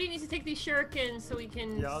right, somebody needs to take these shurikens so we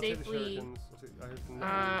can Yeah, I'll take the safely. shurikens. I have some. Okay,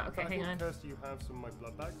 I hang think, on. Kirsty, you have some of my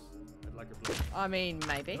blood bags. I'd like a blood. I mean,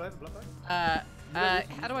 maybe. Do I have a blood bag?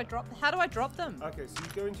 How do I drop them? Okay, so you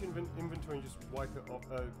go into inventory and just wipe it off,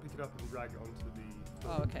 pick it up and drag it onto the.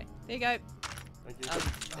 Oh, okay. There you go. Thank you.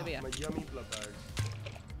 There we go. My yummy blood bags.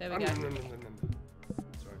 There we go. Sorry.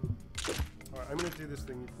 Alright, I'm gonna do this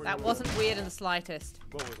thing. You probably That wanna- wasn't weird in the slightest.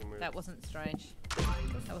 What wasn't weird? That wasn't strange.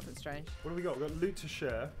 That wasn't strange. What have we got? We've got loot to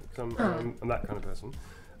share, because I'm that kind of person.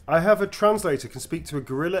 I have a translator, can speak to a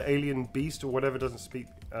gorilla, alien, beast, or whatever doesn't speak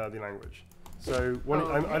the language. So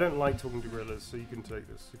I don't like talking to gorillas, so you can take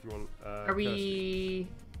this if you want. Are we?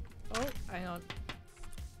 Oh, hang on.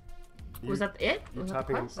 Was that it? You Was that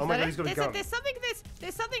tapping the him? quest? Oh my god, Is he's got a that gun. it?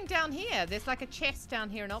 There's something down here. There's like a chest down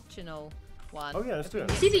here, an optional one. Oh yeah, let's do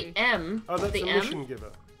it. See the M? Oh, that's the a M? mission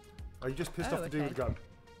giver. Oh, you just pissed Oh, off the dude with the okay. gun.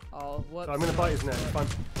 Oh, whoops. So I'm gonna bite his neck. Fine.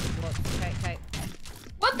 Whoops. Okay, okay.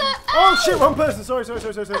 What the? Oh shit, one person. Sorry.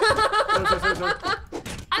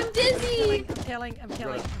 I'm I'm dizzy. I'm killing.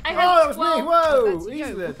 I Oh, have that was me. 12. Whoa, That's easy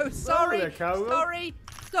you. there. Oh, sorry. Whoa there, cowgirl.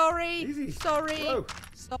 Sorry. Easy. Sorry. Whoa.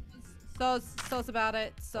 Soz about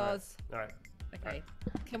it. Soz. All right. Okay.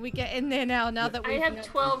 Can we get in there now? Now that we I have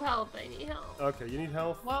 12 health. I need help. Okay, you need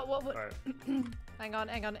health. What? All right. Hang on.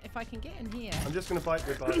 If I can get in here. I'm just gonna bite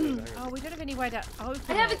the button. Hang Oh, on. we don't have any way to open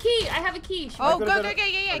I have a it. key. Oh, I've go. got a-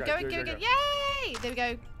 Yeah. Okay, Go. Yay! There we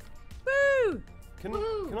go. Woo! Can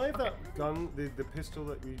I have that gun, the pistol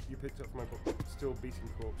that you picked up from my book? Still beating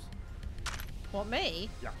corpse. What, me?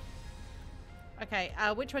 Yeah. Okay,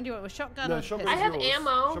 which one do you want? A shotgun No, or shotgun's I have yours.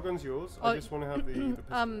 ammo. Shotgun's yours. Oh, I just want to have the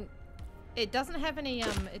pistol. It doesn't have any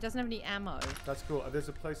ammo. That's cool. There's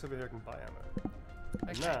a place over here I can buy ammo.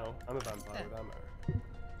 And Okay. now I'm a vampire with ammo.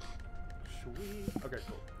 Sweet. Okay,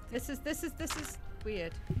 cool. This is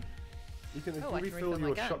weird. You can, Oh, I can refill refill my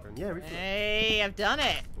your gun. shotgun. Yeah, refill. Hey, I've done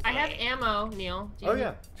it. I have ammo, Neil. Do you Oh need-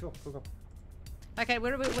 yeah, sure. Cool. Okay,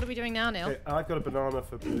 what are we doing now, Neil? Okay, I've got a banana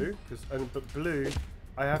for blue, but blue,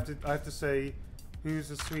 I have to say, who's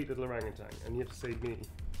the sweet little orangutan, and you have to say me,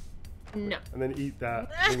 No. and then eat that.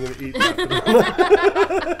 I'm gonna eat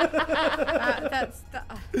that. That's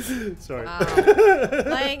Sorry.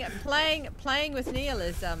 playing with Neil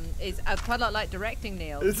is quite a lot like directing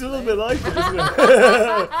Neil. It's a little bit like it, isn't it?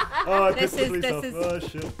 Oh, I pissed the police off. Oh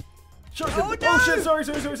shit. Shotgun. Oh, Oh shit! no! Sorry.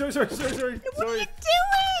 What are you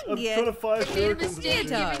I'm doing? trying to fire I made a shurikens. mistake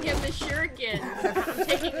Potato. giving him the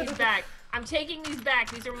shurikens. I'm taking these back.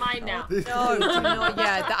 These are mine now. No, do not.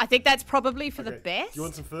 Yeah, I think that's probably for the Okay, best. You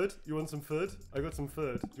want some food? I got some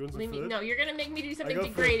food. Do you want some food? No, you're gonna make me do something I got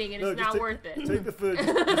food. degrading, and No, it's just not take- worth it. Take the food.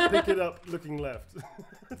 Just pick it up, looking left.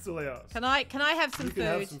 That's all I ask. Can I have some You food?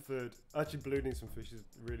 can have some food. Actually, Blue needs some food.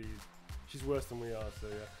 She's worse than we are. So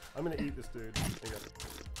yeah, I'm gonna eat this dude. There you go.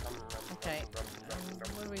 Okay. What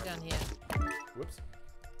have we done here? Whoops.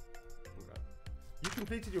 Okay. You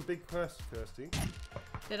completed your big quest, Kirsty.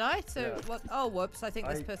 Did I? So Yeah. what? Oh, whoops! I think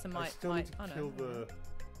this person I might. still need to Oh, no. kill the.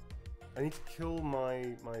 I need to kill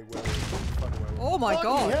my werewolf. Fucking werewolf. Oh my Fucking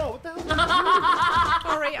God. hell, what the hell?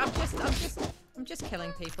 Sorry, I'm just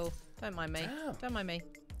killing people. Don't mind me. Damn. Don't mind me.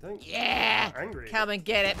 Don't Yeah. I'm angry. Come and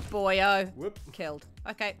get it, boyo. Whoop. Killed.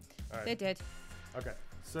 Okay. Alright. They're dead. Okay.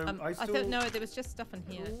 So I I still. thought no, there was just stuff in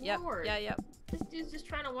here. Yep. Lord. Yeah. This dude's just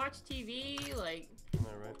trying to watch TV, like.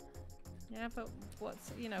 Alright. Yeah, but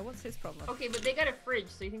what's his problem? Okay, but they got a fridge,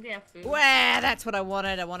 so you think they have food? Well, that's what I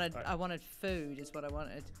wanted. I wanted food. Is what I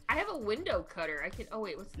wanted. I have a window cutter. I can. Oh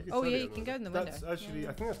wait, what's this? can Oh, set yeah, it you on can there. go in the window. That's actually,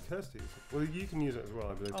 Yeah. I think that's Kirsty's. Well, you can use it as well,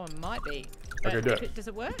 I believe. Oh, it might be. Okay, But do if it. Does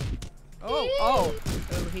it work? Oh,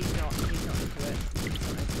 he's not into it. He's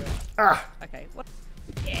not into it. Ah! Okay. What?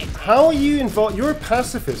 Yeah. How are you involved? You're a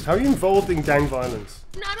pacifist. How are you involved in gang violence?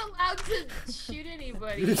 I'm not allowed to shoot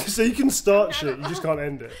anybody. So you can start I'm shit, not- you just can't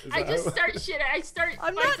end it. Is I that just how- start shit. I start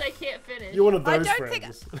I'm fights not- I can't finish. You're one of I those don't think-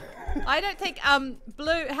 friends. I don't think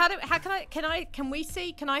Blue.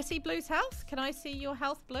 Can I see Blue's health? Can I see your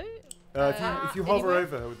health, Blue? If you hover anywhere?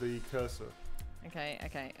 over her with the cursor. Okay.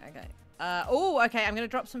 Okay. I'm gonna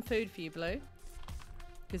drop some food for you, Blue.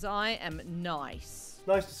 Because I am nice. It's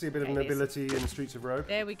nice to see a bit of Okay, nobility in the streets of Rogue.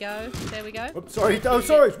 There we go. Oops, sorry. Oh,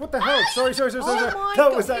 sorry. What the hell? Sorry. Oh my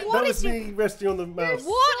That was God, that. what That was is me resting on the mouse.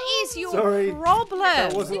 What is your Sorry. problem?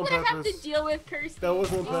 That See wasn't on what I have to purpose. deal with, Kirsty? That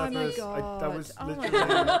wasn't on Oh my purpose. God. That was Oh my literally.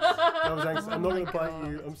 That was angst. I'm not my gonna bite God.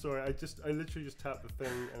 you. I'm sorry. I literally just tapped the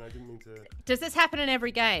thing and I didn't mean to. Does this happen in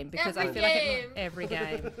every game? Because I Every feel like game. every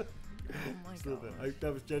game. Oh my Just a little God. bit.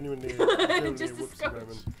 That was genuinely a whoopsie scotch.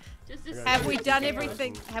 moment. Just a Okay. Have we done Yeah.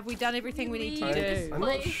 everything? Have we done everything we need to Please. do? I'm not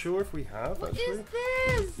Place. sure if we have What actually. is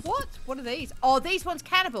this? What? What are these? Oh, these ones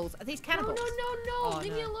cannibals. Are these No, cannibals? no. Oh,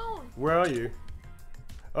 Leave no. me alone. Where are you?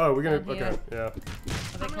 Oh, we're gonna. Down here. Okay, yeah. Are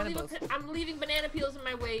they cannibals? I'm leaving banana peels in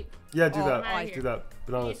my wake. Yeah, do Oh, that. I'm outta Do that.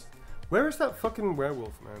 Bananas. Please. Where is that fucking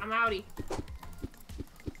werewolf, man? I'm outie.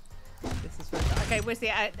 This is really, okay. Where's the?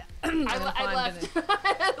 I left.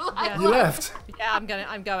 Yeah. You left. Yeah, I'm going.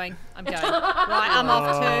 Right, I'm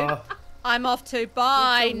off too. I'm off too.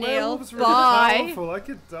 Bye, The Neil. werewolf's really Bye. powerful. I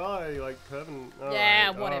could die like permanent. Yeah,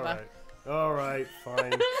 whatever. All right,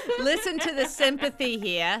 fine. Listen to the sympathy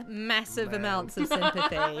here. Massive Man. amounts of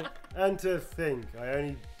sympathy. And to think,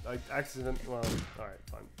 I accidentally. Well, all right,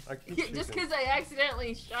 fine. I keep Just shooting. because I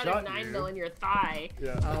accidentally shot Shot a 9 you. mil in your thigh.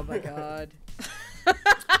 Yeah. Oh my God.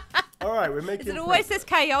 All right, we're making. Is it always this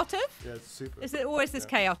chaotic? Yeah, it's super. Is it always this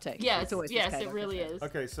chaotic? Yes, It's always this yes, it chaotic, really isn't is.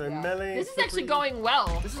 Okay, so Yeah. melee. This is actually slippery- going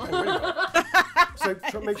well. This is going really well.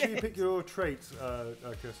 So make sure you pick your traits,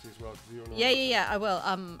 Kirsty, as well. 'Cause you're not. Yeah. I will.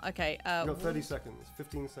 Okay. You've got 30 seconds,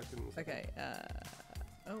 15 seconds. Okay.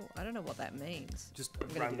 Oh, I don't know what that means. Just I'm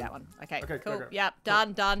going to do that one. Okay, Okay, cool. go. Yep,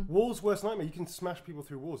 done. Walls worst nightmare. You can smash people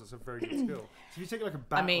through walls. That's a very good skill. So if you take like a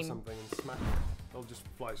bat or something and smash it, they'll just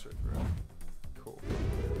fly straight through it. Cool.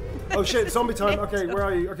 Oh shit, zombie time. Okay, where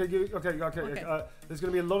are you? Okay. There's going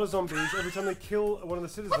to be a lot of zombies. Every time they kill one of the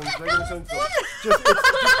citizens, they're going to turn into oh,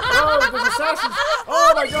 there's assassins.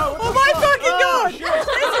 Oh my god. Oh my fucking god. Shit.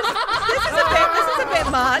 This is a bit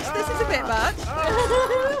much. This is a bit much.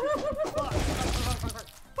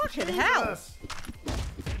 Fucking hell.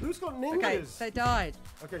 Who's got ninjas? Okay, they died.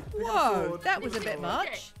 Okay. Whoa, that was a bit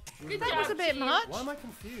much. Good That job, was a bit team. much. Why am I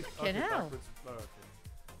confused? Fucking hell. Backwards. Oh, okay.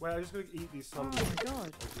 Wait, I'm just gonna eat these Oh zombies. my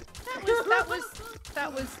god.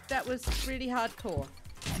 That was really hardcore.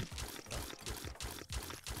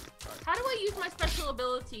 How do I use my special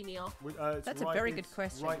ability, Neil? That's a very good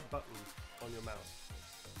question. Right button on your mouse.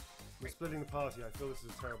 We're splitting the party. I feel this is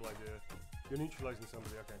a terrible idea. You're neutralizing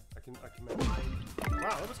somebody. Okay, I can make it.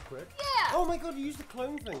 Wow, that was quick. Yeah. Oh my god, you used the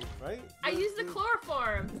clone thing, right? I used the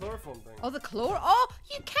chloroform. Chloroform thing. Oh, the claw. Oh,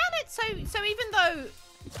 you can it. So even though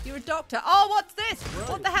you're a doctor. Oh, what's this? Right.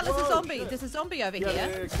 What the hell is a Whoa, zombie? shit. There's a zombie over Yeah,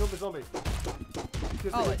 here. kill the zombie. Oh,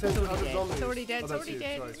 it's Because already other dead. zombies. It's already dead. Oh, It's that's already you.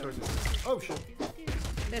 dead. Sorry. Oh shit.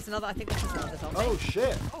 There's another. I think this is another zombie. Oh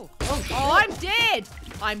shit. Oh. Oh shit. Oh, I'm dead.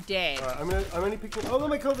 I'm dead. Alright, I'm only picking. Oh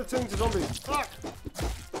my god, they're turning to zombies. Fuck.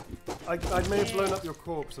 I may have blown up your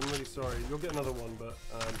corpse. I'm really sorry. You'll get another one, but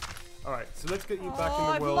alright. So let's get you back in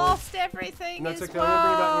the I've world. lost everything No, it's as okay. well. I'm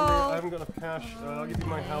gonna bring you back. I haven't got enough cash. I'll give you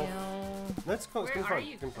my health. No, it's fine. It's Where fine. are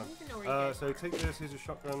you? It's fine. I don't even know where you So take this. Here's your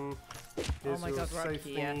shotgun. Here's my your God, right safe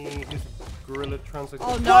here. thingy. Here's gorilla translator.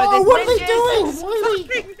 Oh no, Oh, there's what are they ninjas.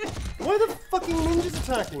 doing? Why are the fucking ninjas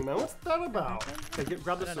attacking, man? What's that about? Okay,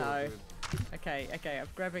 grab the I don't sword. know. Dude. Okay, I'm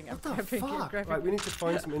grabbing. What the I'm fuck? grabbing. Right, we need to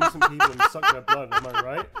find some innocent people and suck their blood. Am I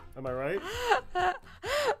right? Am I right?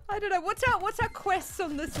 I don't know. What's our quests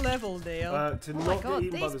on this level, Neil? To Oh my not god, get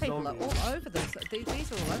eaten by these the people zombies. are all over this.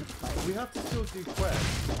 These are all over the place. We have to still do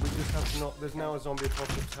quests. We just have to not. There's now a zombie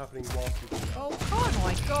apocalypse happening whilst we do that. Oh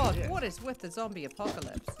my god, Yeah. what is with the zombie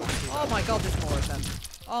apocalypse? Oh my god, there's more of them.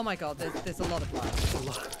 Oh my god, there's a lot of blood. There's a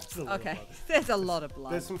lot of Okay, blood. there's a lot of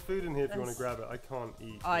blood. There's some food in here if you want to grab it. I can't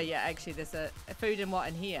eat. Oh yeah, actually, there's a food in what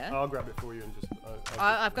in here. I'll grab it for you and just.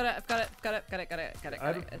 I've got it. I have a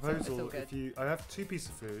It's all proposal. good. If you, I have 2 pieces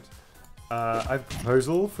of food. I have a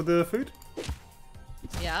proposal for the food.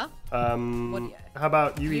 Yeah. What do you- How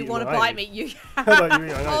about you eat? You want to what I bite eat? me? You. How about you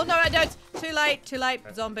eat? I know Oh you no, I don't. Too late.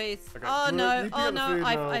 Zombies. Okay. Oh You no. pick Oh up the no. food and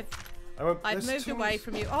I've there's moved too away much-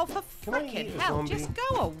 from you. Oh, for Can I fucking eat a hell! zombie? Just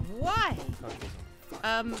go away.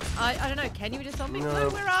 I don't know. Can you eat a zombie? No. Blue,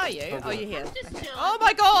 where are you? Can't Oh, do you're it. here. Just Okay. chilling. Oh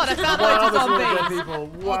my god! I found loads of Wow, there's a lot of dead zombies.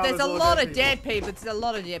 people. Oh, Wow, there's a lot lot of of dead people. There's a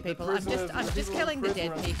lot of dead people. I'm Prisoners, just people in killing the prison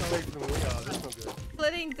dead are people. safer than we are. That's not good.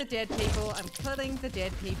 Killing the dead people. I'm killing the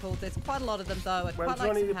dead people. There's quite a lot of them though. I'd When quite I'm trying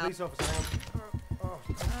like to eat some a help. police officer, hang on.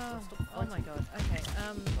 Oh my god. Okay.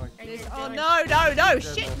 Are Oh you no. Dead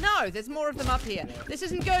Shit. man. No. There's more of them up here. This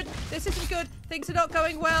isn't good. Things are not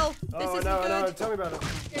going well. This Oh, isn't no, good. tell me about it.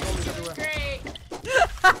 You're Zombies doing everywhere. great.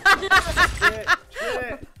 Shit.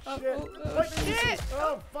 Shit.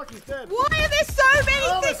 Oh, fuck, he's dead. Why are there so many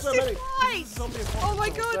Oh, there's things so to many. fight? Zombie Oh my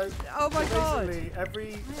apocalypse. god. So Oh my god. Basically,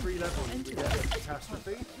 every 3 levels you get a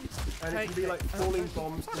catastrophe, and it can be like Oh, falling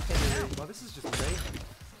bombs into the. Well, this is just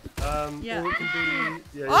mayhem. Yeah. Or it can be.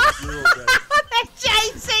 Yeah, Oh. you're all dead. They're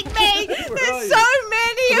chasing me. Where are There's you? so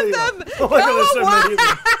many There of you are. them. Oh my god, there's so many of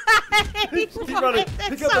them. Why? Keep running. There's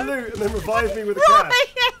Pick up so the loot and then revive me with the cash.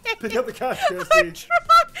 Right. Pick up the cash, I'm Kirsty. trying.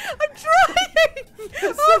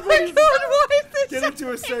 Oh my many- god, why is this Get so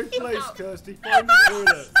into a safe many? place, Kirsty. Find the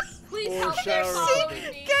toilet. Please Or help. They're shower or following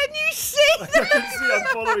something. me. Can you see I them? can see I'm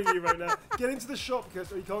following you right now. Get into the shop,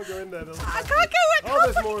 Kirsty. You can't go in there. I can't go in. Oh,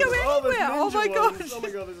 there's I more. can't go Oh, there's anywhere. Oh ninja my god. ones. Oh my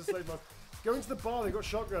god, there's a slave one. Go into the bar. They've got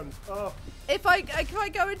shotguns. Oh, If I go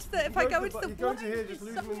into the you go into here, just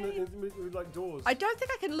lose them in the like doors. I don't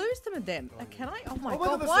think I can lose them in them. Can I? Oh my Oh, why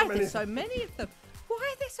god, are there why so are there many? so many of them? Why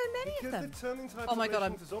are there so many of Because them? they're turning type Oh my God,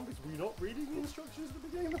 into zombies. Were you not reading the instructions at the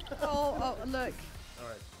beginning? Oh, look. All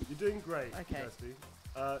right, you're doing great, Okay. Kirsty.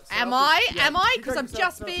 Am I? Yeah, Am I? keep 'Cause going, I'm south,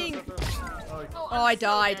 just south, being- south, south. Oh, Oh, Oh, I I'm so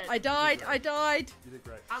died. dead. I died. you did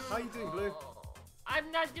great. I'm- How you doing, Blue? I'm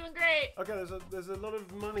not doing great. Okay, there's a lot of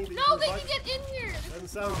money. That No, you they can can buy. get in here. This Doesn't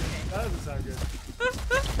is sound good. okay. That doesn't sound good.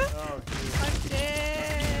 Oh, dear. I'm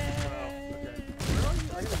dead. okay. Where are you?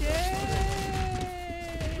 I'm I'm gonna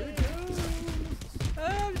dead. Really good.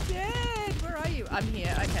 I'm dead. Where are you? I'm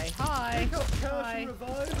here. Okay. Hi. Got cash Hi. and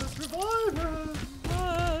revive us, revive us.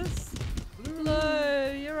 Yes. Blue.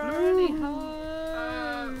 Blue, you're already Blue.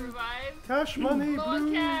 home. Revive. Cash money, Low on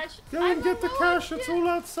Blue. cash. Go and I'm get the low on cash. It's all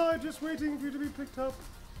outside, just waiting for you to be picked up.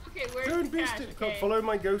 Okay, where's Go the and beast cash? it. Okay. Follow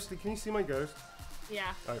my ghosty. Can you see my ghost? Yeah.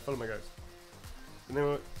 All right, follow my ghost. And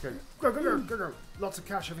then go. Lots of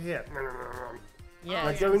cash over here. Yeah.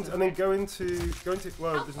 Like, go into, and then go into.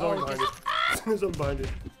 Well, there's no one behind you. There's no one behind you.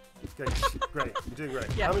 Okay, great. You're doing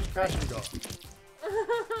great. Yeah. How much cash have you got?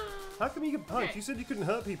 How come you get punched? Okay. You said you couldn't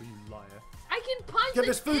hurt people, you liar. I can punch. Get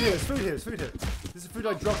this the food here. stick. There's food here. This is food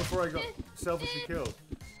I dropped before I got selfishly killed.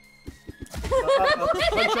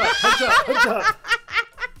 Punch up.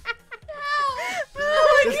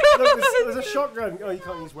 There's a shotgun. Oh, you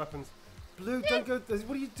can't use weapons. Blue, don't go.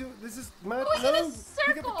 What are you doing? This is mad. Go in a No,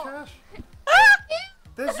 pick up the circle. cash.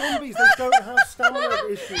 They're zombies. They don't have stamina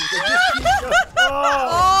issues. They just keep going.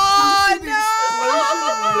 Oh, Did you see the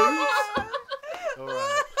explosion of loot? All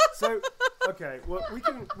right. So, okay. Well,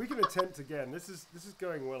 we can attempt again. This is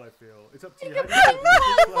going well. I feel it's up to you. How do you think It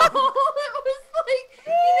this is like? was like,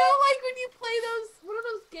 like when you play one of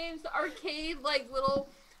those games, the arcade, like little,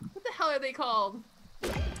 what the hell are they called?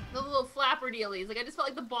 The little flapper dealies. Like I just felt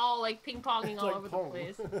like the ball like ping ponging all Like over pong. the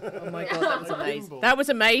place. Oh my Yeah. god, that was Like amazing. pinball. That was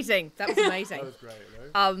amazing. That was That amazing. was great,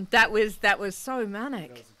 right? That was so That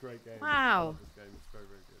manic. was a great game. Wow. I love this game. It's very,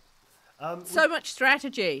 very good. So much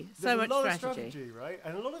strategy. So there's much a lot of strategy. right?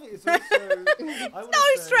 And a lot of it is also. No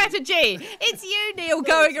strategy. It's you, Neil,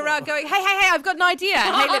 going around going, hey, I've got an idea.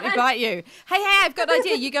 Hey, let me bite you. Hey, I've got an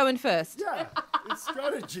idea. You go in first. Yeah, it's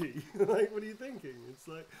strategy. Like, what are you thinking? It's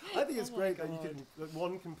like, I think it's great that you can, that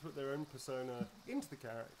one can put their own persona into the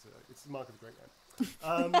character. It's the mark of a great man.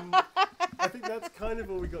 I think that's kind of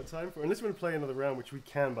all we got time for. Unless we want to play another round, which we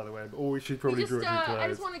can, by the way, or we should probably draw it I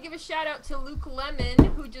just want to give a shout out to Luke Lemon,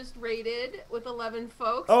 who just raided with 11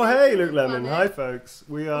 folks. Oh, Thank hey, you, Luke Lemon. Hi, folks.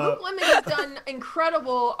 We are. Luke Lemon has done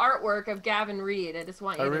incredible artwork of Gavin Reed. I just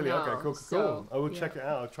want you Oh, to really? know. Okay, cool. So, I will check it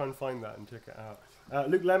out. I'll try and find that and check it out.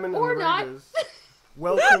 Luke Lemon Or and the not. Raiders.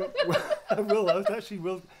 Welcome. I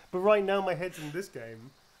will. But right now, my head's in this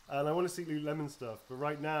game. And I want to see Luke Lemon stuff, but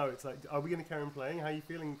right now it's like, are we going to carry on playing? How are you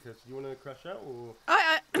feeling, Kirsty? Do you want to crash out or?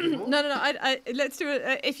 No. Let's do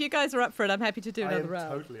it. If you guys are up for it, I'm happy to do I another am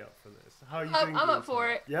round. totally up for this. How are you doing? I'm up for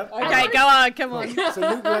it. Yep. Okay, go on. Come on. Cool. So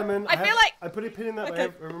Luke Lemon. I feel like- I put a pin in that. Okay.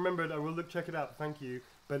 I remembered. I will check it out. Thank you.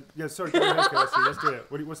 But yeah, sorry. Go ahead, Kirsty. Let's do it.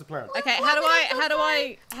 What's the plan? Okay, how do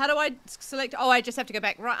I select? Oh, I just have to go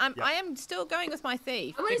back. Right, I am still going with my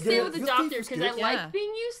thief. I'm going to Yeah, stay with the your doctor thief was because I good. Yeah. like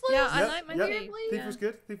being useless. Yeah, I Yep, like my yep. thief. Thief Yeah. was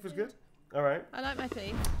good. Thief was good. All right. I like my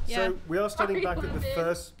thief. Yeah. So we are starting Sorry, back at the Wounded.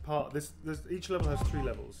 first part. Each level has 3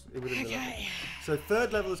 levels within the level. So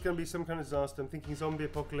third level is going to be some kind of disaster. I'm thinking zombie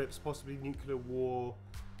apocalypse, possibly nuclear war.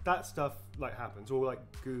 That stuff like happens, or like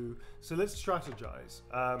goo. So let's strategize.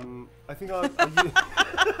 I think I'll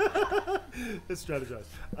let's strategize.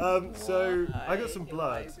 So I got some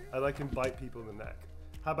blood, and I can bite people in the neck.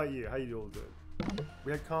 How about you? How you all doing?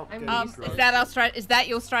 We can't get any Is drugs. that our is that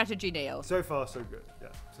your strategy, Neil? So far, so good. Yeah,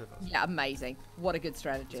 so far. So Yeah, amazing. What a good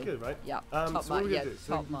strategy. It's good, right? Yeah. So Top what mark. are we Yeah, gonna do?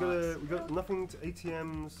 So top we marks. got nothing to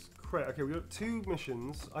ATMs. Okay, we got 2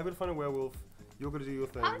 missions. I got to find a werewolf. You're gonna do your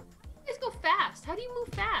thing. Let's go fast. How do you move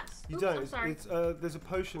fast? You Oops, don't. I'm sorry. There's a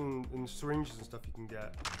potion and syringes and stuff you can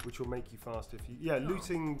get, which will make you fast if you. Yeah,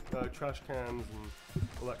 looting trash cans and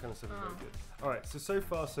all that kind of stuff is very good. All right, so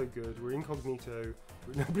far so good. We're incognito.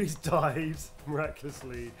 Nobody's died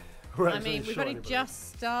miraculously. I mean, we've only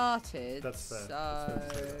just started. That's fair. So.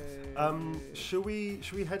 That's fair. Should we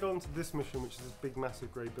head on to this mission, which is this big,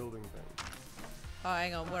 massive grey building thing? Oh,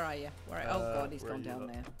 hang on. Where are you? Oh God, he's where gone are you? down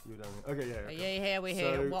there. You're down there. Okay, yeah. Yeah, here we're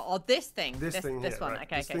here. So- Well, oh, this thing. This thing This here, one. right.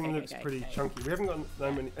 Okay. This thing looks pretty chunky. We haven't got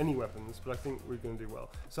any weapons, but I think we're gonna do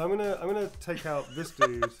well. So I'm gonna take out this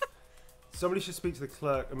dude. Somebody should speak to the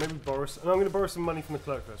clerk, and maybe borrow. No, I'm gonna borrow some money from the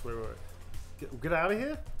clerk first. Wait. Get out of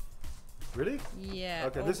here. Really? Yeah.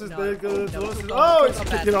 Okay. Oh, this is no. the good. No, Oh, it's not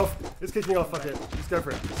kicking bad. off. It's kicking off. Fuck it. Let's go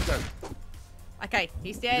for it. Let's go. Okay,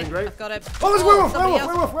 he's dead. doing great? I've got him. Oh, there's a werewolf! somebody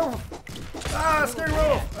Werewolf! Ah, scary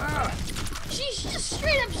werewolf! Ah, She's just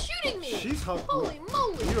straight up shooting me. she's hot. Holy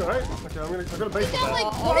moly. You alright? Okay, I've got a baseball Got, bat.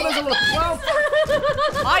 like, Oh, there's a little. Wow!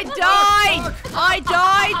 I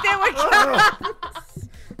died! There we go!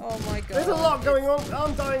 Oh my god. There's a lot going on.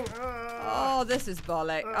 I'm dying. Ah. Oh, this is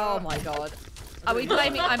bollock. Oh my god. Are we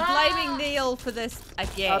blaming? I'm blaming Neil for this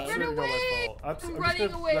again. Absolutely not my fault. I'm just running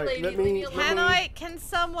gonna- away, right, lady. let Leave me- me let alone. me- Can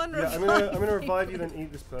someone Yeah, revive I'm gonna revive you, then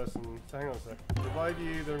eat this person. So hang on a sec. Revive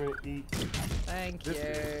you, then I'm gonna eat. Thank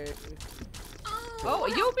This you. Oh,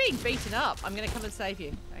 you're being beaten up. I'm gonna come and save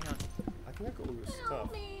you. Hang on. I think I got all your stuff.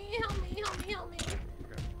 Help me, help me, help me, help me.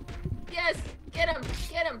 Okay. Yes, get him,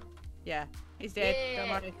 get him. Yeah, he's dead. Yeah. Don't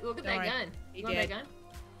worry. Look at Don't that worry. gun. He You want that did.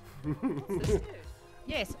 gun? What's this?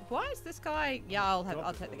 Yes. Why is this guy? Yeah,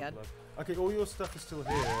 I'll take the gun. Okay, all your stuff is still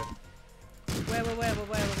here. Where?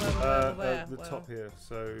 The top here.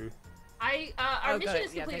 So. Our mission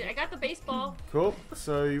is completed. I got the baseball. Cool.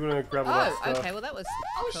 So you want to grab all that stuff? Okay. Well, that was.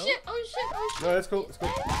 Oh cool. shit! Oh shit! Oh shit! No, that's cool. That's cool.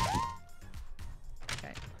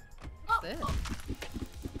 Okay. What's this?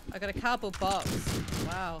 I got a cardboard box.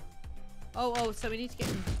 Wow. Oh. So we need to get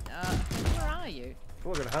him. Where are you?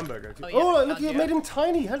 Oh, I got a hamburger. Oh, yeah, Oh look, you made him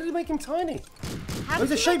tiny. How did you make him tiny? How Oh,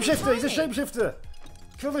 he's a did you make him shapeshifter. He's a tiny? shapeshifter.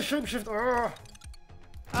 Kill the shapeshifter.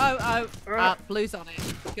 Blue's on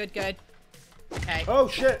it. Good. Okay. Oh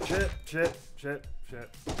shit. What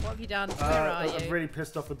have you done? Where are I'm you? really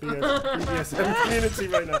pissed off the BDSM community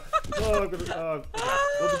right now. Oh, okay. Well,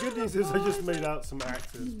 the good news is I just made out some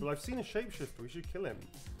actors, but I've seen a shapeshifter. We should kill him.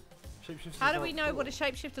 Shapeshifters How do we aren't know cool. what a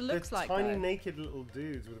shapeshifter looks They're like? tiny, though? naked little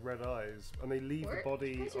dudes with red eyes, and they leave the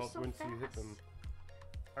body You guys are of so once you hit fast. them.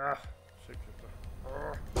 Ah, shapeshifter.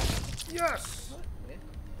 Yes!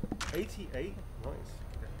 88? Nice. Okay.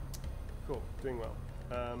 Cool. Doing well.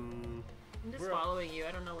 I'm just We're- following you.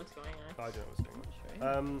 I don't know what's going on. I don't know what's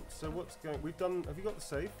going on. So what's going? We've done. Have you got the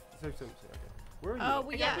safe? The safe's empty. Okay. Where are you? Oh,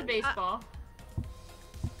 I yeah. got the baseball.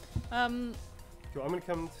 Cool. I'm gonna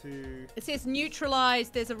come to. It says neutralize.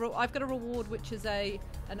 I've got a reward which is an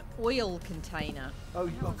oil container. Oh,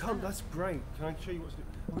 come. That's great. Can I show you what to do?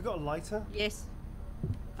 Have we got a lighter? Yes.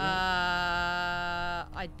 I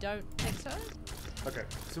don't think so. Okay.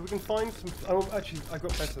 So we can find some. Oh, actually, I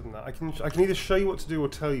got better than that. I can either show you what to do or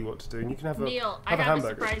tell you what to do, and you can have a. Neil, I have a have a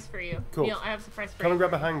hamburger. surprise for you. Cool. Neil, I have a surprise for Come you. and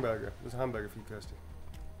grab a hamburger. There's a hamburger for you, Kirsty.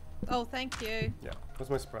 Oh, thank you. Yeah.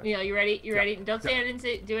 That's my surprise. Neil, you ready? You Yeah. ready? Don't say I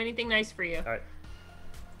didn't do anything nice for you. All right.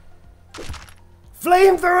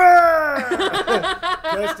 Flamethrower!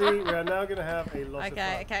 Kirsty, we are now going to have a lot of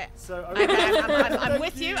fun. Okay. So I'm Thank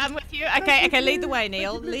with you. I'm with you. Okay. Lead the way,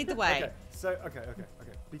 Neil. Lead the way. Okay. So okay.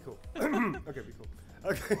 Be cool. Okay, be cool.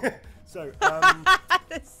 Okay. So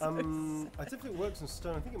That's so I don't think it works on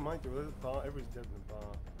stone. I think it might do. There's a bar. Everybody's dead in the bar.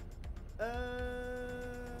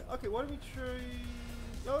 Okay. Why don't we try?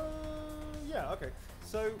 Oh, yeah. Okay.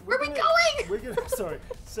 So Where are we going? We're gonna. Sorry.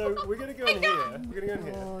 So we're gonna go in here. We're gonna go in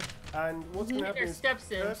here. God. And what's gonna happen There's is steps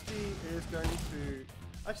in. Kirsty is going to.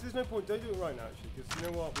 Actually, there's no point. Don't do it right now. Actually, because you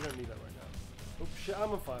know what? We don't need that right now. Oh shit!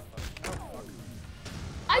 I'm on fire. Oh, fuck.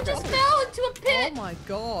 I just fell into a Oh pit. my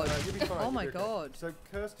god. You'll be fine, Oh you'll my be okay. god. So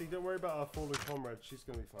Kirsty, don't worry about our fallen comrade. She's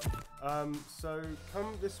gonna be fine. So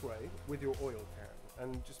come this way with your oil can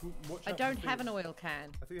and just watch I out. don't have an oil can.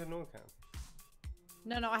 I thought you had an oil can.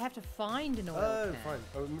 No, I have to find an oil Oh, can. fine.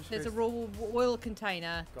 Oh, in which There's a case- raw oil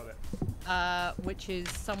container, Got it. which is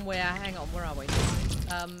somewhere. Hang on, where are we?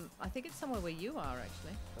 I think it's somewhere where you are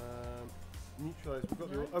actually. Neutralize. We've got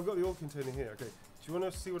No? I've got the oil container here. Okay. Do you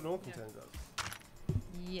want to see what an oil container does?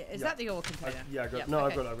 Yeah, is Yeah. that the oil container? Yeah, I got. Yep, No,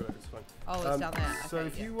 okay. I've got it. It's fine. Oh, it's down there. So Okay,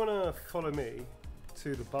 if yeah. you want to follow me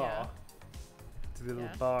to the bar, to the little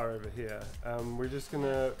Yeah. bar over here, we're just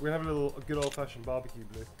gonna have a little good old-fashioned barbecue,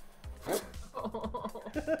 Blue. All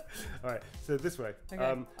right, so this way. Okay.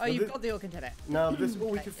 now You've thi- got the oil container. Now this. Oh,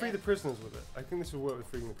 we Okay, could free yeah. the prisoners with it. I think this will work with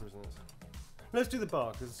freeing the prisoners. Let's do the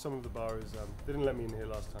bar because some of the bar is. They didn't let me in here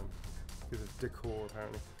last time because of decor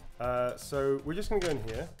apparently. So we're just gonna go in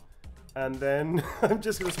here, and then I'm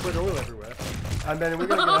just gonna spread oil everywhere, and then we're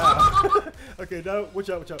gonna go out. Okay, now watch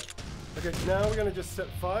out, watch out. Okay, now we're gonna just set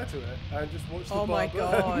fire to it and just watch the Oh bar my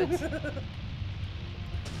burn. god.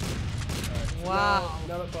 Wow.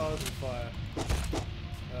 Now that bar's on fire.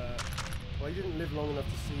 Well, he didn't live long enough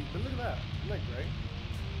to see, but look at that. Isn't that great?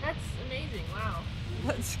 That's amazing. Wow.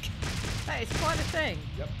 That is quite a thing.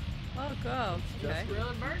 Yep. Oh god. Okay. Just-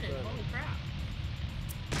 Really burning. Burning. Holy crap.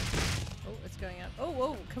 Oh, it's going up. Oh,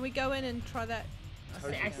 whoa. Can we go in and try that?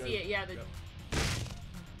 Totally I see it. Yeah. The, Yep.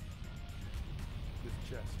 This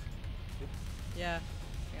chest. Yeah.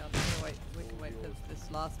 Hang on. We can wait for this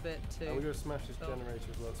last bit And we're to. going to smash this Oh. generator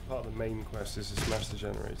as well. It's part of the main quest is to smash the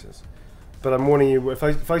generators. But I'm warning you,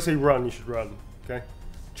 if I say run, you should run. Okay?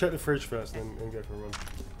 Check the fridge first and then go for a run.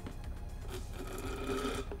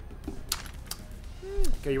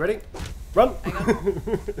 Okay, you ready? Run! Hang on.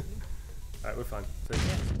 Alright, we're fine. So,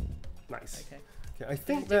 Yeah. nice. Okay. Okay, I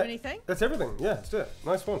think do anything? that's everything. Yeah, let's do it.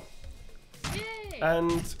 Nice one. yay.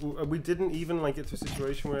 And we didn't even like get to a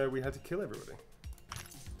situation where we had to kill everybody.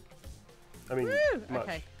 I mean, Woo! much.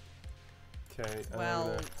 Okay. Okay.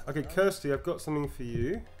 Well, okay, Kirsty, I've got something for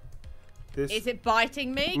you. This. Is it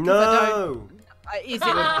biting me? 'Cause I No. is it?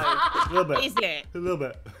 A little bit. Is it? A little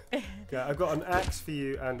bit. Okay, I've got an axe for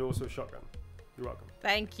you and also a shotgun. You're welcome.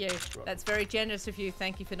 Thank you. That's very generous of you.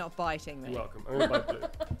 Thank you for not biting me. You're welcome. I'm gonna buy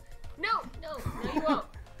blue. No, you won't.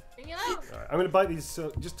 Bring it out. Alright, I'm gonna bite these.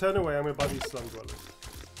 Just turn away. I'm gonna bite these slum dwellers.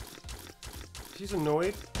 She's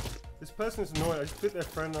annoyed. This person is annoyed. I just bit their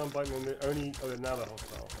friend and I'm biting them. They're now they're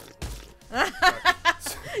hostile.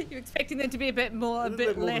 Right. You're expecting them to be a bit more, a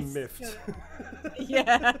bit more less. miffed.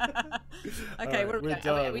 Yeah. Okay, Right, we're we're done.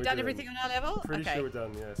 done, Have we we're done done. everything on our level? Pretty Okay. sure we're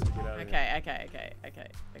done. Yeah, so get out of here.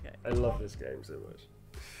 Okay. I love this game so much.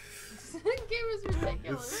 This game is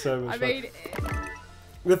ridiculous. It's so much I fun. mean,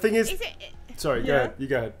 The thing is, is it? sorry, go Yeah. ahead. You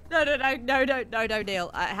go ahead. No,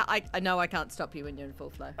 Neil. I know I can't stop you when you're in full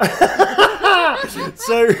flow.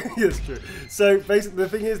 So yes, true. So basically, the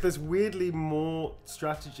thing is, there's weirdly more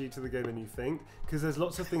strategy to the game than you think, because there's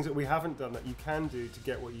lots of things that we haven't done that you can do to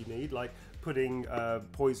get what you need, like putting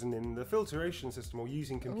poison in the filtration system, or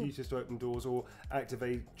using computers to open doors, or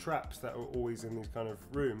activate traps that are always in these kind of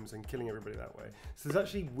rooms and killing everybody that way. So there's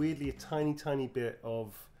actually weirdly a tiny bit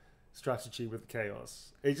of strategy with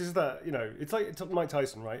chaos. It's just that, you know, it's like Mike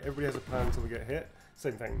Tyson, right? Everybody has a plan until they get hit.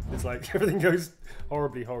 Same thing. It's like everything goes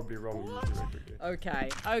horribly wrong. Okay.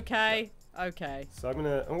 So I'm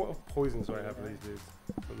gonna. And what poisons do I have for these dudes?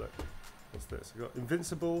 Oh, look. What's this? We got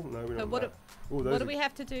invincible. No, we So don't. what do we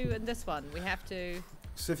have to do in this one? We have to.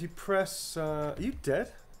 So if you press, are you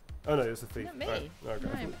dead? Oh no, it's a thief. Not me. Right. No, okay.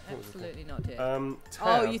 No, I I'm thought it was a thief. absolutely not dead. Oh,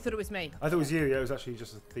 Oh, you thought it was me? I thought it was you. Yeah, it was actually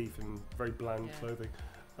just a thief in very bland Yeah. clothing.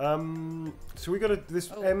 So we got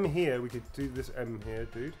this Oh. M here. We could do this M here,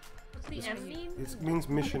 dude. What's the M mean? It means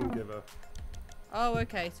mission giver. Oh,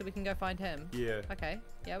 okay. So we can go find him. Yeah. Okay.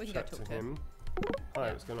 Yeah, we can go Chat talk to to him. Hi,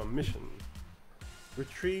 Yeah. what's going on? Mission.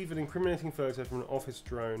 Retrieve an incriminating photo from an office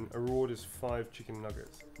drone. A reward is 5 chicken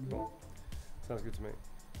nuggets. Cool. Sounds good to me.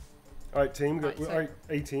 Alright, team. Right, so- Alright,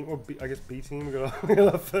 A team, or B, I guess B team. We got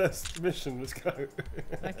our first mission. Let's go.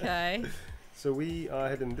 Okay. So we are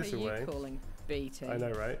heading this What are away. you calling BT? I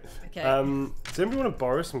know, right? Okay. Does anybody want to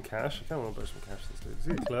borrow some cash? I kind of want to borrow some cash. This dude. Is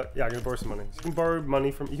he a clerk? Yeah, I'm gonna borrow some money. So you can borrow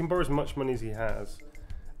money from. You can borrow as much money as he has,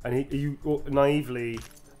 and or naively.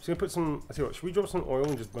 Just gonna put some. I tell you what. Should we drop some oil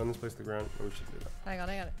and just burn this place to the ground? Or we should do that. Hang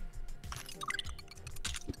on.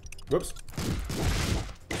 Whoops.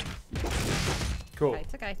 Cool. Okay,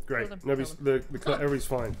 it's okay. Great. Kill them, Nobody's kill them. the clerk. Everybody's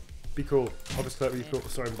fine. Be cool. Office clerk, be cool.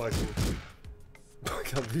 Sorry, I'm biting you. I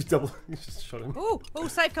can't believe you just shot him. Oh,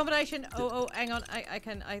 safe combination. Oh, hang on. I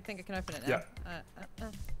think I can open it now. Yeah.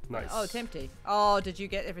 Nice. Oh, it's empty. Oh, did you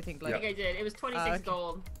get everything, Blake? I think I did. It was 26 okay.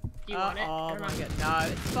 gold. Do you want it? Oh I don't my know. god.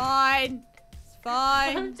 No, it's fine. It's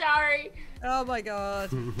fine. I'm sorry. Oh my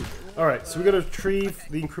god. All right, so we got to retrieve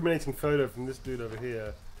the incriminating photo from this dude over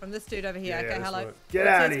here. From this dude over here. Yeah, okay, this hello. one. Get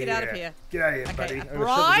Let's out of get here. out of here. Get out of here, Okay, buddy. a I'm gonna shut the door.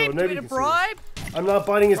 bribe? Do we Nobody need a can see bribe? this. I'm not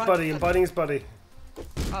biting his Right. buddy. I'm biting his buddy.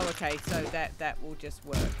 Oh, okay. So that will just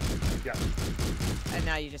work. Yeah. And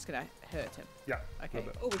now you're just gonna hurt him. Yeah. Okay.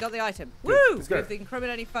 little bit. Oh, we got the item. Good, Woo! let's go. We have the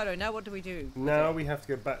incriminating photo. Now what do we do? Now we have to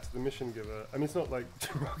go back to the mission giver. I mean, it's not like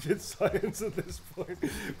rocket science at this point.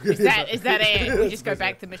 Is that it? We That's just go basically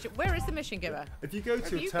back to the mission. Where is the mission giver? If you go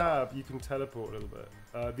to you a tab, you can teleport a little bit.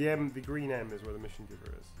 The green M is where the mission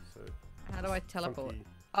giver is. So How do I teleport? funky.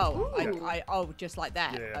 Oh, Ooh. just like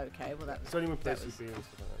that. Yeah. Okay, well It's only one place that you was be and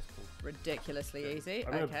stuff like that. It's cool. ridiculously easy.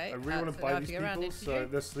 I Okay. really want to so now I bite have these to go around people, into so you.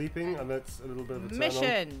 they're sleeping, and that's a little bit of a turn on.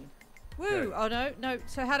 Mission. Woo! Yeah. Oh no.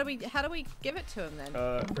 So how do we give it to him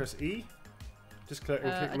then? Press E. Just click,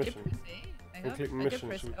 click I did mission. press E. Hang And on. click I did mission.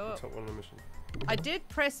 press- Should we oh, top one on the mission? I did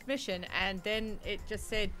press mission and then it just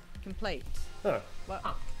said complete. Huh. Well,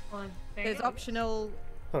 Oh, fine. There you there's go. optional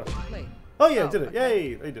Huh. complete. Oh yeah, Oh, I did it. okay.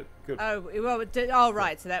 Yay! They did. Good. Oh, well, it did, oh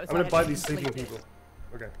right. So that was. I'm I gonna had bite to these sleeping complete it. people.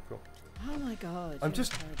 Okay, cool. Oh my god. I'm you're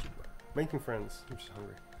just- encouraging. Making friends. I'm just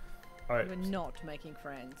hungry. All right. You're not making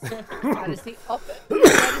friends. that is the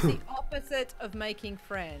opposite of making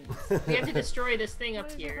friends. We have to destroy this thing up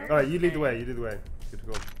What is here. All right, you lead the way. You lead the way. Good to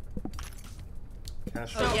go.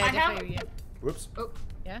 Cash. So Oh yeah, I have- definitely. Yeah. Whoops. Oh,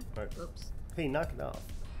 Yeah. oops. Hey, knock it off.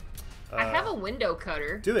 I have a window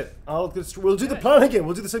cutter. Do it. We'll do the it. plan again.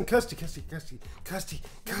 We'll do the same. Kirsty.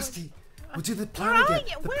 We'll do the plan Where are again.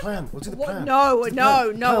 you? The Where- plan. We'll do the What? plan. No, We'll do the no,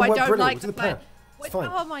 plan. no, Plan I worked don't brilliant. like We'll do the the plan. plan. It's Wait, fine.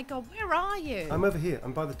 oh my god, where are you? I'm over here.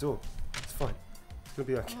 I'm by the door. It's fine. It's gonna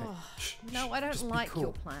be okay. Shh, no, shh, I don't just be like cool.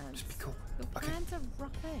 your plans. Just be cool. Your Okay. plans are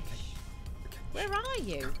rubbish. Okay. Where are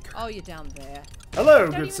you? Oh, you're down there. Hello, Don't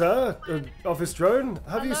good even sir. plan. Office drone.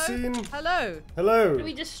 Have you Hello? seen? Hello. Hello. Do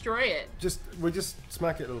we destroy it? We just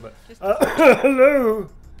smack it a little bit. Just- Hello.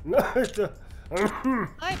 No.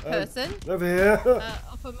 Hi, person. Over here.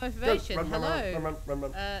 Offer motivation. Run, run, Hello. run, run,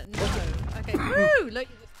 run. No. Okay. Woo! Look,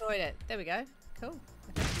 you destroyed it. There we go. Cool.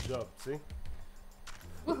 Okay. Good job. See.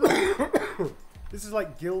 This is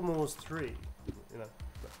like Gillmore's 3. You know.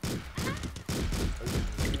 I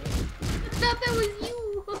thought that was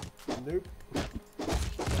you. Nope.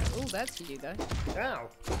 that's you though. Ow!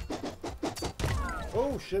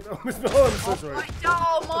 Oh shit! Oh, I'm so sorry.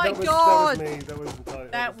 Oh my That god! was me. That was entirely.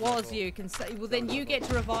 That was you. Can say. Well, then you get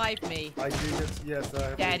to revive me. I do get. Yes, I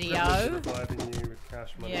have Daddy-o. the privilege of reviving you with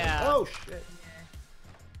cash money. Yeah. Oh shit!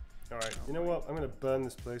 All right. You know what? I'm gonna burn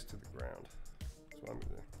this place to the ground. That's what I'm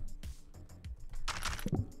gonna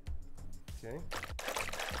do. Okay.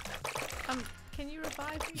 Can you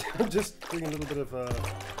revive me? I'm just doing a little bit of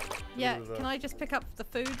Yeah. Can I just pick up the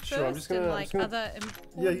food first Sure, I'm just gonna- and I'm like just gonna- other?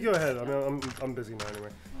 Yeah, you go ahead. I mean, I'm busy now anyway.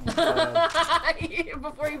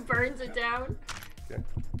 Before he burns it down. Okay.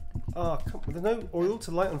 Oh, come on. There's no oil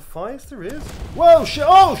to light on fires? There is. Whoa, shit.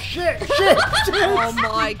 Oh, shit. Shit. Oh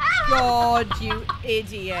my god, you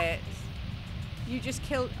idiot. You just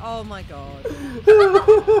killed. Oh my god.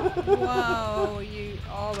 Wow, you.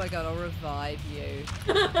 Oh my god, I'll revive you.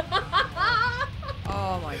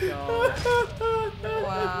 Oh my god.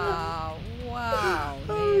 Wow. Wow,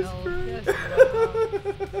 Neil. Just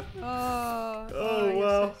wow. Oh, you're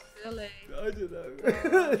wow. so silly. I don't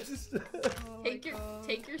know. Just Oh my God.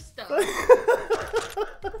 Take your stuff.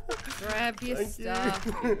 Grab your Thank stuff.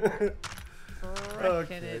 you.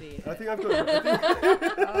 Frickin' idiot. I think I've got.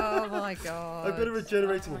 Oh my god. I've got a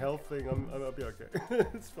regenerating health thing. I'll be okay.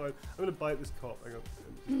 It's fine. I'm gonna bite this cop. Hang on.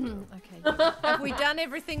 Okay. Have we done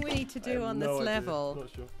everything we need to do on this No idea. level? Not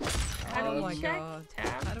sure. How do Oh we my check? god.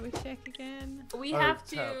 Tab. How do we check again? We Oh, have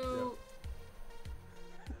tab, to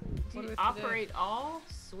What do we have to do? operate all.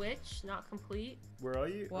 Switch not complete. Where are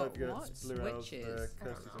you? What- I've got what? blue arrows Switches? there. I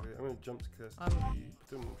Kirsty's don't over here. I'm gonna jump to Kirsty.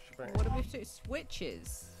 Shebang. What do we have to do?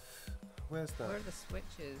 Switches. Where's that? Where are the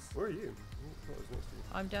switches? Where are you? What was next to you?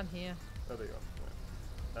 I'm down here. Oh, there you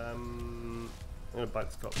are. Right. I'm gonna bite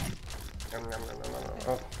this cop.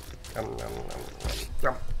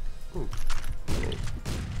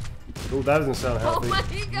 Oh, that doesn't sound Oh healthy. my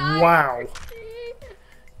god! Wow.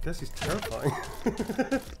 Kirsty's terrifying.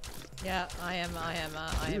 Yeah, I am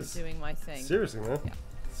Jeez. doing my thing. Seriously, man. Yeah.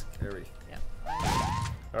 Scary. Yeah,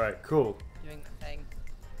 I'm All right, cool. doing the thing.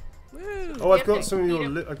 Woo! Oh, I've have got to some of your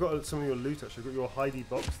beat 'em. I've got some of your loot actually. I've got your Heidi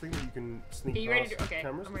box thing that you can sneak Are you ready past to? Okay,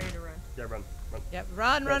 cameras. I'm ready to run. Yeah, run. Yep,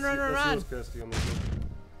 run, That's run. yours, Kirsty, on the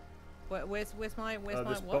floor. Where's my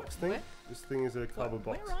This what? box thing. Where? This thing is a cardboard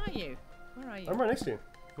box. Where are you? Where are you? I'm right next to you.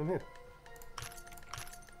 I'm here.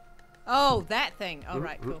 Oh, that thing. Oh,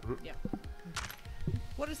 right, cool. mhm. Yeah.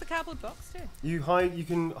 What does the cardboard box do? You hide. You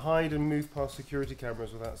can hide and move past security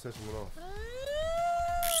cameras without setting them off.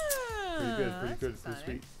 Pretty good. Pretty That's good. Pretty exciting.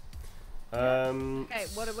 sweet. Okay,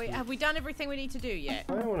 what have we done everything we need to do yet?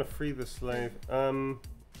 I don't want to free the slave.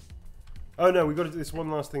 Oh no, we got to do this one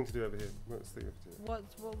last thing to do over here. What's the thing we have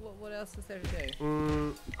to do? What else is there to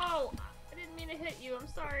do? Oh, I didn't mean to hit you. I'm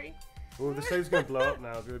sorry. Well, the slave's going to blow up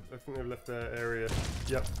now. Good. I think they've left their area.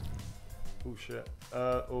 Yep. Oh shit.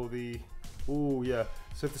 Oh yeah.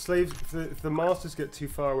 So if the slaves, if the masters get too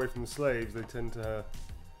far away from the slaves, they tend to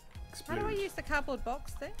explode. How do I use the cardboard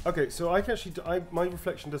box thing? Okay, so I can actually, my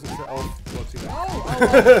reflection doesn't set off. Well, too late. Oh,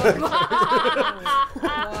 That's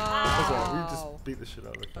all right, we wow. just beat the shit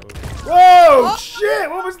out of the code. Whoa! Shit!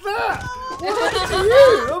 What was that? What happened to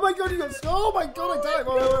you? Oh my god, you got. Oh my god, I died.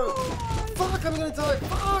 Oh, fuck! I'm gonna die.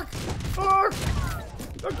 Fuck! Fuck!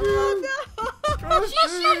 Fuck you!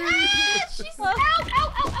 She's ow, ow,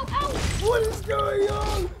 ow, ow, ow. What is going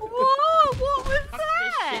on? Whoa! What was Fuck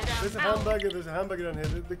that? this shit There's a up. hamburger. There's a hamburger down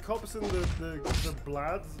here. The cops and the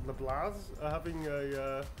blads are having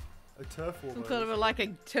a turf war. Some kind of like a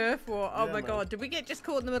turf war. Oh Yeah, my man. god! Did we get just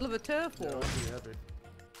caught in the middle of a turf Yeah, war? that's pretty heavy.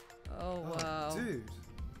 Oh wow! Dude.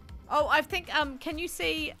 Oh, I think. Can you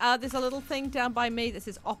see? There's a little thing down by me that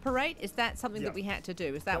says operate. Is that something Yeah. that we had to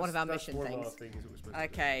do? Is that one of our mission That's one things? of our things that we're supposed to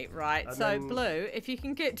do. Okay, right. And So then- Blue, if you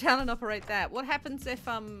can get down and operate that, what happens if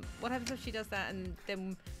she does that and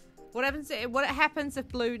then what happens if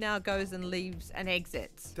Blue now goes and leaves and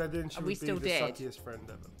exits? Then she Are would we be still the dead? suckiest friend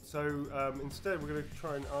ever. So instead, we're going to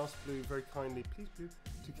try and ask Blue very kindly, please Blue,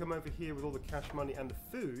 to come over here with all the cash money and the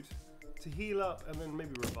food to heal up and then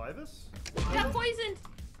maybe revive us. Got poisoned.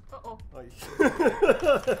 Uh-oh.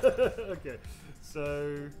 Okay,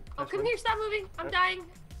 so. Oh, come here. Stop moving. I'm dying.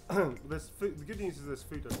 There's food. The good news is there's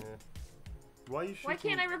food down here. Why are you shooting? Why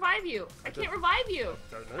can't I revive you? I can't revive you.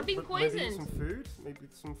 Don't know. I'm being but maybe poisoned. some food. Maybe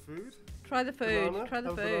some food. Try the food. Banana? Try the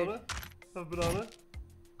Have a food. banana. Have a banana.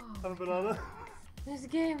 Oh, Have a banana. there's a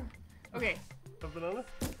game. Okay. Have a banana.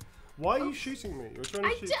 Why are you shooting me? You're trying to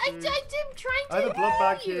shoot I'm food. trying to I have a blood help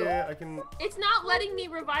bag you. here. I can It's not letting me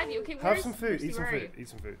revive you. Okay, have where's some food. Kirsty, Eat some where are food. you? Eat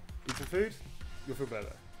some food. Eat some food. You'll feel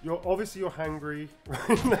better. You're hangry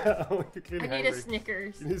right now. You're clearly I need hangry. a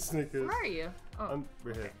Snickers. You need Snickers. Where are you? Oh.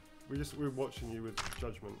 We're here. We're watching you with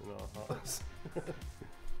judgment in our hearts.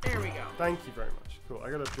 There we go. Thank you very much. Cool. I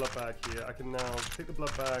got a blood bag here. I can now take the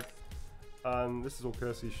blood bag. This is all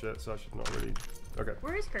Kirsty's shit, so I should not really. Okay.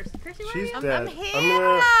 Where is Kirsty? Kirsty, where She's are you? dead. I'm here. I'm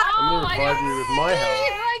gonna revive you with my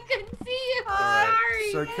help. I couldn't see you.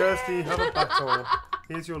 Alright, Sorry. so Kirsty, have a battle.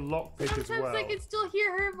 Here's your lockpick as Sometimes well. I can still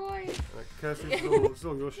hear her voice. Kirsty, it's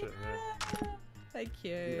all your shit here. Thank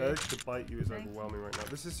you. The urge to bite you is overwhelming right now.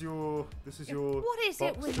 This is your. What is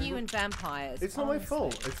it box with thing. you and vampires? It's not my honestly?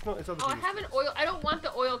 fault. It's not. It's other Oh, I people's have an fault. oil. I don't want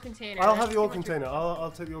the oil container. I'll That's have the too oil much container.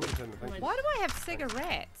 I'll take the oil container. Thank you. Why do I have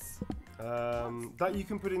cigarettes? That you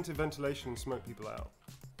can put into ventilation and smoke people out.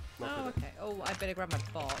 Not Oh, good. okay. Oh, I better grab my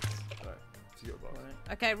box. Right. So you got a box.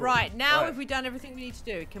 Okay, Cool. right. Now Right. have we done everything we need to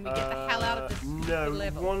do? Can we get the hell out of this No.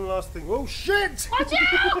 level? One last thing. Oh shit! Watch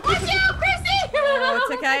out! Watch out, Chrissy! Oh,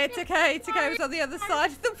 it's okay. It's okay. It's okay. It was on the other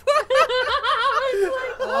side of the world.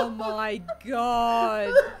 Oh my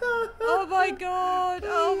god. Oh my god.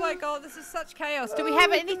 Oh my god. This is such chaos. Do we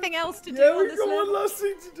have anything else to do Yeah, on we've this got level? one last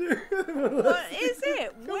thing to do. What is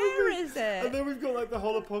it? Where is And it? then we've got like the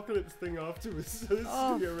whole apocalypse thing afterwards. So this is Oh,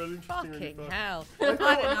 gonna get really interesting. Really fucking fun. hell. I don't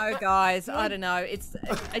know, guys. I don't know. It's.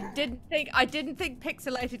 I didn't think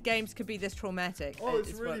pixelated games could be this traumatic. Oh, it's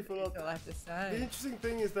is really what, fun. is all I have to The say. interesting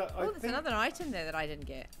thing is that Oh, I there's think another item there that I didn't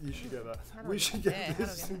get. you should get that. How do We I should get get there?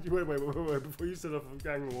 How this. do Wait, before you set off a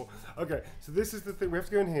gang war. Okay, so this is the thing. We have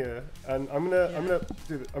to go in here, and I'm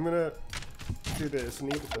gonna do this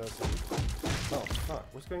and eat the person. Oh fuck!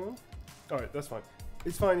 What's going on? All right, that's fine.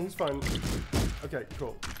 It's fine. He's fine. Okay,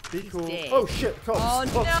 cool. Be cool. dead. Oh shit! Cops!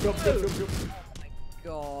 Oh, Cops! no. Cops!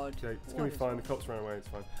 God. Okay, it's What gonna be is fine. The cops ran away. It's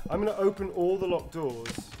fine. I'm gonna open all the locked doors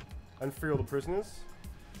and free all the prisoners.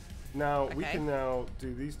 Now we Okay. can now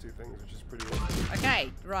do these two things, which is pretty awesome. Okay,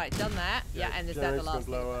 right, done that. Yeah, and is that the generator's last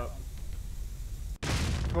gonna thing? blow up.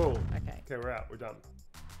 Cool. Okay, Okay, we're out. We're done.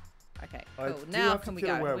 okay, I cool. do Now have to can we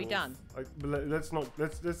kill a go? Are we werewolf. done? But let's not.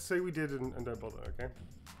 Let's say we did and don't bother. Okay.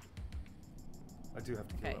 I do have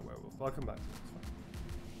to kill Okay. that werewolf. But I'll come back to it.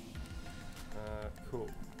 It's fine. Cool.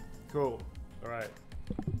 Cool. All right.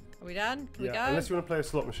 Are we done? Can Yeah. we go? Unless you want to play a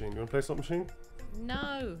slot machine. You want to play a slot machine?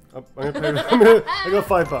 No. I'm gonna play. I got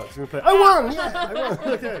 $5. I'm gonna play. I won! Yeah, I won.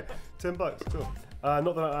 Okay, $10. Cool. Not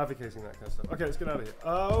that I'm advocating that kind of stuff. Okay, let's get out of here.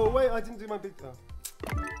 Oh wait, I didn't do my big. Oh,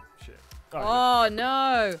 shit. All right, Oh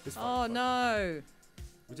no. It's fine, Oh it's fine. no.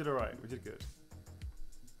 we did all right. We did good.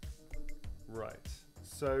 Right.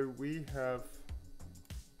 So we have.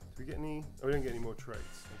 Do we get any? Oh, we don't get any more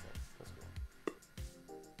traits. Okay, that's good.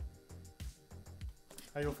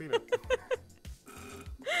 How you all feeling?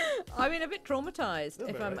 I mean, a bit traumatized, Yeah,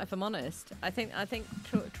 if right. if I'm honest. I think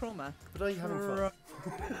trauma. But are you having fun?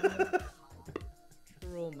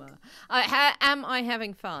 Trauma. Am I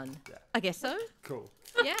having fun? Yeah. I guess so. Cool.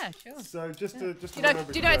 Yeah, sure. So just to Do you know?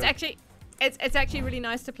 remember Do you know? It's to- actually. It's actually really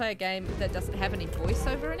nice to play a game that doesn't have any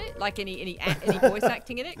voiceover in it, like any voice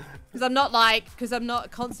acting in it, because I'm not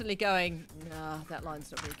constantly going, nah, that line's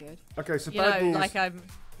not very good. Okay, so You bad know, news. like I'm.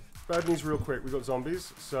 Bad news, real quick. We got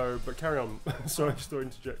zombies. So, but carry on. Sorry, I just thought I'd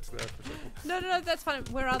interject there for a second. No, that's fine.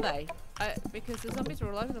 Where are they? Because the zombies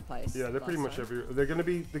are all over the place. Yeah, they're pretty last much time. everywhere. They're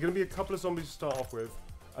gonna be a couple of zombies to start off with,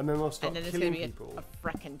 and then they'll start And then there's killing gonna be people. a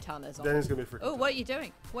frickin' ton of Then zombies. it's gonna be a freaking. Oh, what are you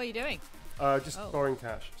doing? What are you doing? Just Oh. borrowing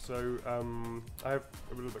cash. So I have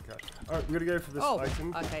a little bit of cash. All right, we're gonna go for this Oh,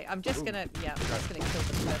 item. okay. I'm just Ooh. gonna kill the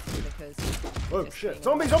person because. Oh just shit! being-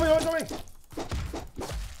 Zombie!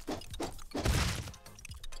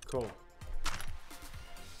 Cool.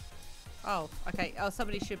 Oh, okay. Oh,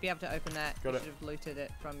 somebody should be able to open that. Got You it. should have looted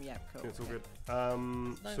it from. Yeah, cool. It's all okay.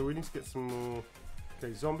 good. So we need to get some more.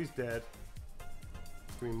 Okay, zombies dead.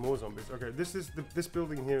 Doing more zombies. Okay, this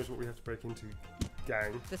building here is what we have to break into,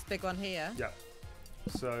 gang. This big one here. Yeah.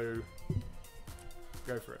 So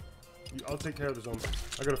go for it. I'll take care of the zombies.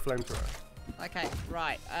 I got a flamethrower. Okay,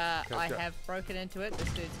 right. Okay, I go. have broken into it. This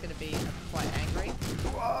dude's gonna be quite angry.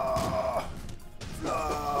 Ah!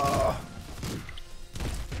 Ah!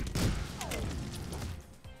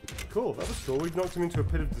 Cool, that was cool. We knocked him into a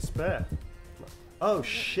pit of despair. Oh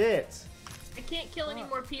shit! I can't kill any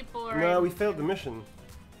more people. Or No, we failed the mission.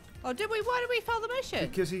 Oh, did we? Why did we fail the mission?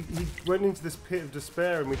 Because he went into this pit of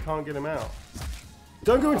despair and we can't get him out.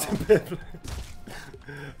 Don't go into the pit!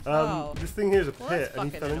 Oh. This thing here is a Well, pit that's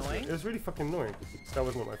and he fell fucking into it. annoying. It was really fucking annoying. That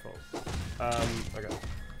was not my fault. Okay.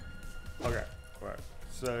 Okay, alright.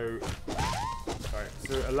 So, alright,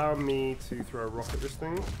 so allow me to throw a rock at this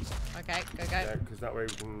thing. Okay, go. Yeah, because that way we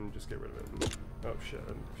can just get rid of it. Oh shit,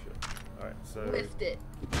 Alright, so. lift it.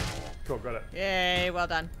 Cool, got it. Yay, well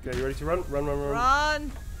done. Okay, you ready to run? Run.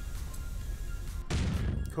 Run!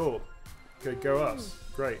 Cool. Okay, go us.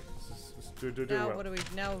 Great. Let's do Now well. what are we?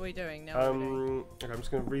 Now what are we doing? Now what are we doing? Okay, I'm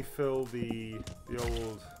just going to refill the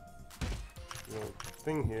old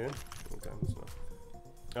thing here. Okay, that's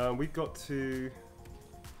enough. We've got to.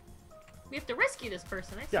 We have to rescue this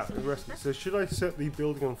person. I see Yeah, something rescue. So should I set the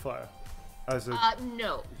building on fire? As a.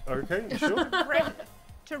 No. Okay, you sure?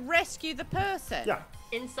 To rescue the person. Yeah.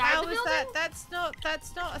 Inside How the is building? that?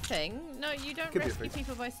 That's not a thing. No, you don't Could be a rescue thing.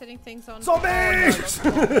 people by setting things on. Zombies! Oh,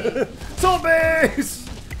 no, not Zombies!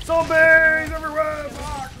 Zombies everywhere!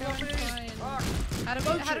 Fuck! zombies. Zombies! Fuck! How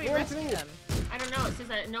do we Where rescue is it? them? I don't know. It says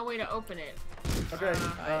that no way to open it. Okay. Do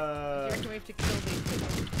you reckon we have to kill these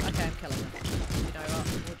people? Okay, I'm killing them. You know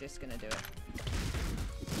what? We're just gonna do it.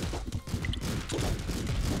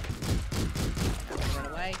 I'm gonna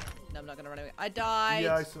run away. No, I'm not gonna run away. I died.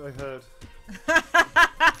 Yeah, I heard.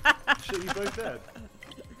 Shit, you both dead.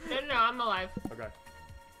 No, I'm alive. Okay.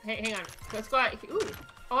 Hey, hang on. Let's go out. Ooh.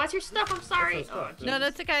 Oh, that's your stuff. I'm sorry. That's my Oh, stuff. No,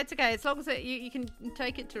 that's okay. It's okay. As long as you can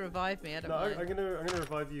take it to revive me, I don't No, mind. I'm gonna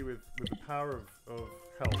revive you with the power of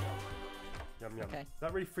health. Yum yum. Okay.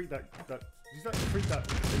 That really freaked that. Does that freak that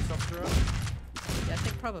police officer out? Yeah, I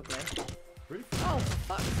think probably. Really? Oh, for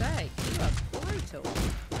fuck's sake. You are brutal.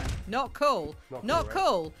 Not cool. Not cool,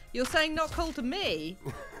 cool. right? You're saying not cool to me?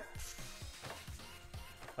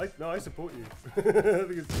 I support you. I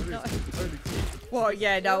think it's totally cool. Well,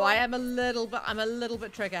 yeah, no, I'm a little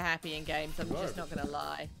bit trigger happy in games. I'm just not gonna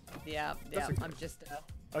lie. Yeah, That's okay. I'm just.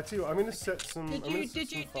 I tell you what, I'm gonna set some.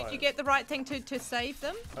 Did you fire. get the right thing to save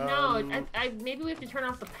them? No, maybe we have to turn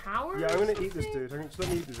off the power. Yeah, I'm or gonna eat this something? dude. Just let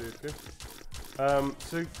me eat the dude. Okay.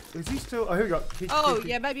 So is he still? Oh, here we go. Oh,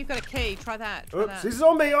 yeah, maybe you've got a key. Try that. Try Oops, that. he's a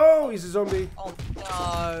zombie. Oh, he's a zombie. Oh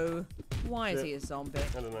no! Why is Yeah. he a zombie?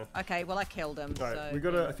 I don't know. Okay, well I killed him. Right, so, we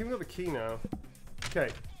got yeah. I think we got the key now. Okay,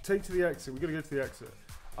 take to the exit. We gotta go to the exit.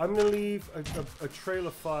 I'm gonna leave a trail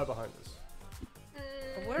of fire behind us.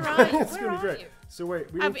 Where are you? It's Where gonna be are great. you? So wait,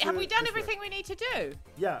 Have we done this way. everything we need to do?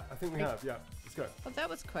 Yeah, I think we have. Yeah, let's go. Well, that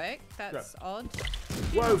was quick. That's odd.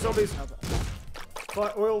 Whoa, zombies! Oh,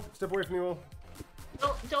 Fire, oil. Step away from the oil.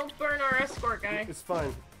 Don't burn our escort guy. It's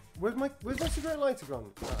fine. Where's my cigarette lighter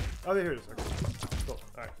gone? Oh, here it is. Okay. Cool.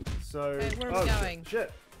 All right. So. Okay, where are we oh, going?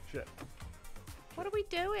 Shit. What are we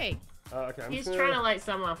doing? Okay. I'm He's just trying gonna, to light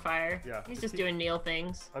some on fire. Yeah, He's just just keep- doing Neil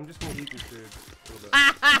things. I'm just gonna eat this dude a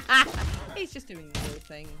little bit. He's just doing little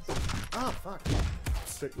things. Ah, fuck.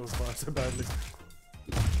 Stick those fire so badly.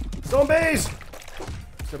 Zombies!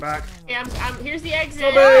 Stay back. Yeah, here's the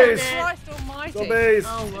exit. Zombies! Christ almighty. Zombies!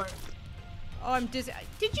 Oh lord. Oh, I'm dizzy.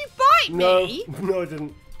 Did you bite No, me? no, I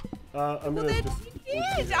didn't. I'm Well, gonna then just.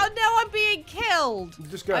 yes. Oh no, I'm being killed.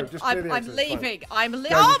 Just go. Just clear the I'm exit, it's fine. leaving. I'm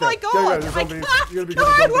leaving. Go, Oh just go. my Go, god! there's I zombies. can't You're gonna go.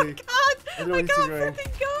 become a zombie. I don't know can't. what I you're doing. can't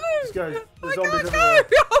freaking go. Just go. There's I zombies can't go.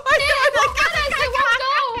 everywhere. Oh my god! I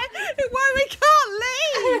won't Why we can't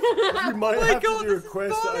leave? You might Oh my have God, to do a this is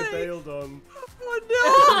quest that I funny. bailed on. Oh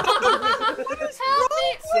no! What is Help wrong me!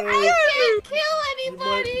 with I you? can't kill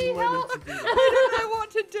anybody! You might Help! need to do that. I don't know what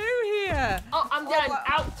to do here. Oh, I'm done. my-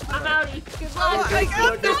 Out. I'm outie. Good Oh, luck.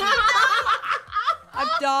 I-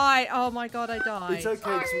 I've died. Oh my god, I died. It's okay,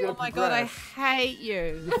 because we're gonna Oh my god, I progress. hate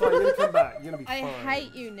you. You're fine, you're gonna come back. You're gonna be I fine.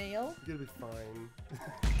 hate you, Neil. You're gonna be fine.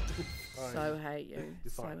 Fine. So hate you.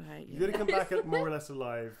 You're So fine. hate you. You're gonna come back at more or less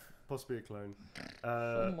alive, possibly a clone.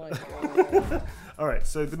 Oh my god. All right.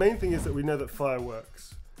 So the main thing is that we know that fire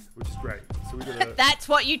works, which is great. So we're gonna. That's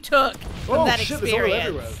what you took from Oh that shit! There's oil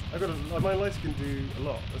experience. everywhere. I got my lights can do a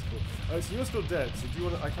lot. That's cool. So you're still dead. So do you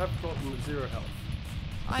want? I have gotten 0 health.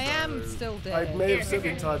 I am So still I dead. may have Here, set the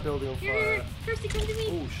here. entire building on Here, fire. Kirsty, come to me.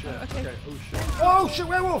 Oh shit. Oh, okay. Okay. Oh shit. Oh shit!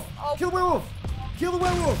 Werewolf! Oh. Kill the werewolf! Kill the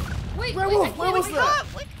werewolf! Wait, Werewolf! wait, Werewolf's we there! can't,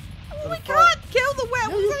 we fire. can't kill the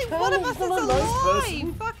werewolf. Yeah, you There's only can. one of us He's not that's a nice alive.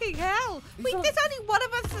 person. Fucking hell. He's Wait, not- there's only one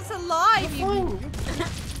of us that's alive, You're you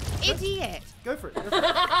fine. idiot. Go for it. Go for it.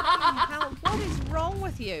 Hell, what is wrong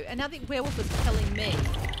with you? And now the werewolf is killing me.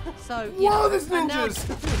 So, you Whoa! know, There's and now-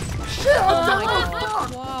 ninjas! Shit! Oh I'm my done.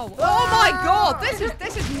 god. Wow. Oh my god. This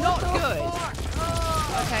is not good.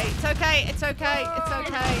 Okay, it's okay. It's okay. It's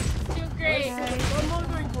okay. Doing great. Okay. I'm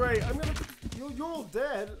not doing great. I'm gonna. You're all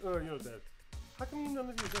dead. Oh, you're not dead. How come none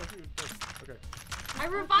of you are dead? You're dead. Okay. I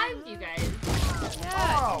revived you guys.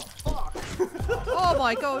 Yeah. Oh fuck! Oh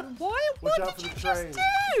my god. Why? Watch What out did for you the just train.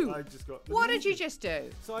 do? I just got. The What did you ninjas. just do?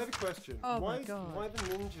 So I have a question. Oh why, my God. Why the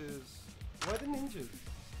ninjas? Why the ninjas?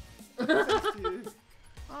 What happened to you?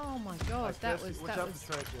 Oh my god. Right, That Kirsty, was. Watch That out was.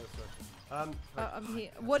 for the train. Yeah, sorry. I'm here.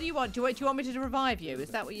 What do you want? Do you want me to revive you? Is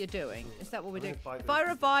that what you're doing? Is that what we're I'm gonna doing? bite If them. I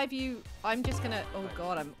revive you, I'm just gonna. Oh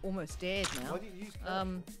god, I'm almost dead now. Why do you use cash?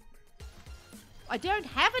 I don't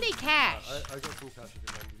have any cash. I got some cash if you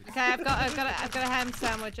can. Okay, I've got a ham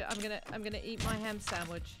sandwich. I'm gonna eat my ham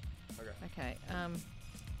sandwich. Okay.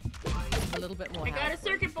 A little bit more. I got a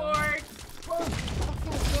circuit board. Whoa,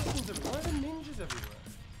 fucking circles everywhere. Why are there ninjas everywhere?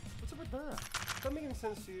 What's up with that? Doesn't make any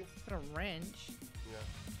sense to you. Got a wrench.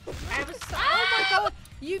 Yeah. I have a. Oh my god!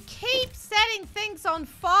 You keep setting things on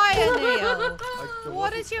fire, Neil.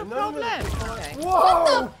 What is your problem? Okay.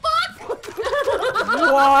 Whoa! What the fuck?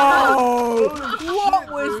 Whoa! What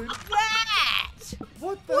shit, was dude. that?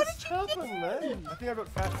 What the happened, man? I think I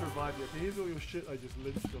got cash revived you. Okay, here's all your shit I just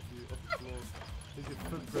lynched off the floor. Here's your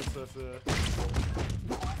food processor.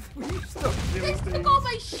 Will you stop killing This things? took all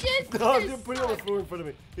my shit. No, I'm just putting it on the floor in front of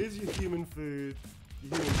me. Here's your human food,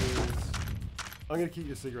 your human goods. I'm gonna keep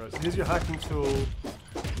your cigarettes. Here's your hacking tool.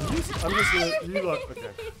 I'm just gonna, you like, okay.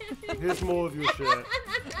 Here's more of your shit.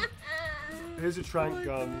 Here's your trank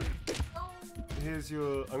gun. Here's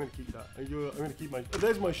your, I'm gonna keep that. I'm gonna keep my, oh,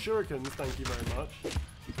 there's my shurikens, thank you very much.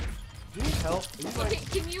 Do you need help? Are you like,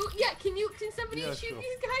 Okay, can somebody shoot sure.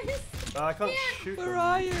 these guys? I can't shoot Where them.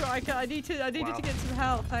 are you? I need to get some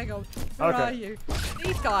help. Hang on. Where Okay. are you?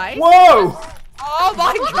 These guys. Whoa! Oh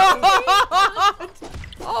my god!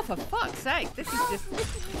 Oh, for fuck's sake! This is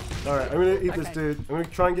just. All right, I'm gonna eat this Okay. dude. I'm gonna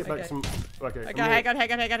try and get back Okay. some. Okay. Okay, hang on.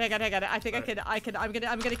 I think I can.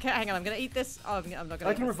 I'm gonna. Hang on. I'm gonna eat this. Oh, I'm not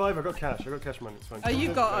gonna. I can revive. I got cash. I got cash money. It's fine. Oh,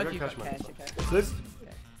 you I got cash money. cash. It's fine. Okay. So this.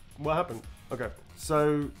 What happened? Okay.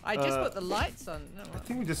 So. I just put the lights on. No, I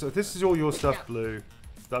think we just. This is all your stuff, Yeah. Blue,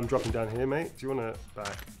 that I'm dropping down here, mate. Do you want to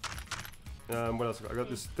back? What else I got? I got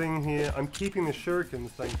this thing here. I'm keeping the shurikens.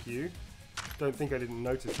 Thank you. Don't think I didn't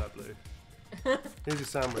notice that, Blue. Here's your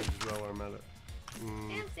sandwich as well, where I'm at it.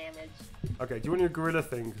 Ham sandwich. Okay, do you want your gorilla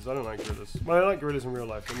thing? Because I don't like gorillas. Well, I like gorillas in real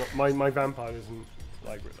life, but not, my vampire doesn't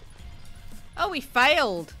like gorillas. Oh, we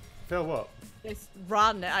failed. Fail what? This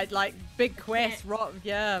run. I like big quest.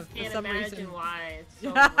 Yeah, for Can't some imagine reason. why. It's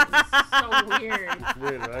so weird. It's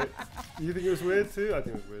weird, right? You think it was weird too? I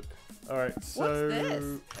think it was weird. Alright, so... What's this?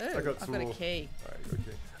 Ooh, I got some I've got more. a key. Alright,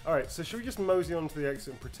 okay. Alright, so should we just mosey onto the exit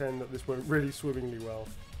and pretend that this went really swimmingly well?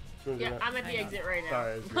 Do you wanna do Yeah, that? I'm at the Hang on. exit right now.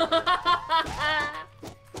 Alright, let's go.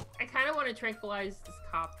 I kind of want to tranquilize this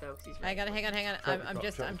cop though, 'cause he's Hang on. Shut I'm the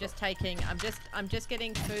just cop. taking. I'm just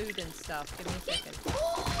getting food and stuff. Give me a second.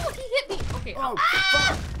 Oh, he hit me. Okay. Oh,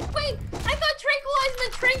 Wait, I thought tranquilize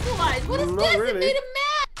meant tranquilize. What is Not this? really. It made him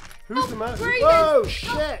mad. Who's the man? where are you Whoa, guys?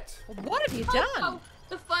 shit! What have you Oh, done?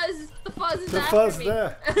 the fuzz is The after fuzz me.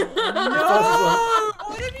 there. No!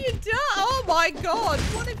 What have you done? Oh my god!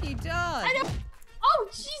 What have you done? I don't. Oh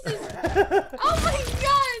Jesus! Oh my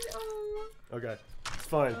god! Oh. Okay, it's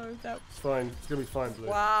fine. Oh, that, It's fine. It's gonna be fine, Blue.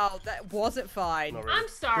 wow, that wasn't fine. Not really. I'm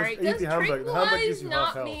sorry. Just eat Does the hamburger. The hamburger gives tranquilize you half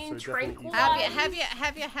not health, mean so definitely eat it. tranquilize?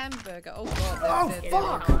 Have your hamburger. Oh god. Oh, that's it. Get the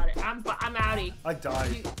fuck. hell out of it. I'm outie. I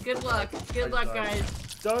died. Good luck. Good luck, died.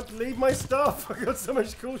 guys. Don't leave my stuff. I got so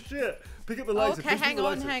much cool shit. Pick up the lighter. Okay, Please pick hang the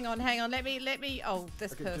on. lighter. Let me. Oh,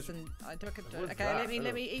 this Okay, just- person. I took it. What's Okay, that?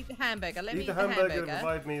 let me eat the hamburger. Let me Eat the eat the hamburger. hamburger.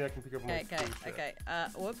 Revive me. I can pick up my Okay, cool shit. okay.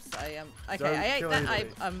 Whoops. Okay, Don't I ate kill that. anybody.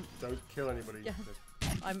 I'm Don't kill anybody. Yeah.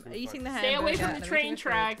 Just I'm It's eating the fine. hamburger. Stay away from and the I'm train eating the food.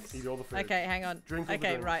 tracks. Eat all the food. Okay, hang on. Drink all the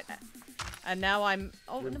Okay, drinks. right. And now I'm.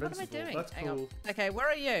 Oh, You're what am I invincible. doing? That's Hang on. cool. Okay, where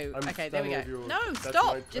are you? I'm Okay, there we standing go. with your- No, that's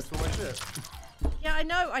stop. my- Just That's all my shit. yeah, I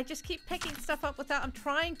know. I just keep picking stuff up without. I'm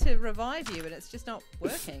trying to revive you, and it's just not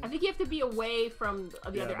working. I think you have to be away from the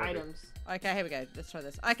Yeah, other maybe. items. Okay, here we go. Let's try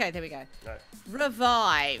this. Okay, there we go. Right.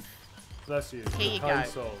 Revive. Bless you. Here you Kind go.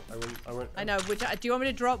 soul. I went. I know. Do you want me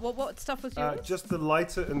to drop what stuff was yours? Just the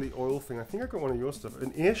lighter and the oil thing. I think I got one of your stuff.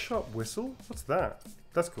 An earshot whistle? What's that?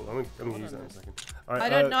 That's cool. I'm gonna use that in a second. All right, I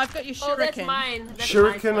don't know. I've got your shuriken. Oh, that's mine. That's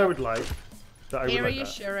Shuriken, my I would like. That I Here are would your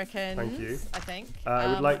like that. shurikens. Thank you. I think. I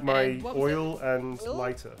would like my and what was it? oil and Oil?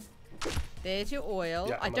 lighter. There's your oil.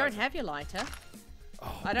 Yeah, I and don't lighter. have your lighter.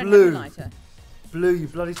 Oh, I don't Blue. have your lighter. Blue, you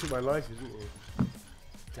bloody took my lighter, didn't you?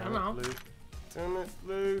 Damn don't it, Blue. Damn it,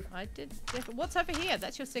 Blue. I did. What's over here?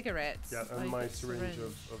 That's your cigarettes. Yeah, Oh, and you've my got syringe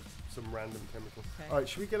of some random chemical. Okay. Alright,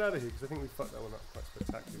 should we get out of here? Because I think we fucked that one up quite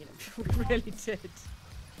spectacularly. Yeah, we really did.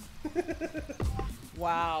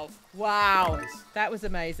 Wow. Wow. Nice. That was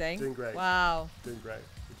amazing. Doing great. Wow. Doing great.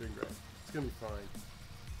 We're doing great. It's going to be fine.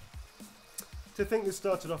 To think this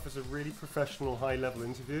started off as a really professional, high-level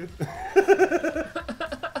interview.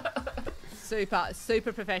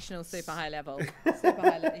 Super professional, super high level. Super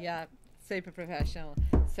high yeah, super professional.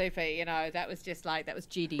 Super, you know, that was just like, that was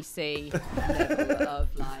GDC level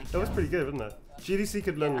of like. That was pretty good, wasn't it? GDC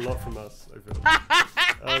could learn a lot from us, I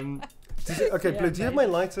feel. Okay, Yeah, Blue, do you have my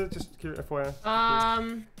lighter? Just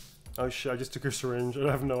FYI. Oh shit! I just took a syringe. I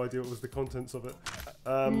have no idea what was the contents of it.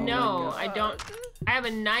 No, I don't. I have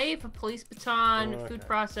a knife, a police baton, Oh, food okay.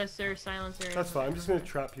 processor, silencer. That's fine. I'm just gonna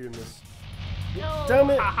trap you in this. No. Damn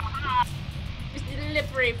it! Just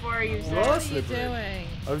slippery for you, sir. What? What are you Slippery. doing?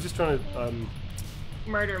 I was just trying to.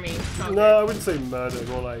 Murder me. Okay. No, I wouldn't say murder.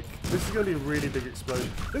 More like this is gonna be a really big explosion.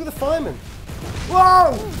 Look at the firemen.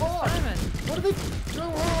 Whoa! Fuck! Simon. What are they?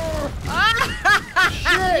 Oh, Ah!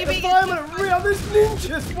 shit! You The being firemen are real. There's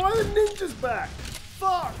ninjas. Why are the ninjas back?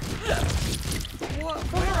 Fuck! Where are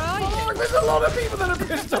Fuck! you? There's a lot of people that are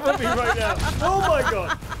pissed off at me right now. Oh my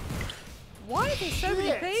god! Why are there so many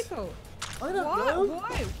Shit. people? I don't Why? know. Why?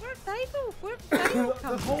 Where did they go? Where did they all The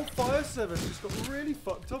come whole from? fire service just got really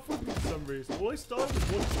fucked up with me for some reason. All I started was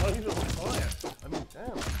one tiny little fire. I mean,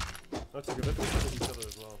 damn. That's a good. Let's look at each other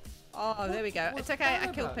as well. Oh, there we go. What's It's okay. I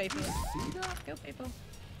that killed about? people. Do you see that? Kill people.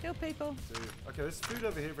 Kill people. Dude. Okay, there's food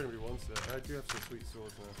over here if anybody wants it. I do have some sweet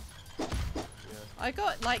swords now. Yeah, I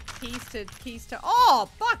got like keys to. Oh,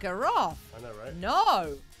 bugger off! I know, right?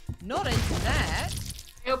 No, not into that.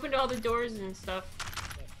 I opened all the doors and stuff.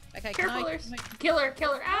 Okay, Carefulers. can I? Killer.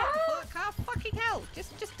 Oh, Ah! fuck, oh, fucking hell!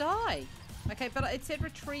 Just die. Okay, but it said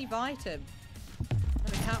retrieve item.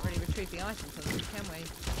 And we can't really retrieve the item from them, can we?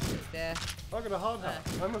 It's there. I got a hard hat.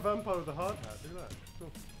 I'm a vampire with a hard hat. Look at that.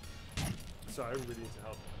 Cool. Sorry, I really need to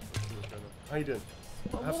help. Let's see what's going on. How you doing?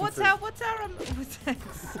 Have some What's food. our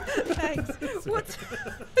thanks. What's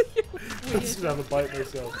I'm just gonna have a bite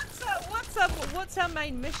myself. what's our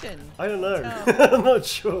main mission? I don't know. Tell. I'm not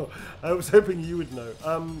sure. I was hoping you would know.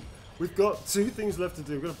 We've got two things left to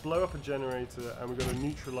do. We've got to blow up a generator and we've got to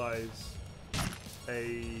neutralize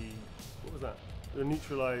a... What was that? We're going to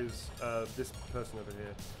neutralize this person over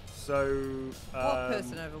here. So... What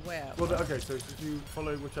person over where? Well, okay, so if you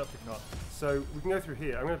follow, watch out the car. So we can go through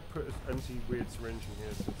here. I'm going to put an empty weird syringe in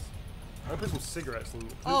here. So I'm going to put some cigarettes in.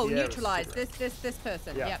 Oh, the air with neutralize cigarettes. this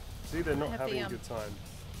person. Yeah. Yep. See, they're not Have having the, a good time.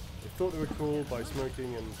 They thought they were cool by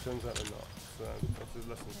smoking, and turns out they're not. So that's a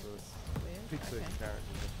lesson for pizza Okay.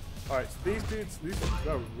 characters. Alright, so these dudes,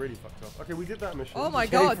 are really fucked up. Okay, we did that mission. Oh my Yay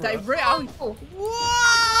god, for they us. What?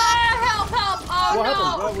 Help! Oh What no!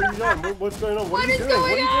 happened? What are you doing? What's going on? What are you is doing? going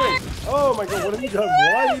What are you doing? Oh my god, what have you done?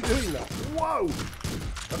 Why are you doing that? Whoa!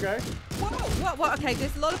 Okay. Whoa, what? Okay,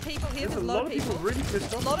 there's a lot of people here. There's a There's lot of people really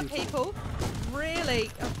pissed A off. lot at of you. people.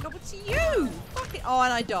 Really. Oh god, what's you? Fuck it. Oh,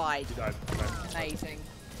 and I died. You died. Okay. Amazing.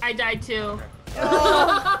 I died too.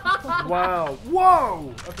 Wow.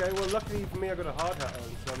 Whoa! Okay, well luckily for me I got a hard hat on,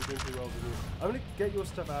 so I'm doing pretty well with you. I'm gonna get your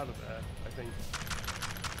stuff out of there, I think.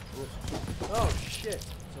 Oh shit!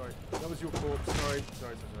 Sorry. That was your corpse. Sorry.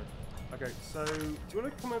 Okay, so do you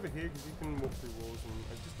want to come over here because you can walk through walls and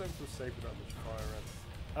I just don't feel safe without much fire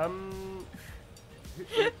around.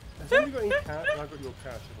 Has anybody got any cash? I've got your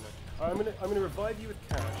cash, haven't I? I'm gonna revive you with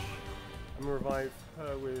cash. I'm gonna revive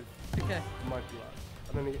her with Okay. my blood.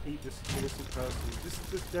 And then I'm gonna eat this innocent person.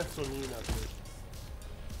 This death's on you now, dude.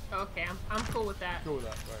 Okay, I'm cool with that. Cool with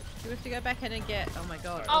that, right? Do we have to go back in and get? Oh my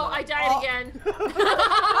god. Oh, I died again.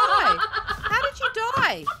 Why? How did you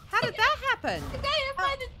die? How did that happen? I got hit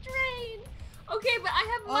by the train. Okay, but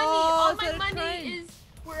I have money. Oh, All is my it a money train? is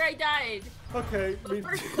where I died. Okay, I mean,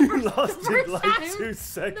 first- you the lasted first like time, 2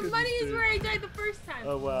 seconds. The money is dude. where I died the first time.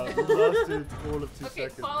 Oh wow, you lasted all of 2 Okay,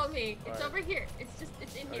 seconds. follow me. It's Alright. over here. It's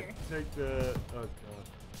in here. Take the. Oh god.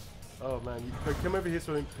 Oh man, you come over here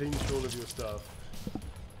so I don't pinch all of your stuff.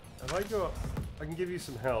 Have I got? I can give you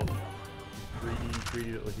some help.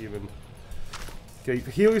 Greedy little human. Okay,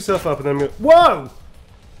 heal yourself up and then I'm gonna. Whoa!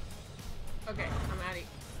 Okay, I'm at it.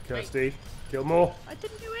 Kirsty, Gillmore. I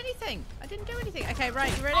didn't do anything. Okay,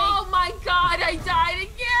 right, you ready? Oh my god, I died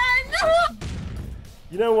again!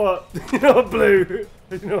 You know what? You know what, Blue?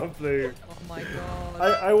 You know what, Blue? Oh my god.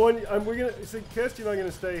 I want. We're gonna. So Kirsty and I are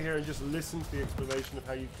gonna stay here and just listen to the explanation of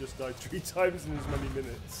how you've just died 3 times in as many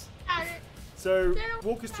minutes. Got it. So Don't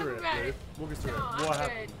walk us through it, talk about Blue. it. Walk us through No, it. I'm What good.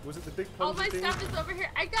 happened? Was it the big All plungy my thing? stuff is over here.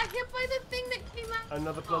 I got hit by the thing that came out.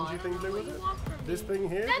 Another Oh, I plungy don't thing, know Blue, what was you it? want from This me. thing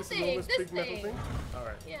here? That this thing, enormous this big metal thing. thing?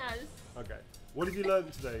 Alright. Yes. Okay. What have you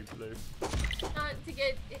learned today, Blue? Not to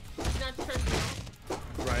get not to trust me.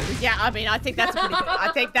 Right. Yeah, I mean, I think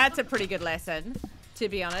that's a pretty good lesson, to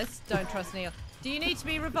be honest. Don't trust Neil. Do you need to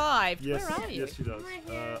be revived? Yes, Where are you? yes, she does. Right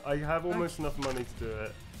here. I have almost enough money to do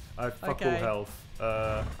it. I have fuck all Okay. health.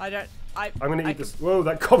 I'm I'm gonna eat this. Whoa,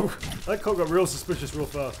 that cop got real suspicious real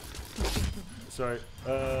fast. Sorry.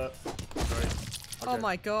 Sorry. Oh Okay.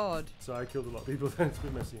 my god. So I killed a lot of people. It's a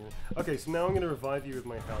bit messy. Okay, so now I'm gonna revive you with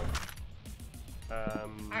my health.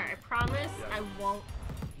 Alright, I promise Yeah. I won't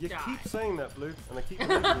You die. keep saying that, Blue, and I keep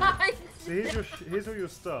believing you. So here's all your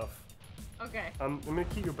stuff. Okay. I'm gonna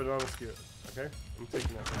keep your banana skewer. Okay. I'm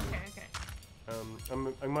taking that. From you. Okay.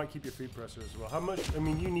 I might keep your food presser as well. How much? I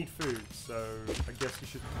mean, you need food, so I guess you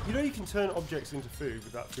should. You know, you can turn objects into food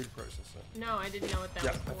with that food processor. No, I didn't know what that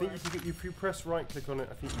Yeah, was I think if you press right click on it,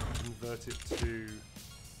 I think you can convert it to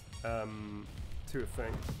a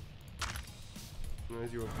thing. And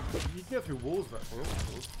there's your. You can get through walls with that thing. That's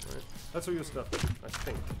cool. Right. That's all your stuff, I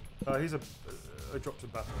think. Here's I dropped a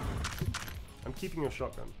battle. I'm keeping your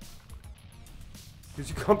shotgun. Because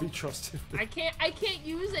you can't be trusted. I can't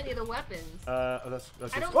use any of the weapons. That's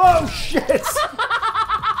don't- oh shit!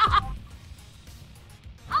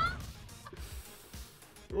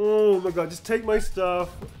 Oh my god, just take my stuff.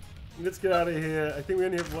 Let's get out of here. I think we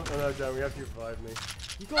only have one. Oh no, Dan, we have to revive me.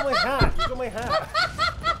 You got my hat! You got my hat!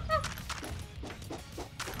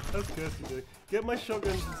 How's Kirsty doing? Get my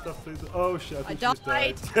shotguns and stuff, please. Oh shit, I think she just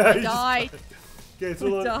died. I died. Okay, it's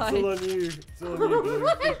all on you. It's all on you, Blue.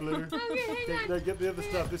 Hey, Blue. Okay, hang on. No, get the other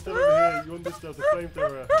stuff. This stuff over here. You want this stuff, the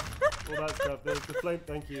flamethrower. All that stuff. There's the flame.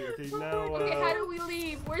 Thank you. Okay, now. Okay, how do we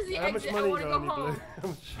leave? Where's the how much exit? money I want to you go got on you, home. Blue? How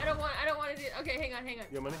much? I don't want to do. Okay, hang on.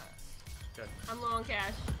 Your money? Okay. I'm low on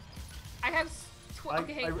cash. I have.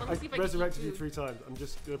 Okay, hang on. Let me see if I can resurrected eat you food. 3 times. I'm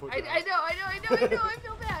just gonna put. I know. I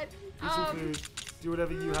feel bad. Eat some food. Do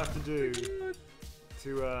whatever you have to do.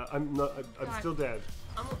 To I'm still dead.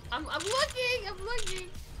 I'm looking.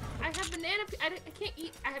 I have banana. I can't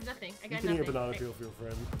eat. I have nothing. I You got can nothing. eat a banana peel for your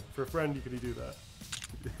friend. For a friend, you can do that.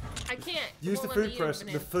 I can't. Use the food press.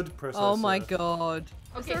 The food processor. Oh my god.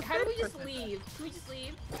 Okay, how do we just leave? Can we just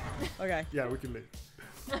leave? Okay. Yeah, we can leave.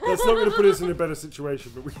 That's not going to put us in a better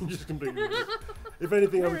situation, but we can just completely leave. If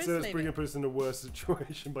anything, I Where would is say that's leaving? going to put us in a worse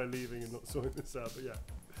situation by leaving and not sorting this out. But yeah,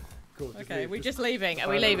 cool. Okay, leave. we're just leaving. Are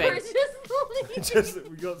we We're leaving? We're just leaving. Just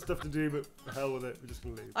we got stuff to do, but hell with it. We're just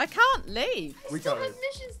going to leave. I can't leave. We Still can't have leave.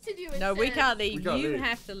 missions to do. No, we can't leave. We can't You leave.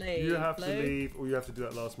 have to leave. You have to Blue. leave, or you have to do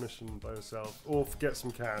that last mission by yourself, or get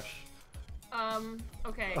some cash.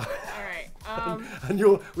 Okay. All right. And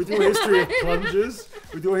with your history of plungers,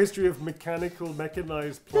 with your history of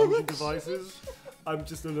mechanized plunging devices, I'm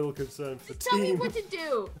just a little concerned for the Tell me team. what to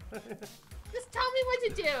do. Just tell me what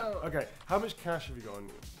to do. Okay, how much cash have you got on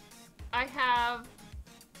you? I have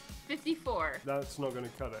 54. That's not going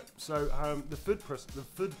to cut it. So the food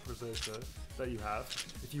processor that you have,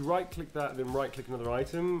 if you right-click that and then right-click another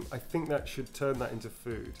item, I think that should turn that into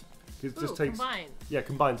food. It just takes. Combine. Yeah,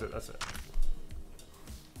 combines it. That's it.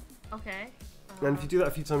 Okay. And if you do that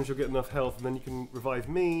a few times, you'll get enough health, and then you can revive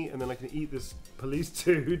me, and then I can eat this police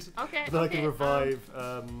dude. Okay. And then I can okay, revive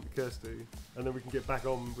Kirsty, and then we can get back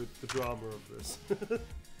on with the drama of this.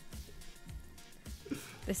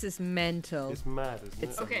 This is mental. It's mad, isn't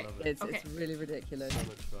It's it? Okay. I love it. It's really ridiculous. So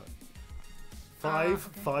much fun.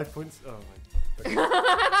 okay. 5 points. Oh my. Okay.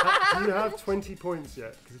 Do you have 20 points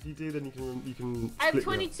yet? Because if you do, then you can. I have split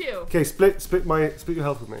 22. Okay, split your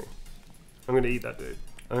health with me. I'm gonna eat that dude.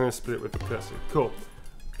 I'm gonna split it with Kirsty. Cool.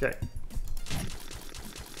 Okay.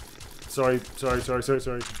 Sorry.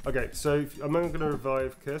 Okay, so I'm gonna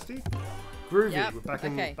revive Kirsty. Groovy. Yep, We're back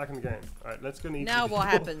in the game. All right, let's go and eat. Now some what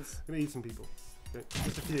people. happens? Gonna eat some people. Okay,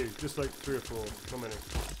 just a few, just like 3 or 4, not many.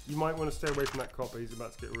 You might want to stay away from that copper. He's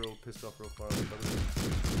about to get real pissed off real fast.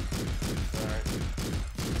 Alright.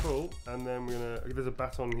 Cool. And then we're gonna. There's a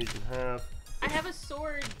baton he can have. I have a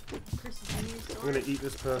sword. Kirsty, can you use sword? I'm gonna eat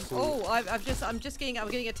this person. Oh, I'm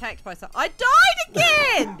getting attacked by something. I died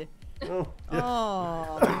again! Oh, yeah.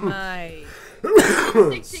 Oh, mate.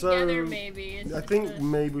 Stick together, So, maybe. It's I just think a-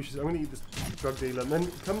 maybe we should. I'm gonna eat this drug dealer, and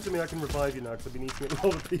then come to me. I can revive you now because I've been eating a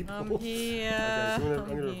lot of people. I'm here. Okay, so I'm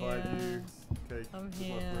gonna revive here. you. Okay. I'm with my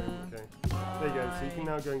here. friend, Okay. There you go. So you can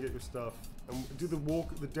now go and get your stuff and do the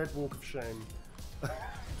dead walk of shame.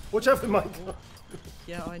 Watch out for the mic.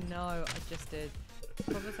 Yeah, I know. I just did.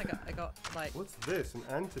 Promise I got like. What's this? An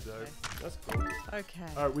antidote. That's cool. Okay.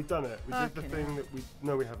 Alright, we've done it. We did the Okay, thing now. that we.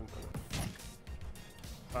 No, we haven't done it.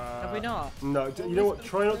 Have we not? No. Well, You know we what? still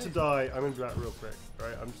Try not do to it. die. I'm gonna do that real quick.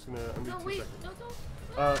 Right? I'm just gonna. I'm No, gonna wait. 2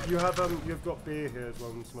 seconds. No. You've got beer here as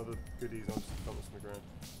well and some other goodies. I'll just dump this on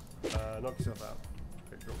the ground. Knock yourself out.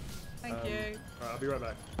 Okay, cool. Thank you. Alright, I'll be right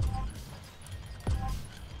back.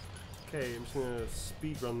 Okay, I'm just gonna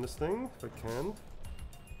speed run this thing if I can.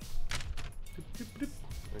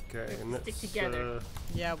 Okay, and let's Stick together.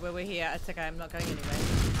 Yeah, we're here. It's okay. I'm not going anywhere.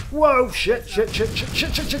 Whoa! Shit!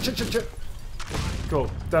 Cool,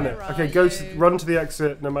 done it. Where Okay, are you? run to the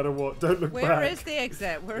exit no matter what. Don't look back. Where is the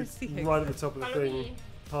exit? Where is the exit? Right at the top of the Follow thing, me.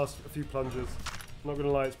 past a few plungers. Not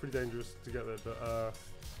gonna lie, it's pretty dangerous to get there, but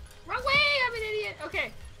Wrong way! I'm an idiot.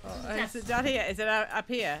 Okay. Oh, This is a is test. it down here? Is it up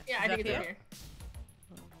here? Yeah, Is I it think it's up here.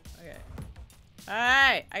 Okay.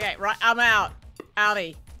 Alright. Okay, right. I'm out.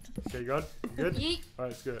 Outie. Okay, you good? You good? Yeet. All right,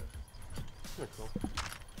 let's do it. Yeah, cool.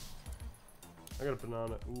 I got a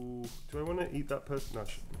banana. Ooh, do I want to eat that person?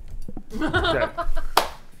 No, okay.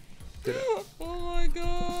 Did it. Oh my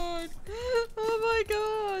god. Oh my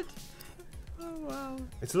god. Oh wow.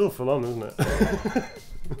 It's a little full on, isn't it?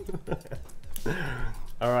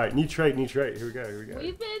 All right, new trait. Here we go.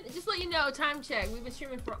 We've been, just let you know, time check. We've been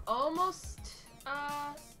streaming for almost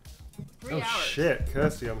 3 hours. Oh shit,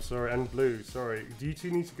 Kirsty, I'm sorry, and Blue, sorry. Do you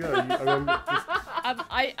two need to go? I remember this...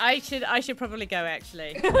 I should probably go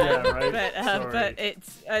actually. Yeah, right. But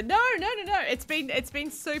it's no. It's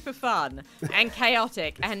been super fun and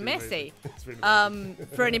chaotic and messy.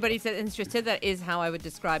 For anybody that's interested, that is how I would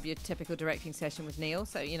describe your typical directing session with Neil.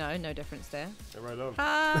 So no difference there. Yeah, right on.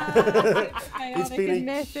 It's been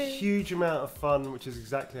a huge amount of fun, which is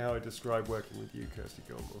exactly how I describe working with you, Kirsty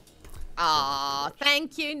Gillmore. Ah,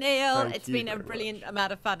 thank you, Neil. It's been a brilliant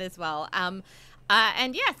amount of fun as well.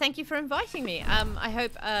 And yeah, thank you for inviting me. I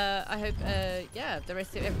hope the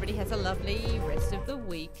rest of everybody has a lovely rest of the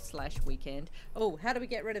week/weekend. Oh, how do we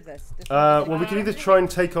get rid of this? Well, we can either try and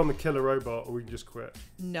take on the killer robot, or we can just quit.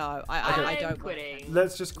 No, I don't. Quitting.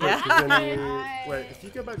 Let's just quit. Then wait, if you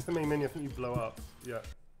go back to the main menu, I think you blow up. Yeah.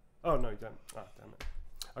 Oh no, you don't. Ah, damn it.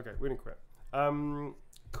 Okay, we're gonna quit.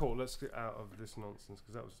 Cool. Let's get out of this nonsense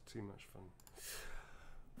because that was too much fun.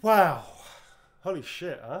 Wow. Holy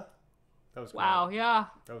shit, huh? That was great. Wow, yeah.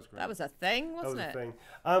 That was great. That was a thing, wasn't it? That was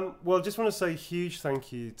a thing. Well, just want to say a huge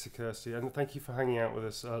thank you to Kirsty, and thank you for hanging out with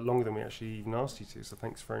us longer than we actually even asked you to. So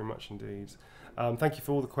thanks very much indeed. Thank you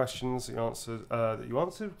for all the questions that you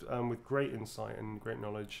answered with great insight and great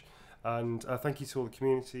knowledge. And thank you to all the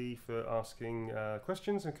community for asking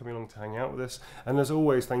questions and coming along to hang out with us. And as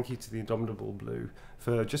always, thank you to the indomitable Blue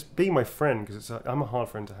for just being my friend, because I'm a hard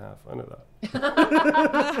friend to have. I know that.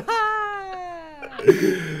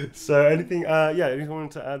 So anything anything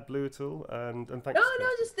wanted to add, Blue, at all? And thanks. No,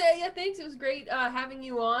 just thanks. It was great having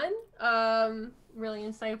you on. Really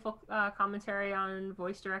insightful commentary on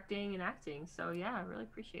voice directing and acting. So yeah, I really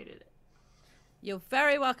appreciated it. You're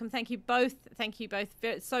very welcome. Thank you both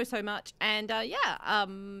so much. And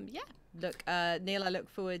look, Neil, I look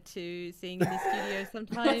forward to seeing you in the studio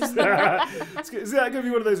sometime. Is that going to be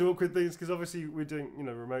one of those awkward things? Because obviously we're doing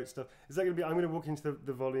remote stuff. Is that going to be? I'm going to walk into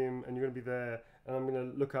the volume and you're going to be there, and I'm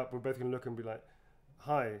going to look up. We're both going to look and be like,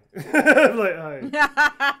 "Hi," like hi.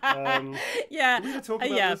 Yeah. Are we going to talk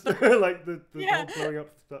about this? Like the whole blowing up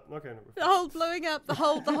stuff. Okay. No, the whole blowing up,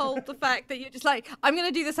 the fact that you're just like, I'm going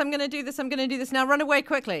to do this. Now run away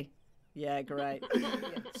quickly. Yeah, great.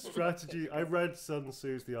 Strategy. I read Sun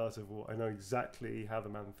Tzu's The Art of War. I know exactly how the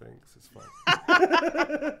man thinks. It's fine.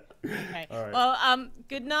 Okay. All right. Well,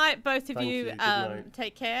 good night, both of Thank you. you. Good night.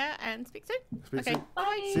 Take care and speak soon. Speak Okay. soon.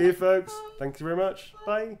 Bye. See you, folks. Thank you very much.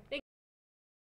 Bye. Thank